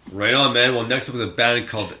it. Right on, man. Well, next up is a band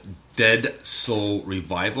called Dead Soul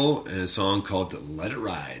Revival, and a song called "Let It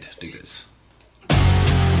Ride." Dig this.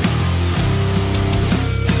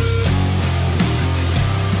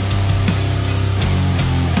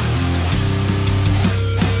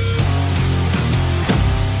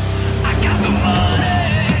 I'm your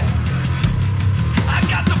man.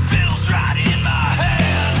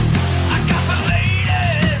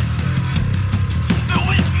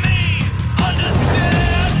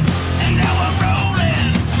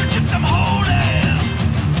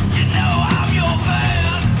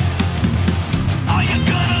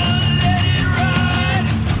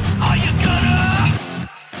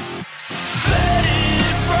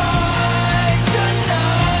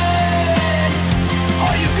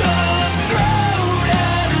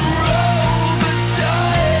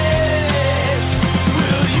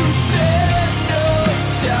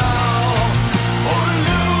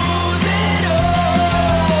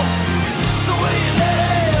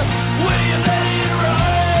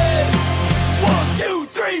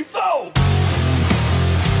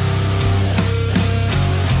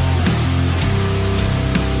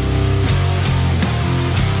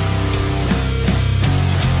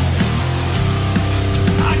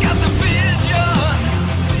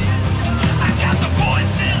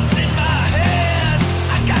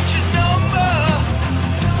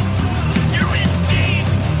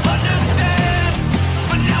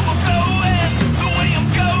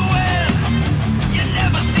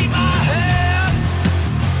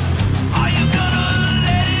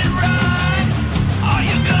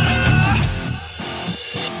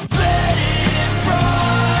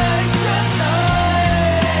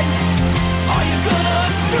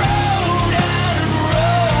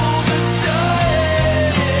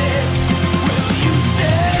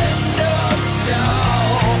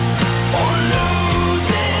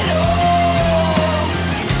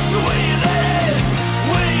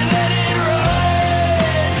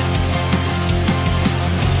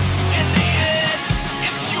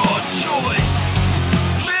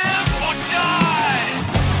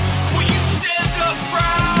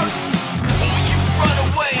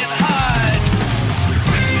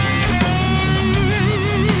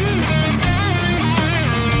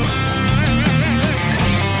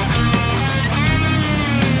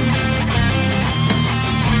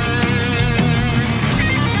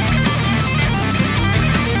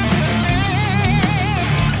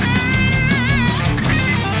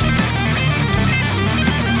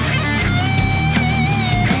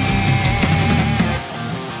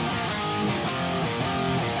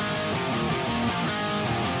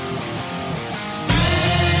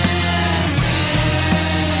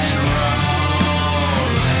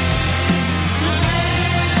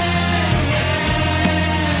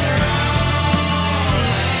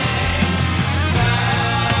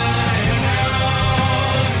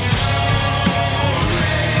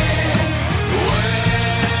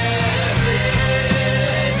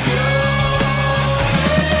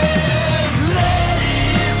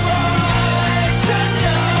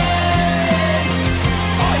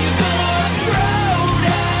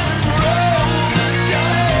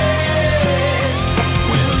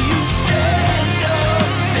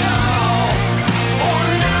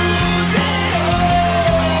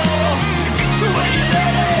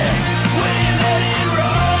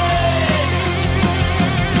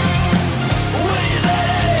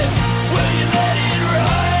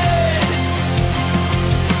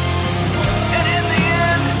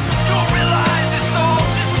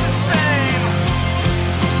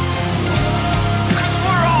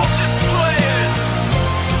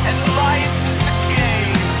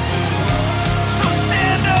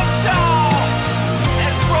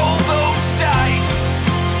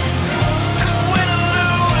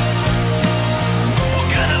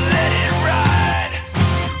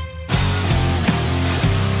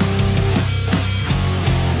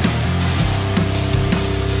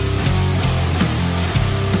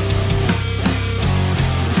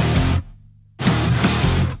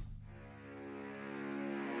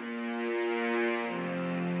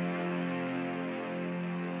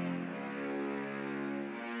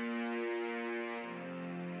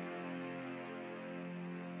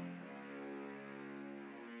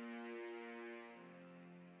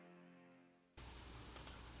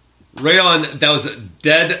 Right on. That was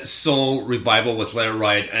Dead Soul Revival with Let It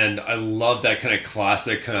Ride, and I love that kind of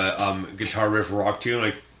classic kind of guitar riff rock tune.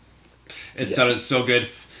 Like, it sounded so good.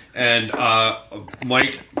 And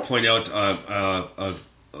Mike pointed out a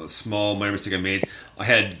small minor mistake I made. I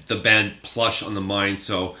had the band Plush on the mind,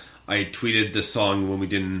 so I tweeted the song when we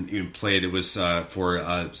didn't even play it. It was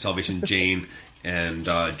for Salvation Jane and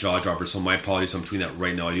Jaw Dropper, so my apologies. I'm tweeting that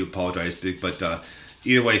right now. I do apologize, but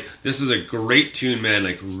either way, this is a great tune, man.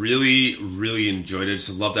 Like, really, really enjoyed it. Just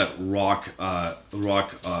love that rock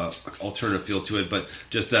alternative feel to it, but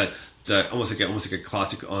just that almost like a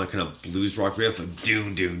classic kind of blues rock riff of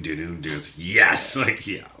doon doon doon doon doon. Yes, like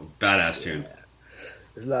badass tune.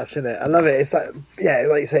 There's lush in it. I love it. It's like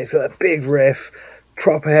like you say, it's got that big riff,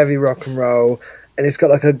 proper heavy rock and roll, and it's got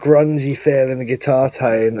like a grungy feel in the guitar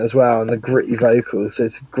tone as well, and the gritty vocals. So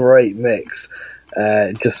it's a great mix.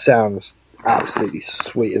 It just sounds absolutely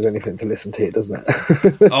sweet as anything to listen to, doesn't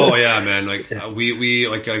it? Oh yeah, man. Like we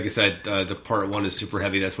like I said, the part one is super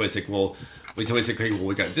heavy. That's why it's like, well, we told me, okay, well,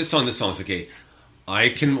 we got this song. This song's okay. I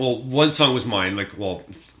can. Well, one song was mine. Like, well,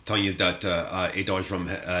 telling you that $8 Rum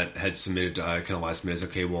had submitted kind of last minute.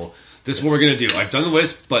 Okay, well, this is what we're gonna do. I've done the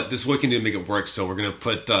list, but this is what we can do to make it work. So we're gonna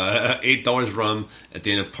put $8 Rum at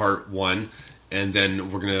the end of part one, and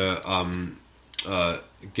then we're gonna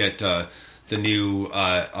get the new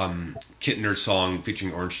Kittner song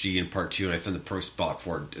featuring Orange G in part two, and I found the perfect spot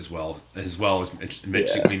for it as well as when he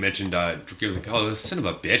mentioned he was like, oh, son of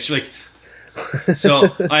a bitch, like.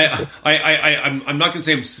 So I'm not gonna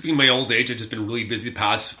say I'm speaking my old age. I've just been really busy the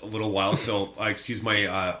past little while, so I excuse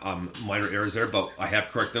my minor errors there, but I have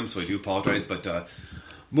corrected them, so I do apologize. But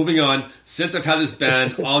moving on, since I've had this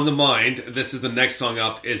band on the mind, this is the next song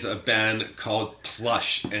up is a band called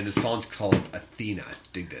Plush, and the song's called Athena.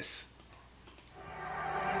 Dig this.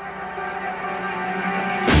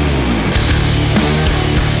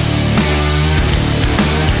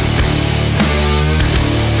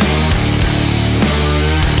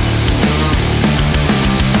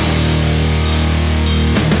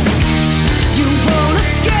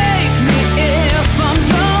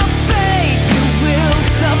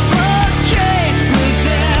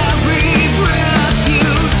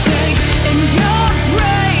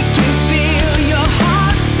 Break and feel your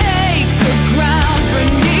heart ache.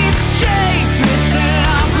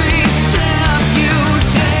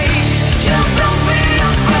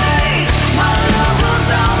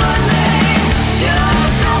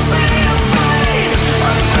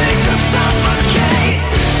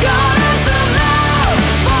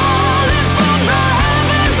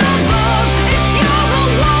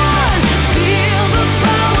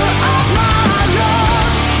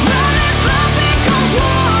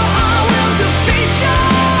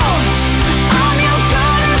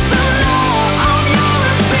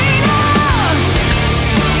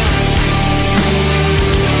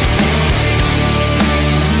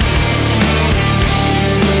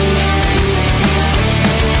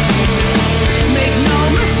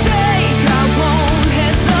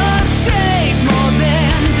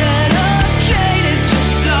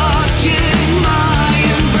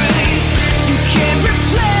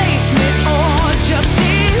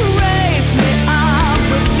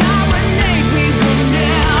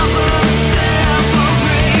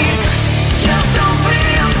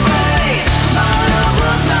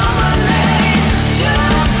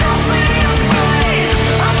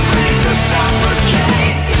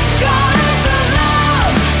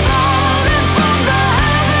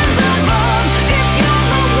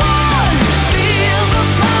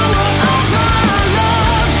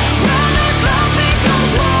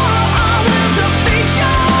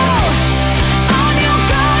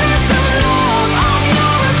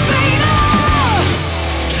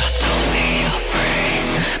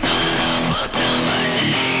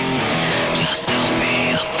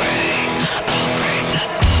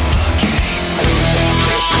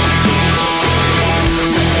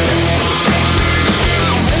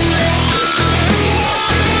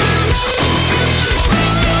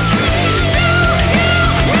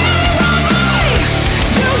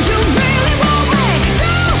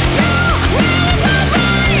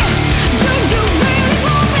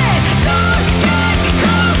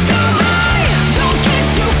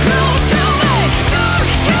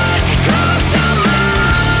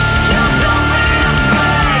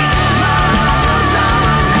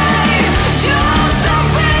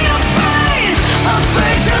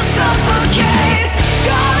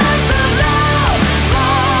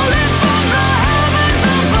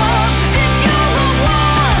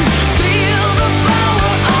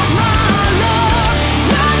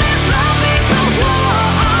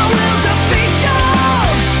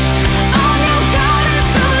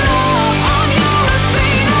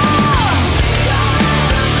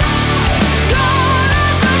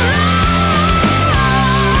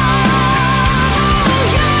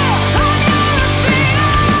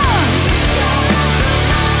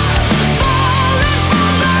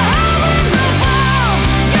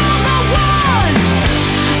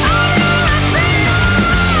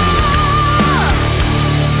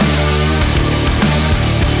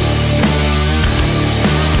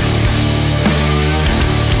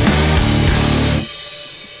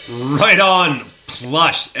 Right on.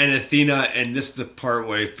 Plush and Athena, and this is the part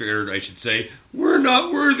where I figured I should say, we're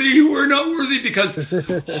not worthy, because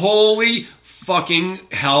holy fucking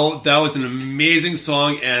hell, that was an amazing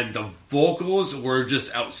song, and the vocals were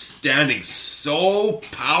just outstanding, so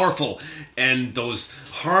powerful, and those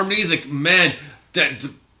harmonies, like, man,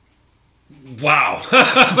 wow.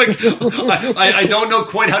 Like, I don't know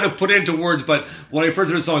quite how to put it into words, but when I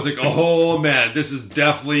first heard the song, I was like, oh man, this is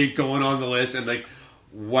definitely going on the list, and like,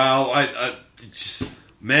 wow, I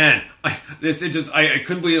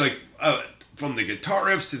couldn't believe, like, from the guitar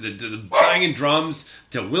riffs to the banging drums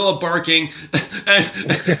to Willow barking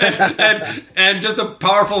and just the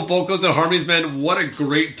powerful vocals and harmonies, man. What a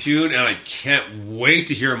great tune, and I can't wait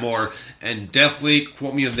to hear more. And definitely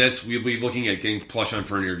quote me on this. We'll be looking at getting Plush on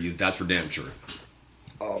for an interview. That's for damn sure.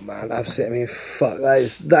 Oh man, absolutely. I mean, fuck,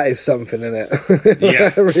 that is something, isn't it?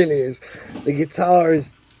 Yeah. It really is. The guitar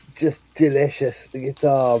is just delicious. The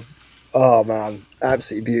guitar, oh man,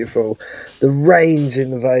 absolutely beautiful. The range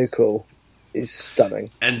in the vocal is stunning.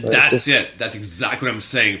 And that's it. That's exactly what I'm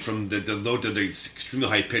saying. From the low to the extremely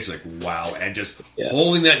high pitch, like, wow. And just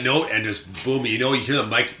holding that note and just boom, you hear the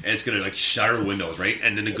mic and it's going to, like, shatter windows, right?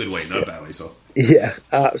 And in a good way, not a bad way. So yeah,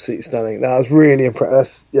 absolutely stunning. That was really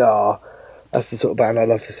impressed. Yeah, that's the sort of band I'd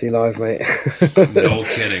love to see live, mate. No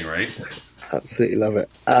kidding, right? Absolutely love it.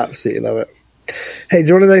 Absolutely love it. Hey, do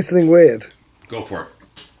you want to know something weird? Go for it.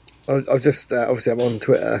 I've just, obviously I'm on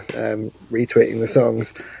Twitter retweeting the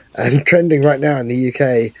songs, and trending right now in the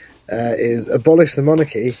UK is Abolish the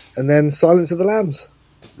Monarchy and then Silence of the Lambs.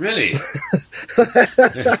 Really? Twitter's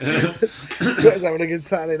having a good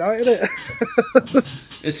Saturday night, isn't it?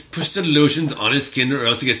 It's push the lotions on his skin or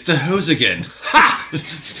else he gets the hose again. Ha!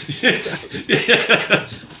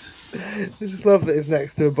 I just love that it's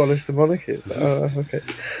next to Abolish the Monarchy. It's like, oh, okay.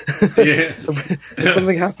 Yeah. Has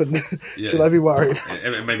something happened? Yeah. Should I be worried?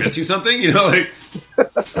 Am I missing something? Like,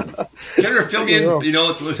 can you film me in? Don't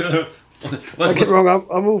get wrong.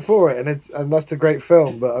 I'm all for it, and that's a great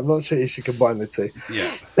film. But I'm not sure you should combine the two. Yeah.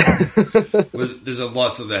 Well, there's a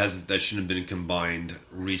lot of that shouldn't have been combined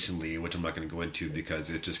recently, which I'm not going to go into because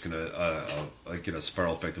it's just going to get a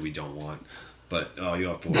spiral effect that we don't want. But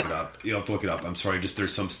you'll have to look it up. I'm sorry, just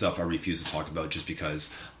there's some stuff I refuse to talk about just because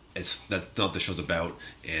that's not what the show's about,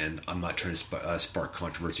 and I'm not trying to spark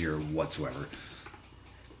controversy here whatsoever.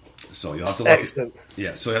 So you'll have to look Excellent.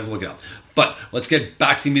 So you have to look it up. But let's get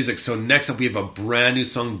back to the music. So next up we have a brand new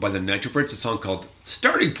song by the Nitroverts, a song called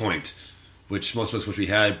Starting Point, which most of us wish we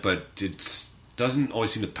had, but it doesn't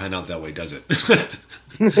always seem to pan out that way, does it?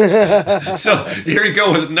 So here we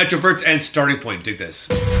go with Nitroverts and Starting Point. Dig this.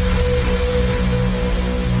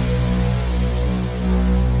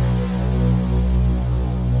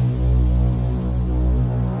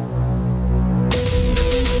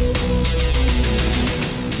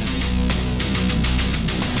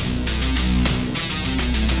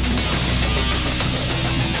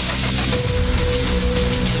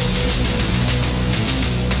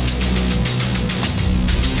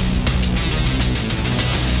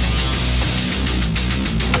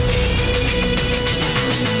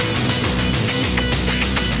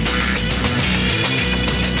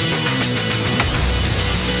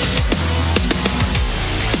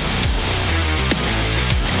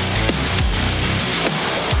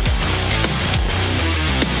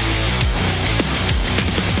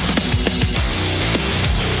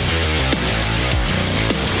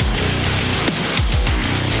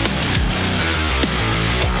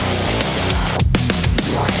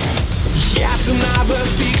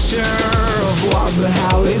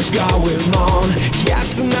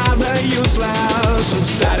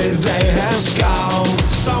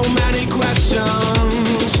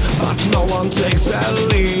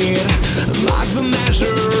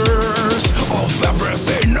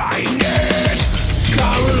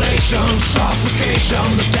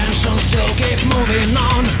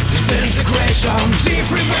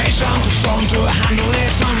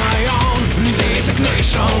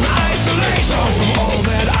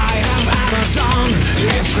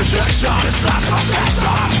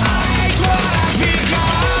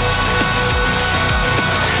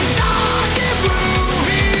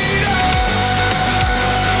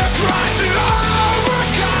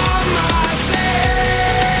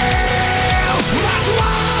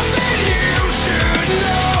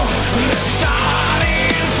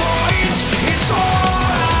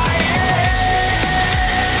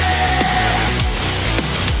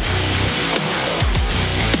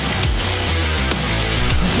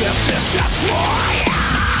 This is just who I am.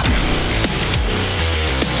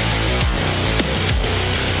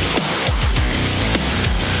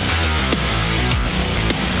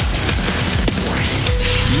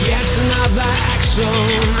 action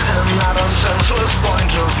and not a senseless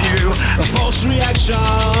point of view. A false reaction,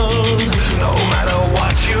 no matter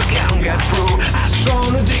what you can get through. A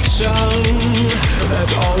strong addiction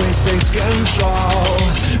that always takes control.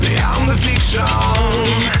 Beyond the fiction,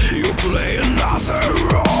 you play another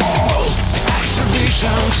role.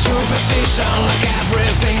 Exhibition, superstition, like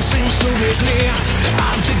everything seems to be clear.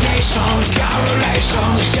 Obligation,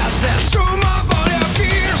 correlation is just a stream of all your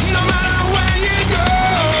fears. No matter where you go,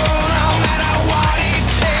 no matter what it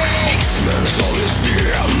takes, there's always be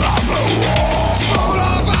another war full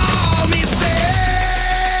of all mistakes.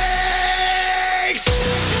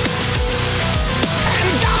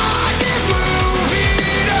 And I keep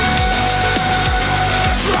moving on,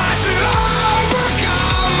 try to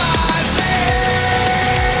overcome myself.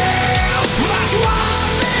 But one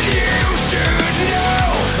thing you should know,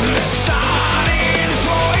 the starting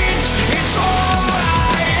point is all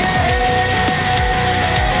I am.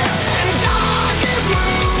 And I keep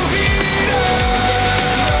moving on,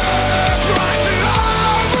 try to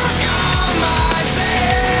overcome myself.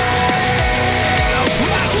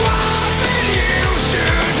 But one thing you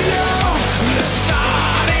should know, the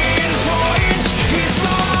starting point is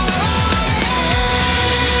all I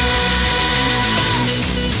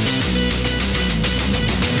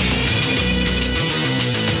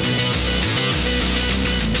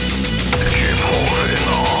keep moving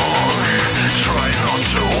on, try not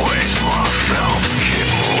to waste myself. Keep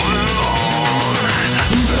moving on,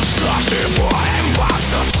 the starting point I'm about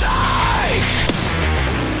to take.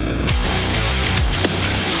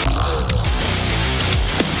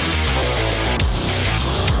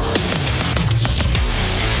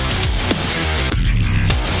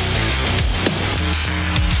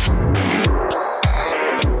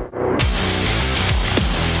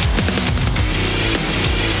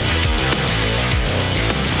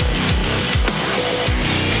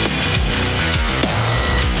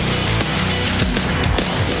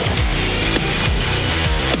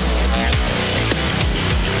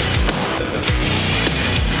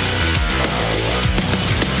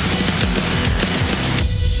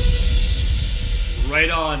 Right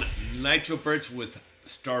on, Nitroverts with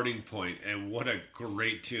Starting Point, and what a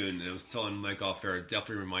great tune. And I was telling Mike off air, it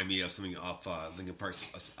definitely remind me of something off Linkin Park's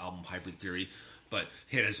album Hybrid Theory, but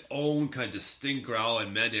he had his own kind of distinct growl,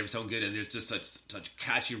 and man, they sound good, and there's just such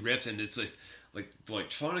catchy riffs, and it's like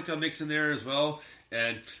electronica mix in there as well,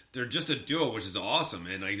 and they're just a duo, which is awesome,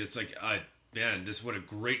 and I just man, this what a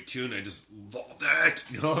great tune, I just love that,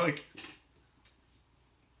 you know, like,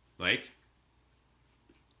 Mike?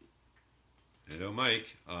 Hello,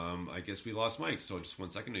 Mike. I guess we lost Mike, so just 1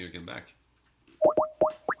 second and you're getting back.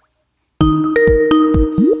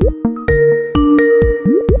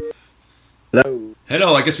 Hello.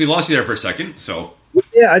 Hello, I guess we lost you there for a second, so...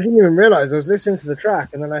 Yeah, I didn't even realise. I was listening to the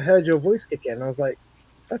track, and then I heard your voice kick in, and I was like,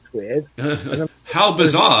 that's weird. How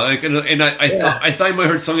bizarre! Like, and I thought I might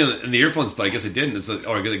have heard something in the earphones, but I guess I didn't. It's like,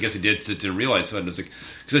 or I guess I did, so didn't realize. So I was like,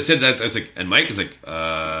 because I said that, I was like, and Mike is like,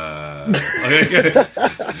 okay.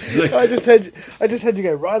 Like, I just heard you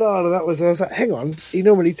go right on, and I was like, hang on. He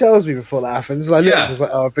normally tells me before that happens. And I looked, I was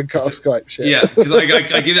like, oh, I've been cut off Skype. Shit. Yeah, because I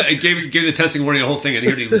gave the testing warning, the whole thing, and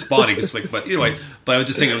here he responding. It's like, but either way, but I was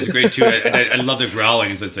just saying it was a great tune, and I love the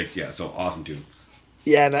growling. So it's like, yeah, so awesome tune.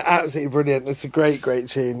 Yeah, no, absolutely brilliant. It's a great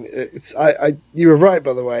tune. You were right,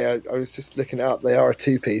 by the way. I was just looking it up. They are a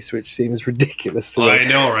two-piece, which seems ridiculous to me. I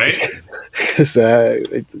know, right? Because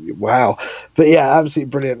wow, but yeah,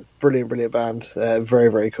 absolutely brilliant band. Very,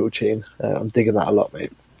 very cool tune. I'm digging that a lot,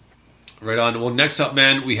 mate. Right on. Well, next up,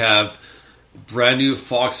 man, we have brand new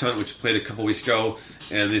Fox Hunt, which played a couple weeks ago,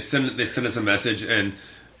 and they sent us a message, and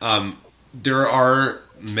there are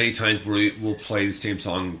many times where we'll play the same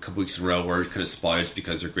song a couple weeks in a row where it kind of spots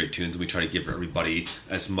because they're great tunes, and we try to give everybody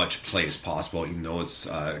as much play as possible, even though it's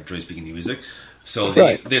German speaking new music. So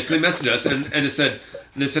they messaged us and they said,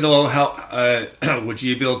 "Hello, how would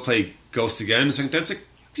you be able to play Ghost again?" And sometimes like,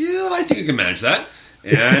 yeah, I think I can manage that.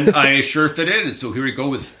 And I sure fit in. And so here we go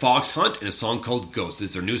with Fox Hunt and a song called Ghost.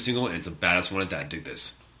 It's their new single, and it's a badass one at that. Dig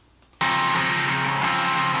this.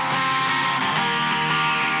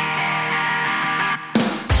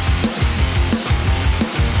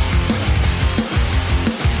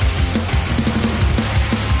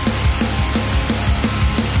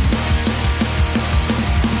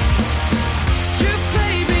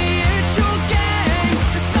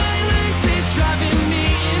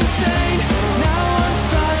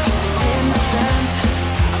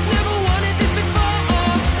 I've never wanted this before.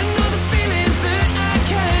 Another feeling that I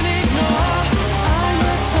can't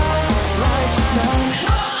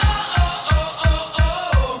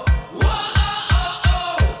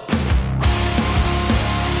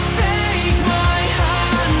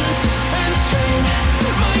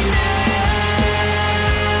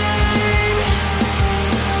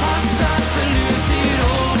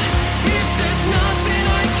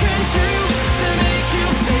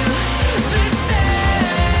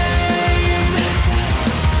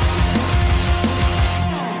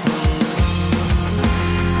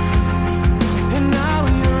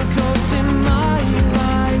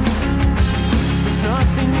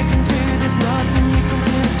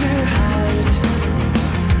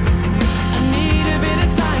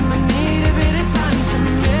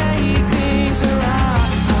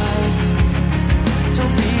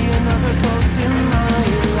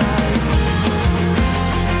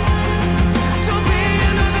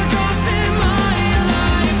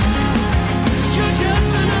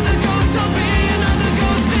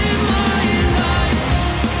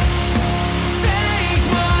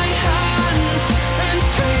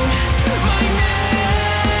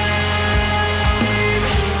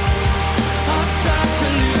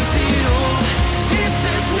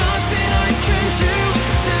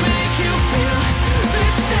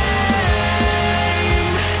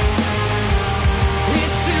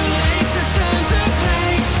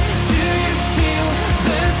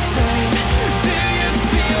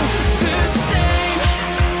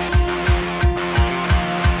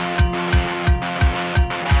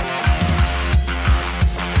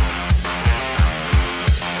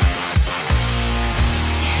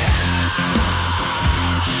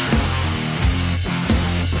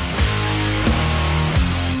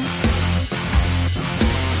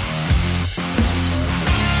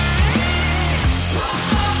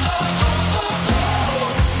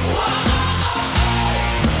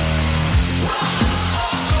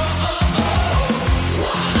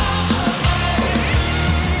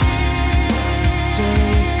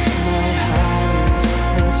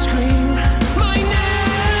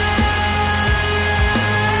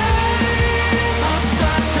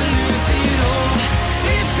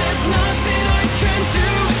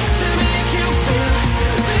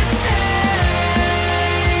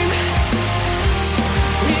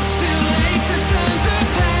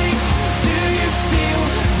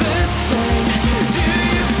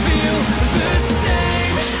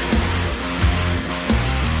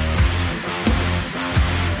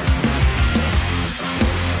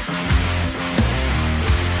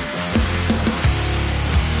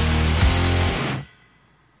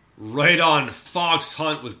Right on. Fox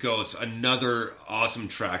Hunt with Ghosts. Another awesome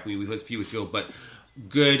track. We played a few weeks ago, but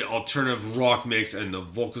good alternative rock mix, and the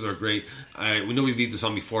vocals are great. We know we've used this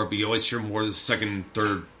song before, but you always hear more the second,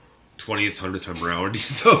 third, 20th, 100th time around.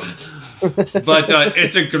 So, but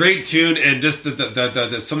it's a great tune, and just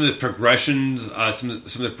the some of the progressions, some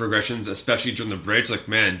of the progressions, especially during the bridge, like,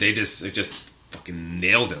 man, they just fucking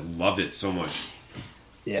nailed it. Loved it so much.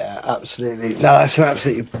 Yeah, absolutely. No, that's an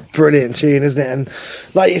absolutely brilliant tune, isn't it? And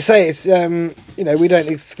like you say, it's we don't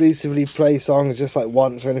exclusively play songs just like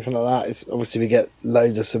once or anything like that. It's obviously we get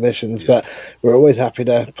loads of submissions, but we're always happy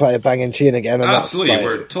to play a banging tune again. And absolutely, that's,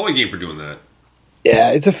 like, we're totally game for doing that.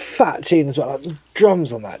 Yeah, it's a fat tune as well. Like, the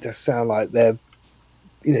drums on that just sound like they're,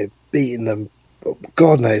 beating them.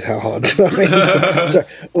 God knows how hard. Sorry,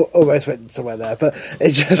 almost went somewhere there, but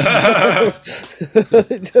it just,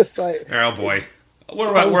 just like, oh boy,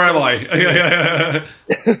 where am I?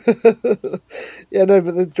 Yeah, no,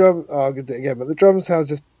 but the drum. Oh, I'm gonna do it again. But the drum sounds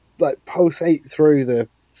just like pulsate through the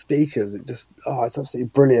speakers. It just, it's absolutely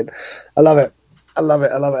brilliant. I love it.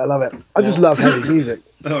 I just love heavy music.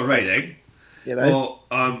 Oh, right, Egg. Well,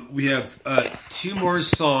 we have 2 more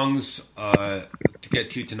songs to get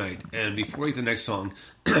to tonight, and before we get to the next song,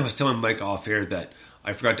 I was telling Mike off air that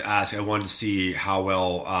I forgot to ask. I wanted to see how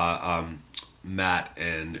well Matt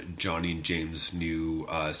and Johnny and James knew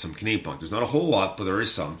some Canadian punk. There's not a whole lot, but there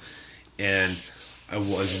is some, and I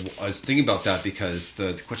was thinking about that because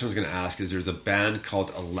the question I was going to ask is there's a band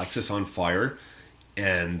called Alexis on Fire,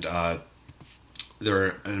 and they're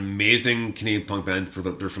an amazing Canadian punk band.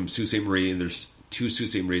 They're from Sault Ste. Marie, and there's 2 Sault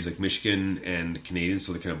Ste. Marie's, like Michigan and Canadian,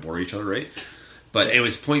 so they kind of bore each other, right? But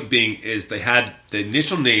anyways, point being is they had, the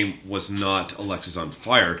initial name was not Alexis on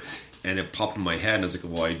Fire, and it popped in my head, and I was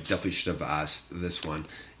like, well, I definitely should have asked this one.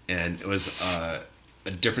 And it was a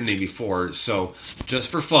different name before, so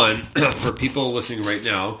just for fun, for people listening right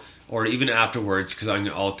now, or even afterwards, because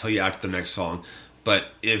I'll tell you after the next song, but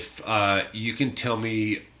if you can tell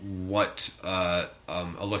me what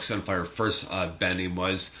Alexis on Fire first band name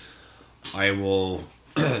was, I will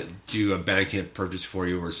do a Bandcamp purchase for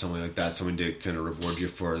you or something like that. Something to kind of reward you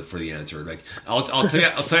for the answer. Like I'll tell you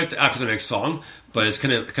after the next song. But it's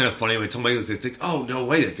kind of funny when I told my guys, they think, oh no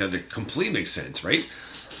way, that completely makes sense, right?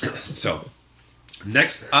 So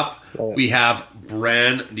next up we have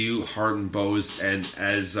brand new Heart and Bows, and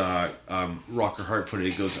as Rocker Heart put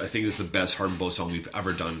it, he goes, I think this is the best Heart and Bows song we've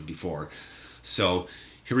ever done before. So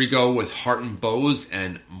here we go with Heart and Bows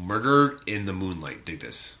and Murder in the Moonlight. Dig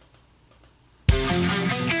this.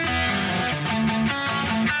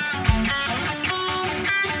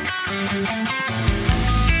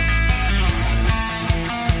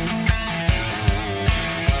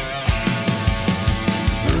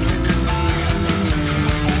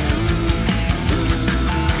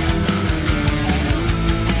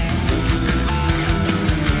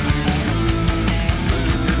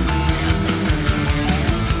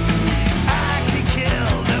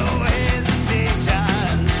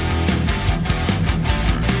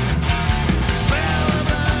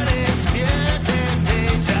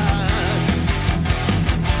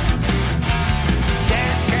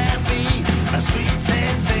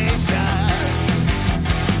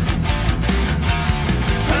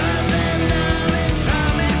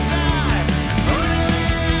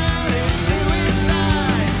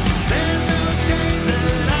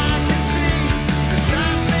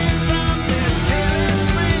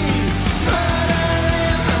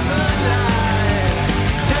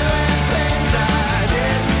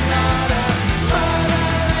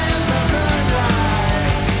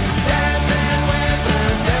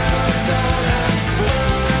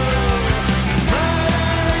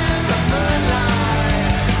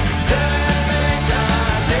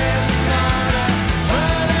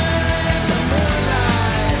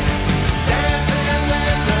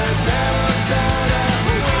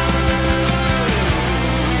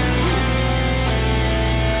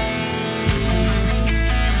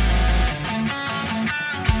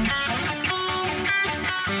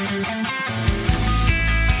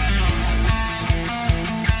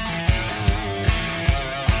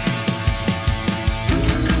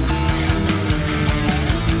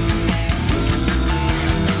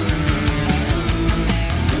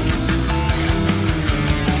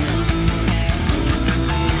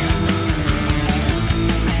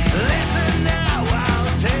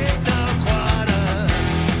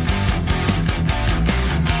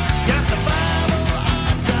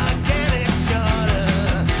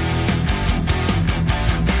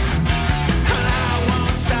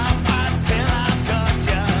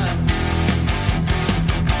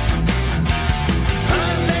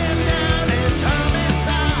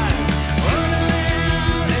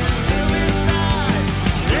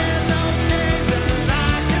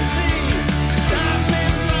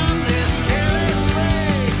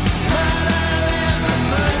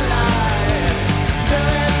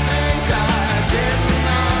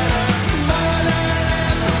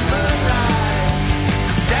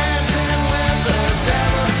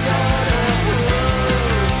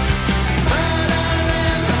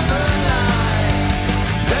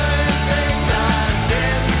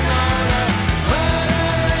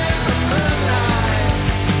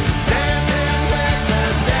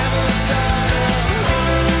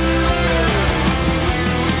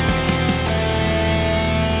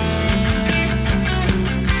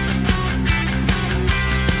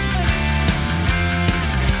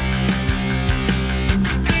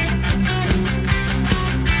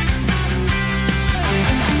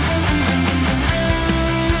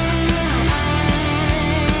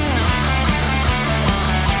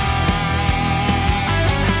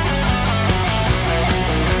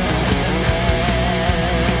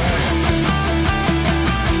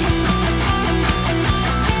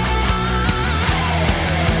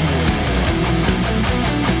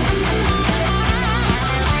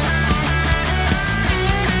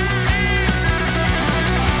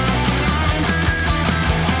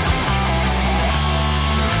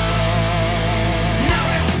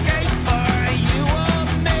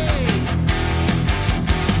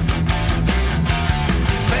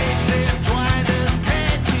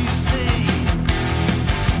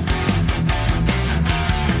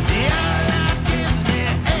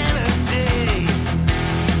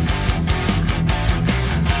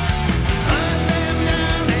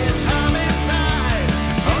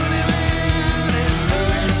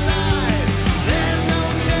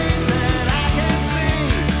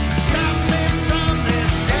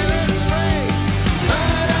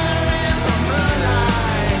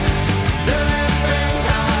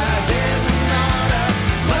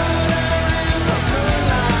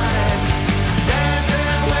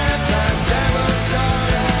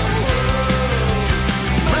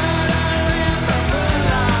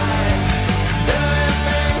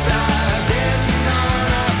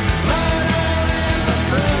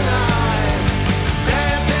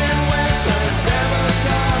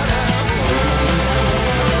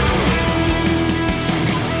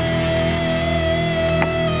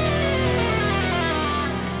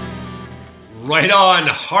 Right on,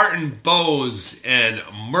 Heart and Bows and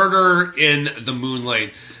Murder in the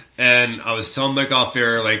Moonlight. And I was telling Mike off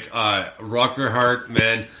air, like, Rock Your Heart,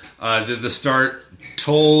 man, the start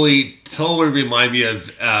totally remind me of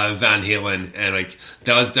Van Halen, and like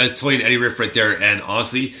that's totally an Eddie riff right there. And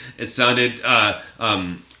honestly, it sounded a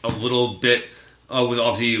little bit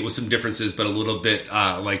with some differences, but a little bit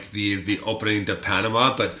like the opening to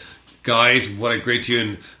Panama. But guys, what a great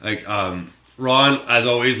tune! Like Ron, as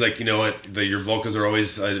always, like, you know what, your vocals are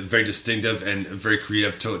always very distinctive and very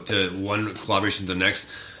creative to one collaboration to the next.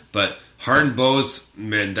 But Heart and Bows,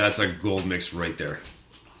 man, that's a gold mix right there.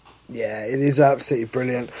 Yeah, it is absolutely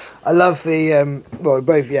brilliant. I love the you're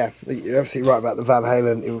absolutely right about the Van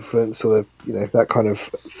Halen influence, or that kind of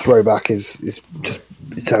throwback is just,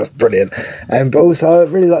 it sounds brilliant. But also I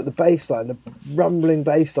really like the bass line. The rumbling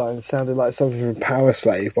bass line sounded like something from Power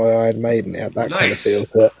Slave by Iron Maiden. It had that kind of feel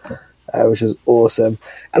to it, which was awesome.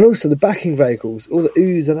 And also the backing vocals, all the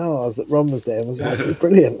oohs and ahs that Ron was doing was absolutely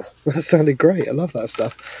brilliant. That sounded great. I love that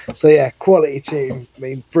stuff. So yeah, quality tune. I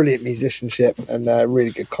mean, brilliant musicianship and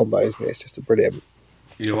really good combos. I mean, it's just a brilliant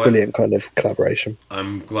kind of collaboration.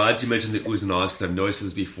 I'm glad you mentioned the oohs and ahs because I've noticed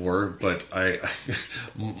this before. But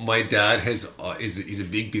my dad he's a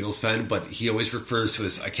big Beatles fan, but he always refers to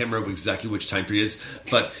I can't remember exactly which time period it is,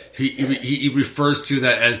 but he refers to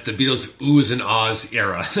that as the Beatles oohs and ahs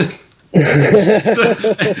era.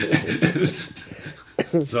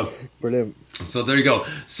 So brilliant. So there you go.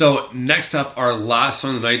 So next up, our last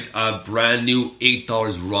song of the night, brand new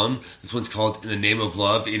 $8 Rum. This one's called In the Name of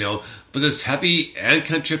Love. But it's heavy and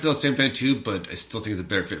kind of trippy at the same time too, but I still think it's a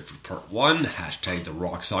better fit for part one. # the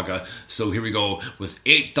Rock Saga. So here we go with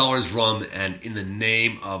 $8 Rum and In the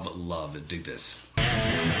Name of Love. Dig this.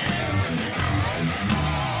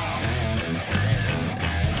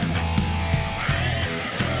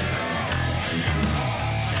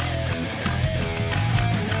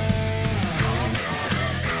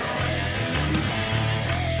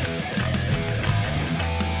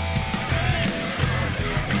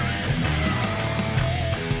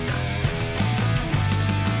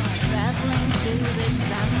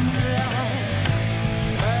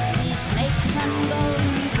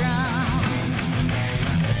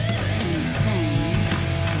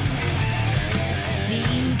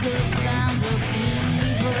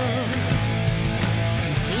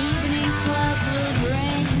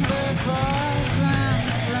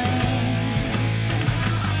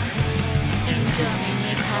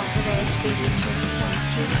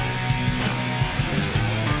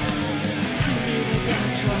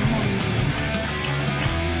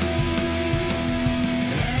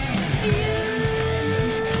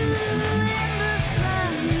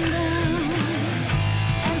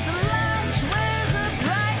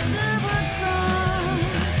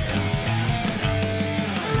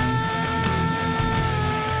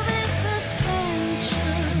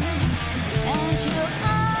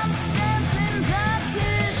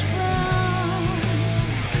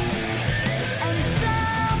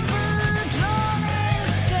 Down the dawning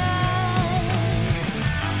sky.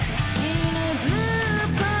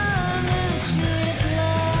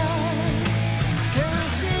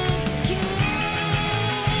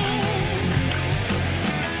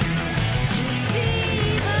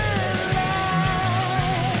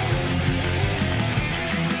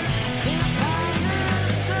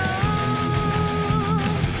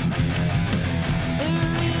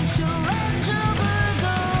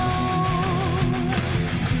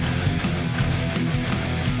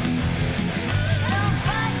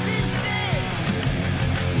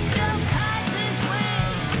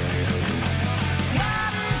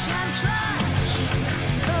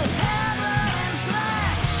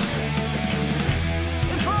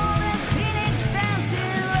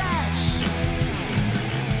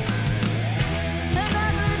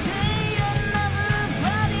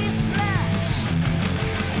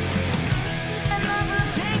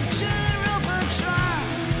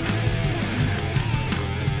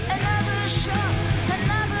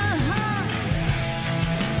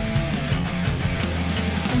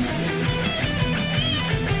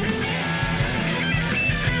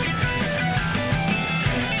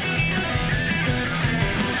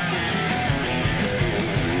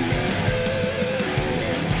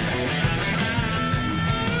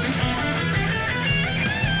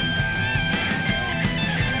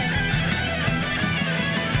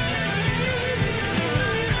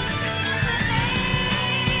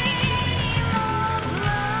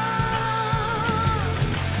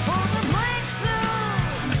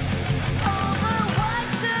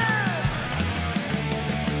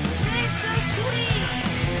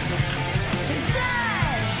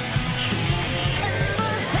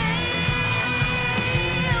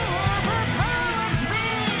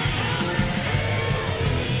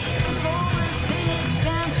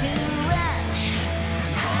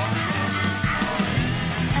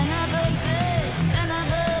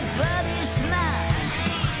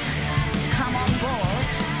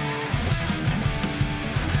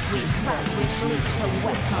 sight with lethal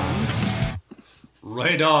weapons.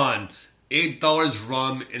 Right on. $8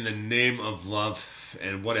 rum in the name of love.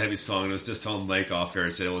 And what a heavy song. It was just telling Mike off air.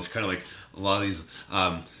 Said it was kind of like a lot of these,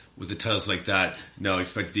 with the titles like that, no,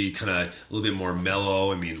 expect to be kind of a little bit more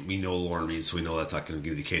mellow. I mean, we know Lauren Reed, so we know that's not going to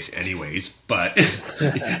be the case anyways. But,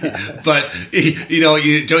 but you know,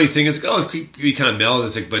 you don't think it's, oh, it could be kind of mellow.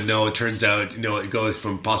 It's like, but no, it turns out, you know, it goes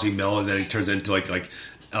from possibly mellow and then it turns into like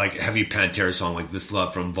heavy Pantera song like This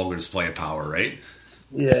Love from Vulgar Display of Power, right?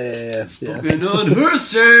 Yeah. Spoken on her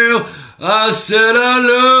sail, I said I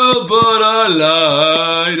love, but I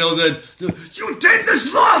lied. You know, that you take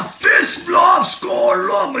this love, score,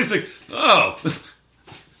 love. It's like, oh,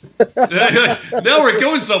 now we're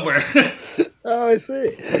going somewhere. Oh, I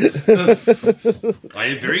see. I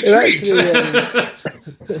am very intrigued.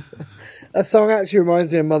 That song actually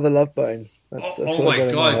reminds me of Mother Love Bone. That's oh my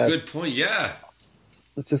god, good point. Yeah.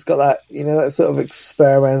 It's just got that, you know, that sort of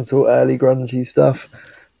experimental, early grungy stuff.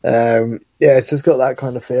 Yeah, it's just got that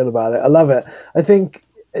kind of feel about it. I love it. I think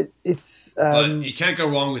it's. But you can't go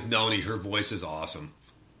wrong with Melanie. Her voice is awesome.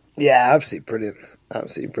 Yeah, absolutely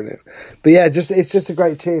brilliant. But yeah, it's just a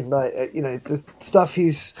great tune. Like, you know, the stuff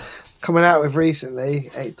he's coming out with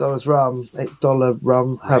recently, $8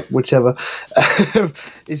 rum, Right. whichever.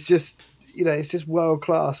 It's just, you know, it's just world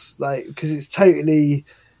class. Like, because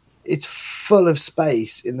it's full of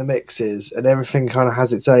space in the mixes, and everything kind of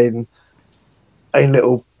has its own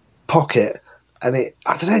little pocket, and I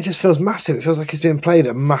don't know, it just feels massive. It feels like it's being played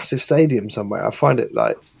at a massive stadium somewhere. I find it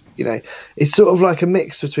like, you know, it's sort of like a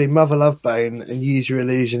mix between Mother Love Bone and Use Your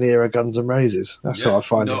Illusion era Guns N' Roses. That's how I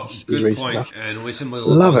find his recent point. stuff. And when somebody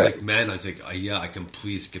Love was it. like, man, I was like, yeah, I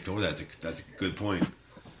completely skipped over that. That's a good point.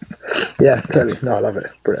 Yeah, totally. No, I love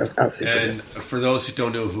it. Brilliant. Absolutely. And for those who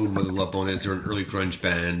don't know who Mother Love Bone is, they're an early grunge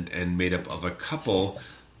band and made up of a couple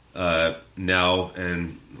now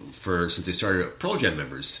and since they started, Pearl Jam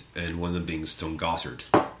members, and one of them being Stone Gossard.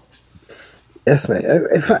 Yes, mate.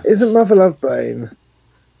 In fact, isn't Mother Love Bone?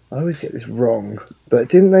 I always get this wrong, but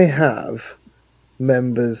didn't they have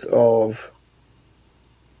members of?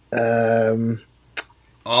 I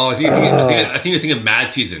think you're thinking of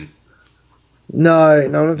Mad Season. No,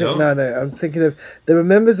 I'm thinking of. There were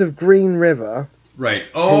members of Green River. Right.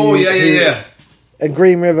 Oh, yeah. And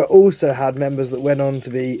Green River also had members that went on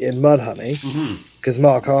to be in Mudhoney, because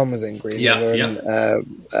Mark Arm was in Green River, and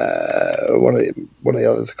one of the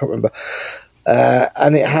others, I can't remember.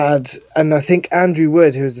 And I think Andrew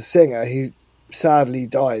Wood, who was the singer, who sadly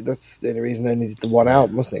died. That's the only reason they only did the one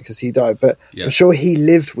album, wasn't it? Because he died. But I'm sure he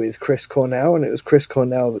lived with Chris Cornell, and it was Chris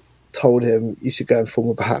Cornell that told him you should go and form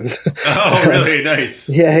a band. Oh, really? Nice.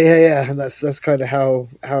 Yeah. And that's kind of how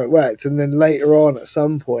it worked. And then later on, at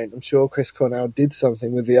some point, I'm sure Chris Cornell did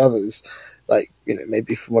something with the others, like, you know,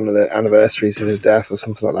 maybe for one of the anniversaries of his death or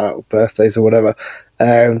something like that, or birthdays or whatever.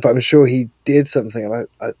 But I'm sure he did something, and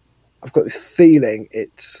I've got this feeling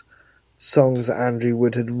it's songs that Andrew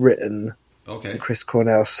Wood had written. Okay. And Chris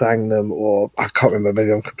Cornell sang them, or I can't remember,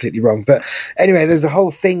 maybe I'm completely wrong. But anyway, there's a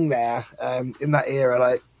whole thing there in that era.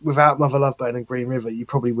 Like, without Mother Love Bone and Green River, you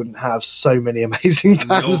probably wouldn't have so many amazing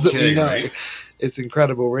bands that we know. Right? It's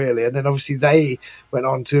incredible, really. And then obviously they went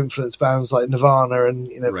on to influence bands like Nirvana and,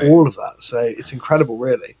 you know, all of that. So it's incredible,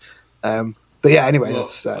 really. But yeah, anyway,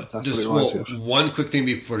 that's what it reminds me of. One quick thing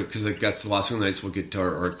before, because that's the last thing nights we'll get to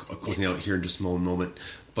our closing out here in just a moment.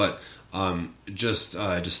 But just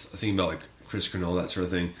thinking about like Chris Cornell, that sort of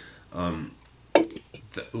thing.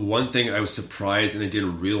 One thing I was surprised and I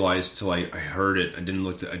didn't realize till I heard it. I didn't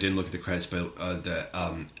look at the credits, but the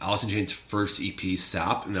Alice in Chains' first EP,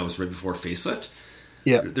 Sap, and that was right before Facelift.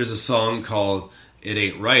 Yeah, there's a song called "It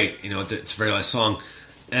Ain't Right." You know, it's a very last song,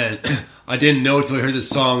 and I didn't know until I heard this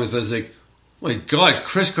song. So I was like, "Oh my God,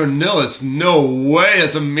 Chris Cornell! It's no way!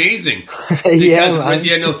 That's amazing!" Because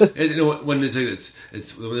when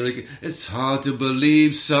they're like, it's hard to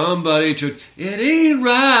believe somebody tricked. It ain't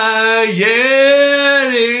right,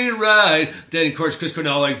 yeah, it ain't right. Then of course Chris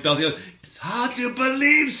Cornell like bells out. It's hard to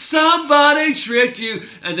believe somebody tricked you.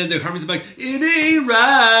 And then the harmonies are like, it ain't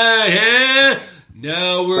right, yeah.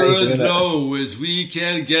 Now we're as low as we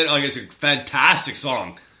can get. Like, it's a fantastic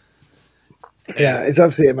song. Yeah, it's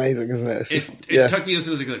absolutely amazing, isn't it? It took me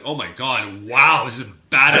listening to this, like, oh my God, wow, this is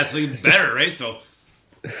badassly better, right? So,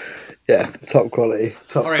 yeah, top quality.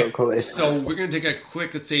 Top quality. So we're going to take a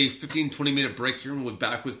quick, let's say, 15-20 minute break here, and we'll be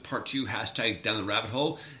back with part 2, # Down the Rabbit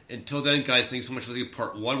Hole. Until then, guys, thanks so much for listening to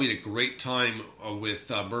part 1. We had a great time with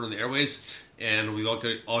Murder on the Airways, and we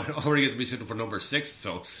already get the reschedule for number 6.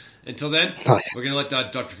 So until then, We're going to let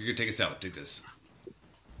Dr. Krieger take us out. Take this.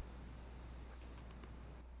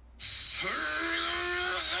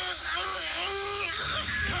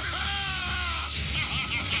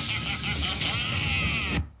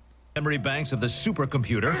 memory banks of the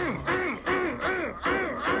supercomputer.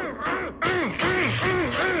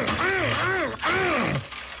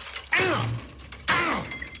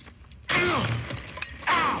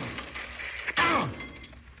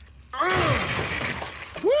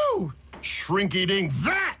 Woo! Shrinky-ding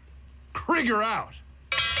that! Krieger out!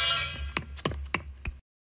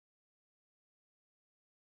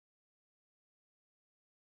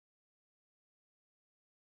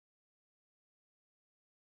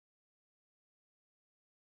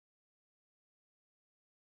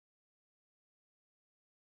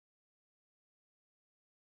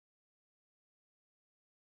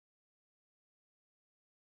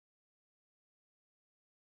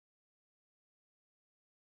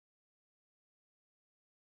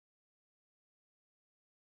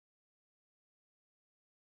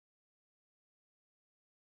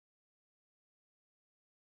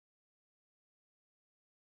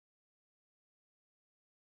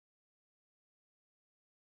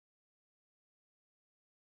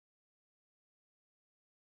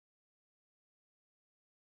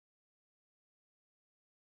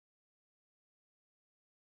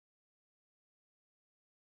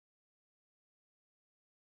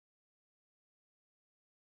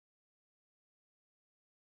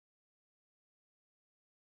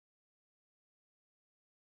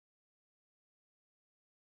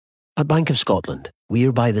 At Bank of Scotland,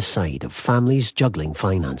 we're by the side of families juggling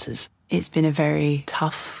finances. It's been a very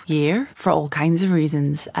tough year for all kinds of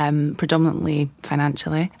reasons, predominantly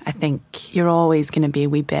financially. I think you're always going to be a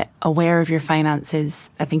wee bit aware of your finances.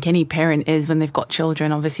 I think any parent is when they've got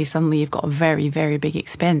children. Obviously, suddenly you've got a very, very big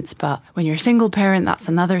expense. But when you're a single parent, that's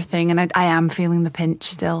another thing. And I am feeling the pinch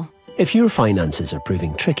still. If your finances are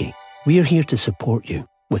proving tricky, we're here to support you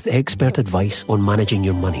with expert advice on managing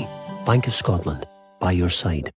your money. Bank of Scotland, by your side.